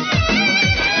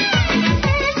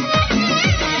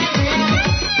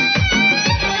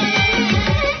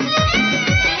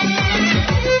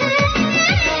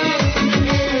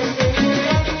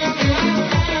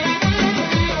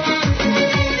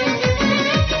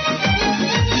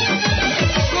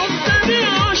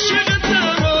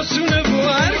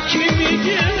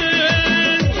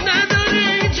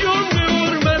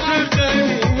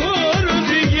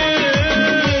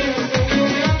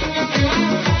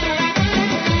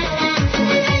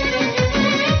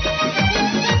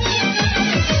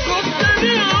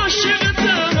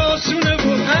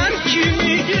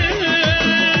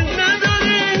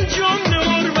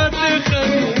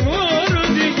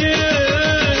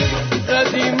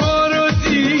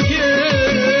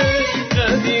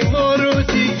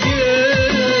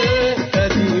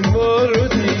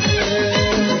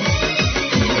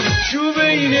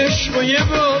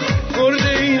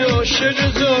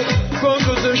 پا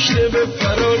گذاشته به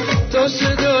فرار تا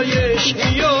صدایش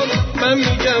میاد. من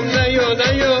میگم نیا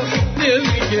نیا، دل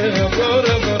میگه هوا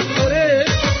روا. آره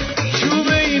چوب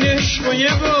این عشق و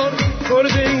یه بار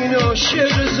خورده این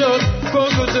عاشق زار. پا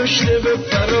گذاشته به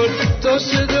فرار تا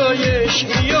صدایش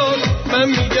میاد. من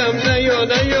میگم نیا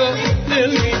نیا،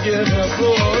 دل میگه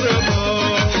هوا روا.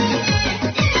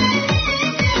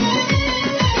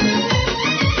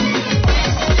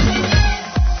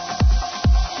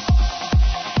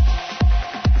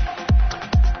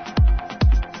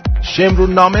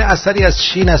 شمرون نامه اثری از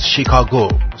شین از شیکاگو.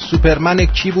 سوپرمن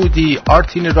کی بودی؟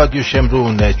 آرتین رادیو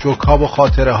شمرون. جوک‌ها و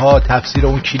خاطره ها، تفسیر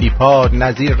اون کلیپ‌ها.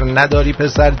 نظیر نداری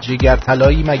پسر، جگر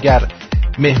طلایی مگر؟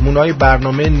 مهمونای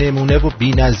برنامه نمونه و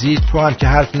بی‌نظیر. تو هم که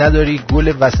حرف نداری،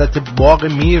 گل وسط باغ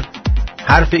میر.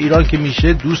 حرف ایران که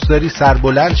میشه دوست داری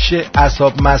سربلند شه.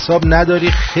 اعصاب مصاب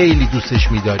نداری، خیلی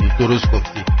دوستش میداری. درست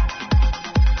گفتی.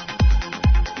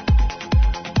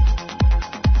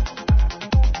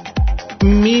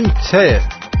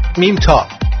 میم تا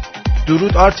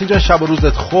درود آرتین جان، شب و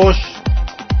روزت خوش.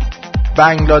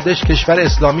 بنگلادش کشور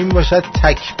اسلامی می باشد.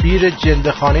 تکبیر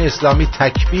جندخانه اسلامی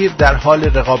تکبیر در حال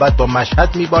رقابت با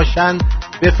مشهد می باشند.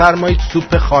 بفرمایید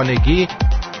سوپ خانگی.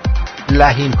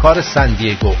 لحینکار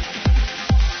سندیگو.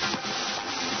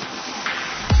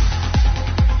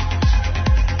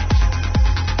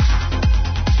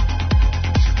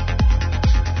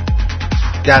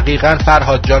 دقیقاً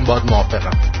فرهاد جان باید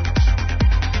موافقم.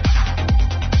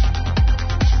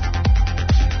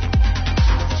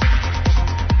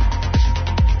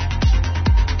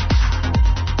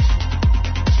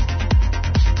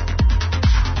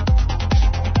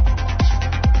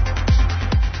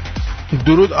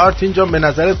 درود آرتین جان، به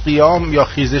نظرت قیام یا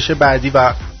خیزش بعدی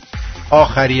و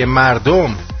آخری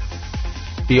مردم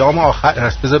قیام آخر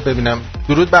هست؟ بذار ببینم.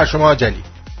 درود بر شما آجلی.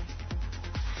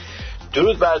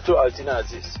 درود بر تو آرتین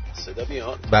عزیز. صدا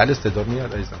میاد؟ بله صدا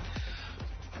میاد عزیزم.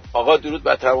 آقا درود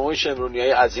بر تمام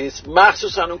شمرونیای عزیز،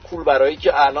 مخصوصا اون کولبرایی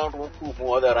که الان رو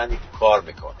کوفوها دارن کار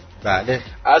میکنن. بله.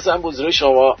 ازم بزرگ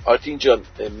شما آرتین جان،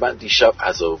 من دیشب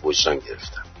عذاب وجدان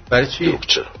گرفتم. برای چی؟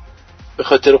 چرا؟ به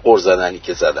خاطر قرض زدنی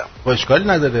که زدم. اشکالی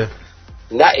نداره.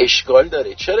 نه اشکال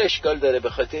داره. چرا اشکال داره؟ به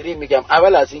خاطر این میگم،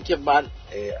 اول از این که من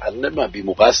الان من بی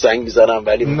موقع زنگ میزنم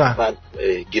ولی من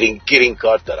گرین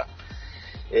کارت دارم.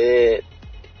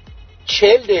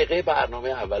 40 دقیقه برنامه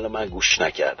اول من گوش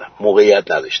نکردم،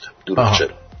 موقعیت نداشتم. درود چرا؟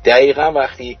 دقیقاً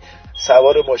وقتی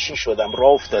سوار ماشین شدم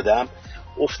راه افتادم،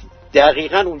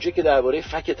 دقیقاً اونجا که درباره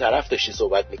فک طرف داشتی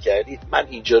صحبت میکردید من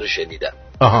اینجا رو شنیدم.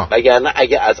 وگرنه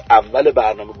اگه از اول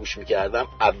برنامه گوش میکردم،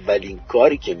 اولین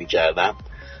کاری که میکردم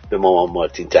به مامان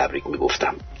مارتین تبریک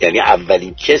میگفتم، یعنی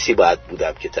اولین کسی باید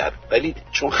بودم که تبریک، ولی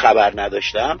چون خبر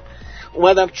نداشتم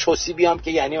اومدم چوسی بیام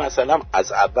که یعنی مثلا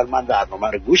از اول من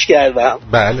برنامه رو گوش کردم.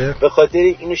 بله. به خاطر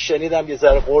اینو شنیدم یه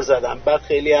ذره غر زدم، بعد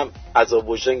خیلی هم عذاب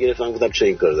وجدان گرفتم، گفتم چه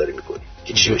این کارو داری میکنی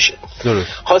که چی بشه.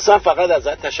 درست. خواستم فقط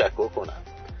ازت تشکر کنم،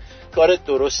 کارت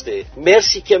درسته،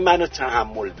 مرسی که منو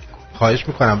تحمل میکنی. خواهش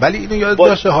میکنم، ولی اینو یاد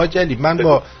باشه حاج علی، من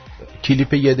با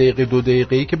کلیپ 1 دقیقه 2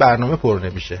 دقیقه‌ای که برنامه پر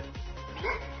نمیشه.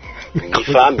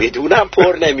 میفهم، میدونم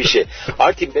پر نمیشه.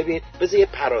 آرتین ببین، بذار یه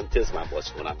پرانتز من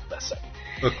باز کنم وسط.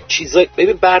 چیزا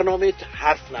ببین، برنامه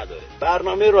حرف نداره،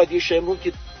 برنامه رادیو شمرون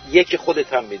که یک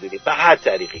خودت هم میدونی به هر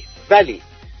طریقی، ولی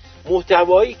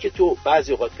محتوایی که تو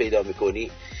بعضی اوقات پیدا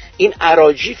میکنی، این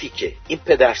اراجیفی که این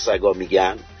پدرسگا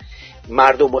میگن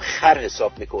مردم رو خر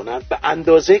حساب میکنن، به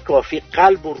اندازه کافی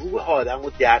قلب و روح آدم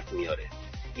رو درد میاره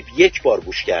یک بار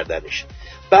گوش کردنش.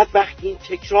 بعد وقتی این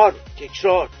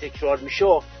تکرار میشه،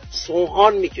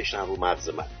 سوهان میکشن رو مغز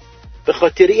من. به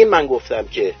خاطر این من گفتم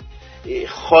که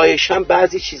خواهشم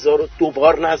بعضی چیزها رو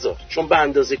دوبار نذار، چون به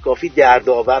اندازه کافی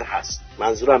دردآور هست.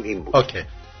 منظورم این بود. اوکی،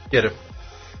 گرفت.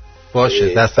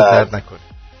 باشه، دست درد نکن.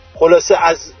 خلاصه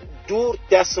از دور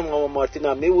دست ماما مارتین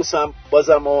هم میبوسم.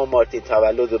 بازم ماما مارتین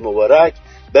تولد مبارک.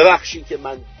 ببخشید که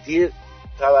من دیر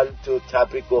تولد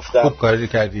تبریک گفتم. خوب کاری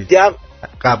کردی.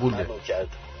 قبوله.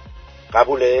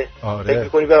 قبوله؟ آره. فکر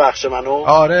می‌کنی ببخشه منو؟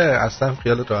 آره، اصلا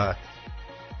خیالت راحت.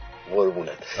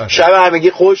 قربونت. شب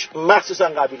همگی خوش، مخصوصا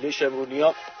قبیله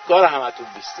شمرونی‌ها. کار همتون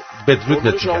بیسته. بدرود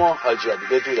بهتون. شما حاجی علی،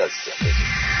 بدرود عزیزم.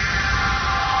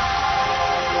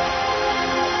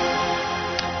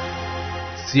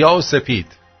 سیاه و سپید.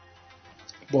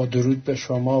 با درود به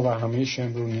شما و همه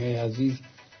شمرونی‌های عزیز،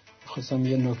 خواستم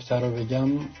یه نکته رو بگم.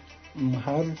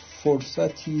 هر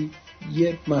فرصتی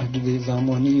یه محدوده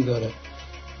زمانی داره.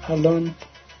 الان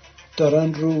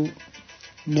دارن رو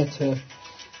نت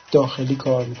داخلی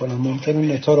کار میکنن،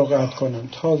 ممکنه نتا رو قطع کنن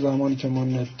تا زمانی که ما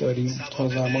نت داریم، تا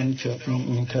زمانی که این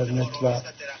اینترنت و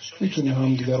میتونیم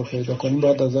هم دیگر رو پیدا کنیم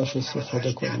باید ازش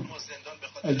استفاده کنیم.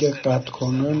 اگر قطع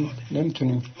کنن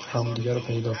نمیتونیم هم دیگر رو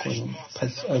پیدا کنیم،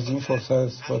 پس از این فرصت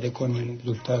استفاده کنیم،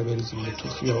 زودتر بریزیم به تو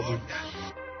خیابون.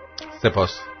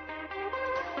 سپاس.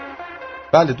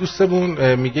 بله،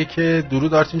 دوستمون میگه که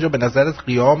درود آرتین جان، به نظرت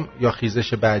قیام یا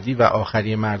خیزش بعدی و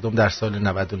آخری مردم در سال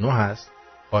 99 هست؟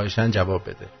 خواهشاً جواب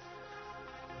بده.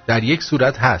 در یک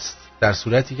صورت هست، در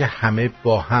صورتی که همه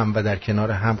با هم و در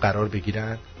کنار هم قرار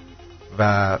بگیرن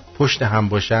و پشت هم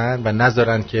باشن و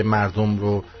نذارن که مردم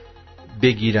رو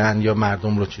بگیرن یا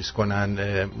مردم رو چیز کنن،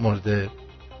 مورد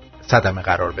صدمه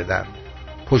قرار بدن.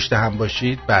 پشت هم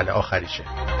باشید، بله آخریشه.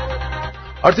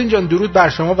 آرتین جان، درود بر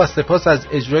شما و سپاس از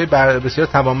اجرای بسیار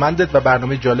توانمندت و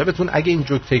برنامه جالبتون. اگه این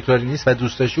جوک تکراری نیست و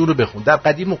دوست داشتی او رو بخون. در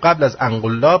قدیم و قبل از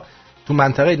انقلاب تو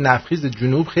منطقه نفخیز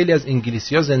جنوب خیلی از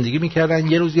انگلیسی‌ها زندگی می‌کردن.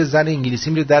 یه روز یه زن انگلیسی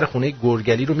میره در خونه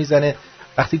گورگلی رو میزنه.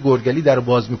 وقتی گورگلی درو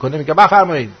باز میکنه میگه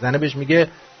بفرمایید. زنه بهش میگه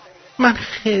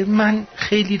من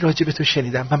خیلی راجع به تو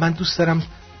شنیدم و من دوست دارم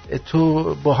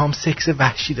تو با هم سکس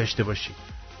وحشی داشته باشی.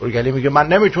 گورگلی میگه من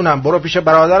نمیتونم، برو پیش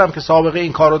برادرم که سابقه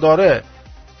این کارو داره.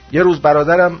 یه روز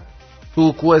برادرم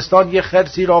تو کوهستان یه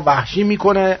خرسی را وحشی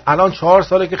میکنه، الان 4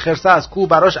 ساله که خرسه از کوه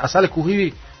براش عسل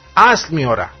کوهی اصل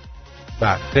میاره.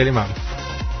 بله، خیلی ممنون.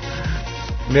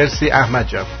 مرسی احمد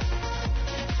جان.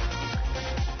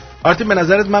 آرتین، به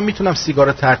نظرت من میتونم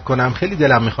سیگارو ترک کنم؟ خیلی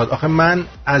دلم میخواد. آخه من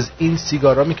از این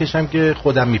سیگارا میکشم که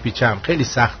خودم میپیچم، خیلی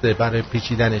سخته برای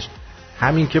پیچیدنش.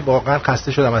 همین که واقعا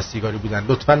خسته شدم از سیگاری بودن.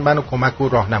 لطفاً منو کمک و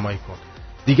راهنمایی کن.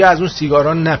 دیگه از اون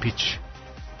سیگارا نپیچ.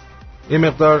 یه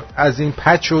مقدار از این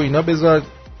پچ و اینا بذار،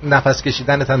 نفس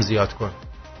کشیدنت هم زیاد کن،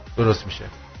 درست میشه.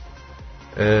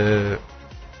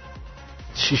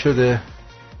 چی شده؟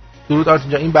 درود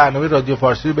آرتین جان، این برنامه رادیو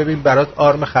فارسی رو ببین، برات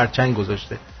آرم خرچنگ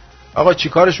گذاشته. آقا چی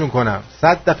کارشون کنم؟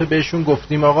 100 دفعه بهشون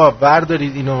گفتیم آقا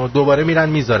بردارید اینو، دوباره میرن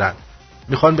میذارن.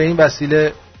 میخوان به این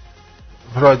وسیله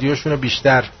رادیوشون رو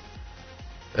بیشتر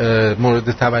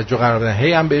مورد توجه قرار بدن.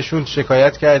 هی هم بهشون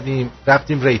شکایت کردیم،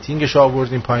 رفتیم ریتینگش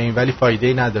آوردیم پایین، ولی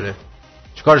فایده‌ای نداره.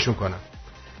 چیکارشون کنم؟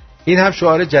 این هم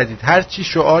شعار جدید، هر چی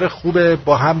شعار خوبه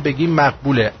با هم بگیم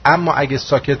مقبوله، اما اگه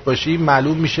ساکت باشی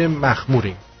معلوم میشه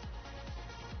مخموریم.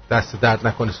 دست درد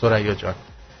نکنه ثریا جان.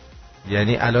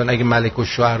 یعنی الان اگه ملک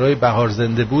الشعرای بهار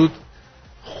زنده بود،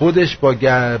 خودش با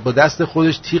دست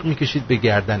خودش تیغ میکشید به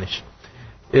گردنش.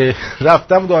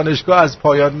 رفتم دانشگاه از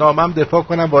پایان نامم دفاع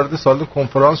کنم، وارد سالن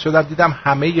کنفرانس شدم، دیدم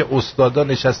همه استادا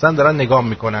نشستن دارن نگاه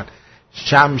میکنن.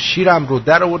 شمشیرم رو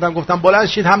در آوردم، گفتم بلند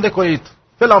شید حمله کنید،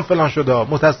 فلان فلان شده.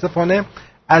 متاسفانه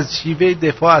از شیوه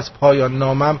دفاع از پایان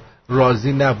نامم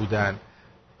راضی نبودن.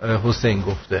 حسین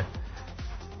گفته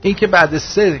این که بعد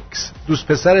سکس دوست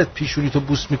پسرت پیشونی تو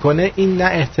بوس میکنه، این نه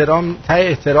احترام، ته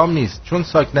احترام نیست. چون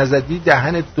ساک نزدی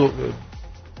دهنت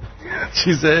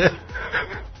چیزه،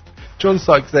 چون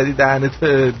ساک زدی دهنت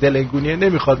دلنگونیه،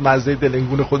 نمیخواد مزه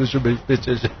دلنگون خودشو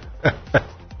بچشه.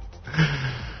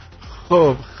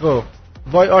 خب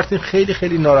وای آرتین خیلی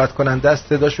خیلی ناراحت کننده است،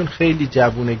 صداشون خیلی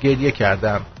جوونه، گریه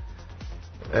کردم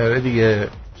دیگه.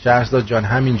 شهرزاد جان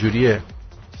همینجوریه،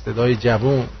 صدای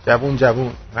جوون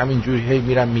همینجوری هی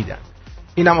میرم میدن.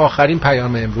 اینم آخرین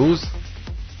پیام امروز.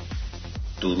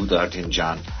 درود آرتین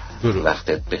جان، درود.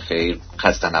 وقتت بخیر،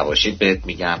 خسته نباشید بهت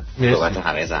میگم بابت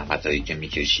همه زحمتایی که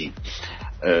میکشی.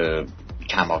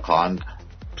 کماکان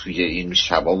توی این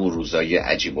شبا و روزای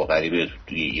عجیب و غریب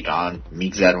توی ایران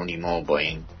میگذرونیم و با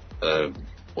این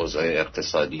اوضاع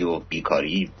اقتصادی و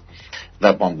بیکاری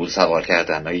و بامبول سوار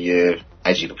کردنهای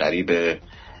عجیب غریب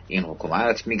این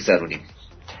حکومت میگذرونیم.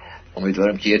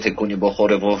 امیدوارم که یه تکونی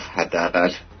بخوره و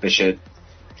حداقل بشه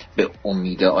به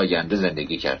امید آینده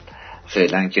زندگی کرد.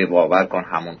 فعلا که باور کن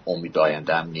همون امید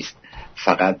آینده هم نیست،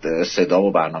 فقط صدا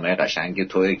و برنامه قشنگ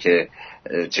توئه که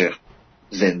چه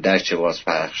زندهش چه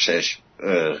بازپخشش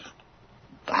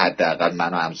حداقل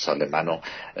منو امثال منو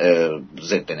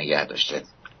زنده نگه داشته.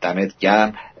 دمت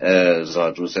گرم.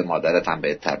 زادروز مادرت هم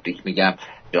بهت تبریک میگم،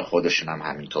 یا خودشون هم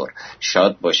همینطور.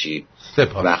 شاد باشی.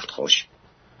 وقت خوش.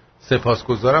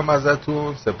 سپاسگزارم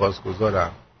ازتون،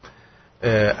 سپاسگزارم.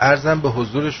 عرضم به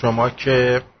حضور شما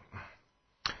که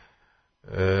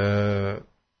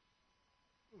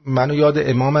منو یاد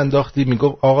امام انداختی،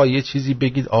 میگفت آقا یه چیزی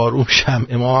بگید آروم شم.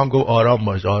 امام هم گفت آرام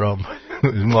باش.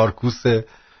 مارکوس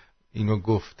اینو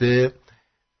گفته.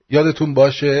 یادتون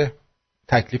باشه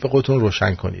تکلیف خودتون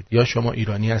روشن کنید، یا شما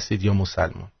ایرانی هستید یا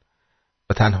مسلمان،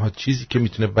 و تنها چیزی که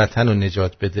میتونه وطن رو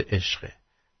نجات بده عشقه.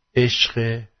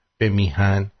 عشق به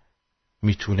میهن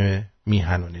میتونه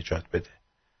میهن رو نجات بده.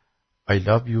 I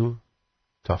love you.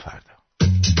 تا فردا.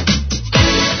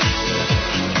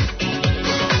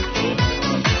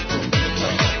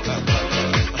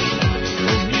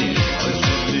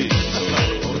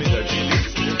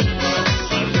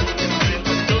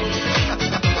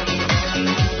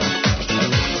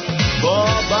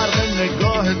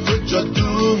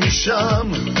 جادو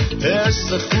میشم،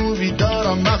 حس خوبی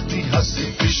دارم وقتی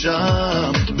هستی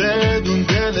پیشم. بدون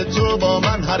دل تو با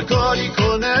من هر کاری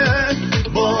کنه،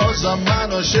 بازم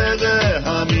من عاشق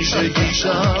همیشه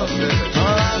گیشم.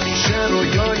 همیشه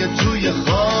رویای توی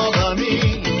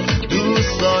خوابمی،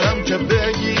 دوست دارم که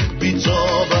بگی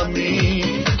بیتابمی.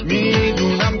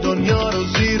 میدونم دنیا رو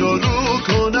زیر و رو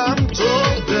کنم، تو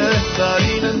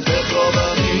بهترین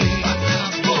انتخابمی.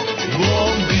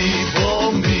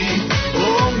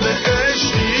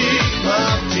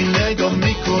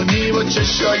 با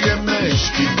چشای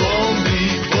مشکی، بمبی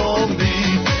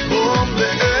بمب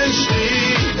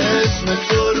عشقی، اسم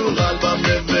تو رو قلبم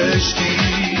نوشتی.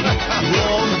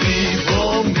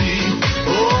 بمبی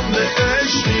بمب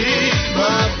عشقی،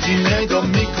 وقتی نگاه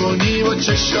میکنی با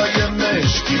چشای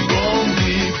مشکی.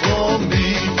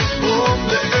 بمبی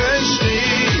بمب عشقی،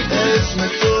 اسم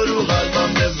تو رو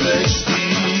قلبم نوشتی.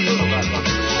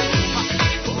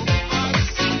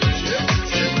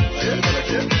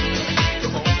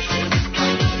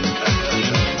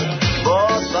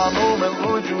 تمام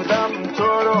وجودم تو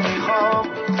رو میخوام،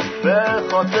 به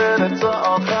خاطر تا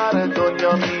آخر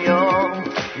دنیا میام.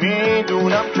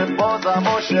 میدونم که بازم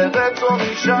عاشق تو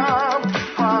میشم،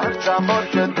 هر چند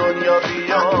که دنیا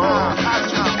بیام.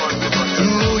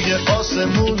 توی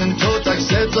آسمون تو تک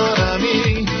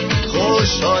ستارمی،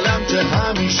 خوشحالم که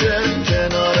همیشه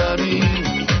کنارمی.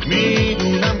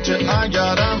 میدونم که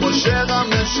اگرم عاشقم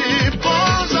نشی،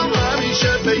 بازم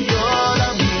همیشه به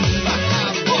یارمی.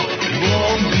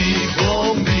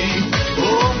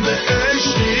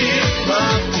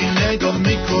 وقتی نگاه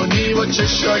میکنی با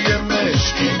چشای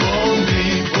مشکی.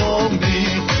 بمبی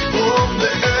بمب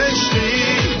عشقی،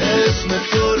 اسم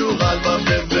تو رو قلبم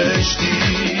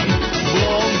نوشتی.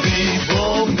 بمبی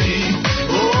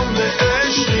بمب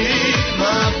عشقی،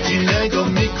 وقتی نگاه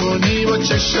میکنی با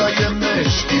چشای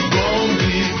مشکی.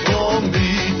 بمبی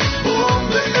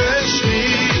بمب عشقی،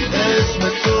 اسم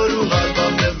تو رو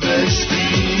قلبم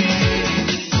نوشتی.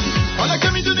 حالا که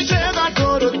میدونی که من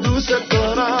تو رو دوست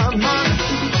دارم، من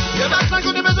یه دست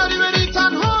نکنی بذاری بری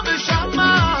تنها بشم.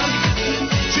 من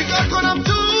چیکار کنم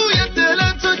توی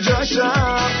دل تو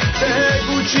جاشم،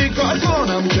 بگو چیکار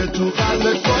کنم که تو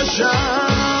قلبت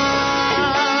باشم.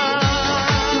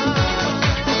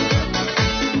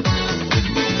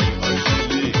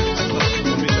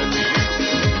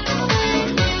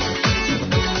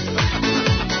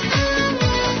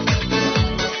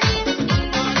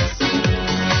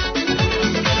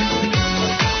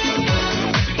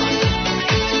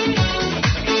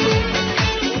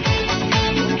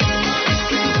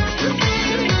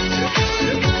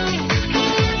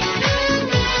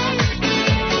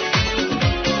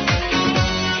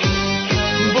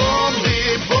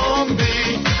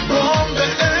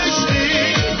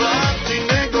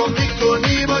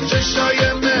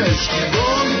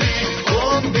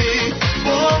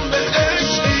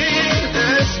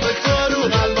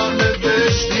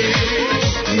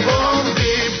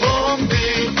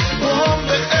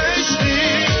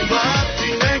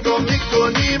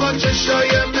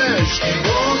 جای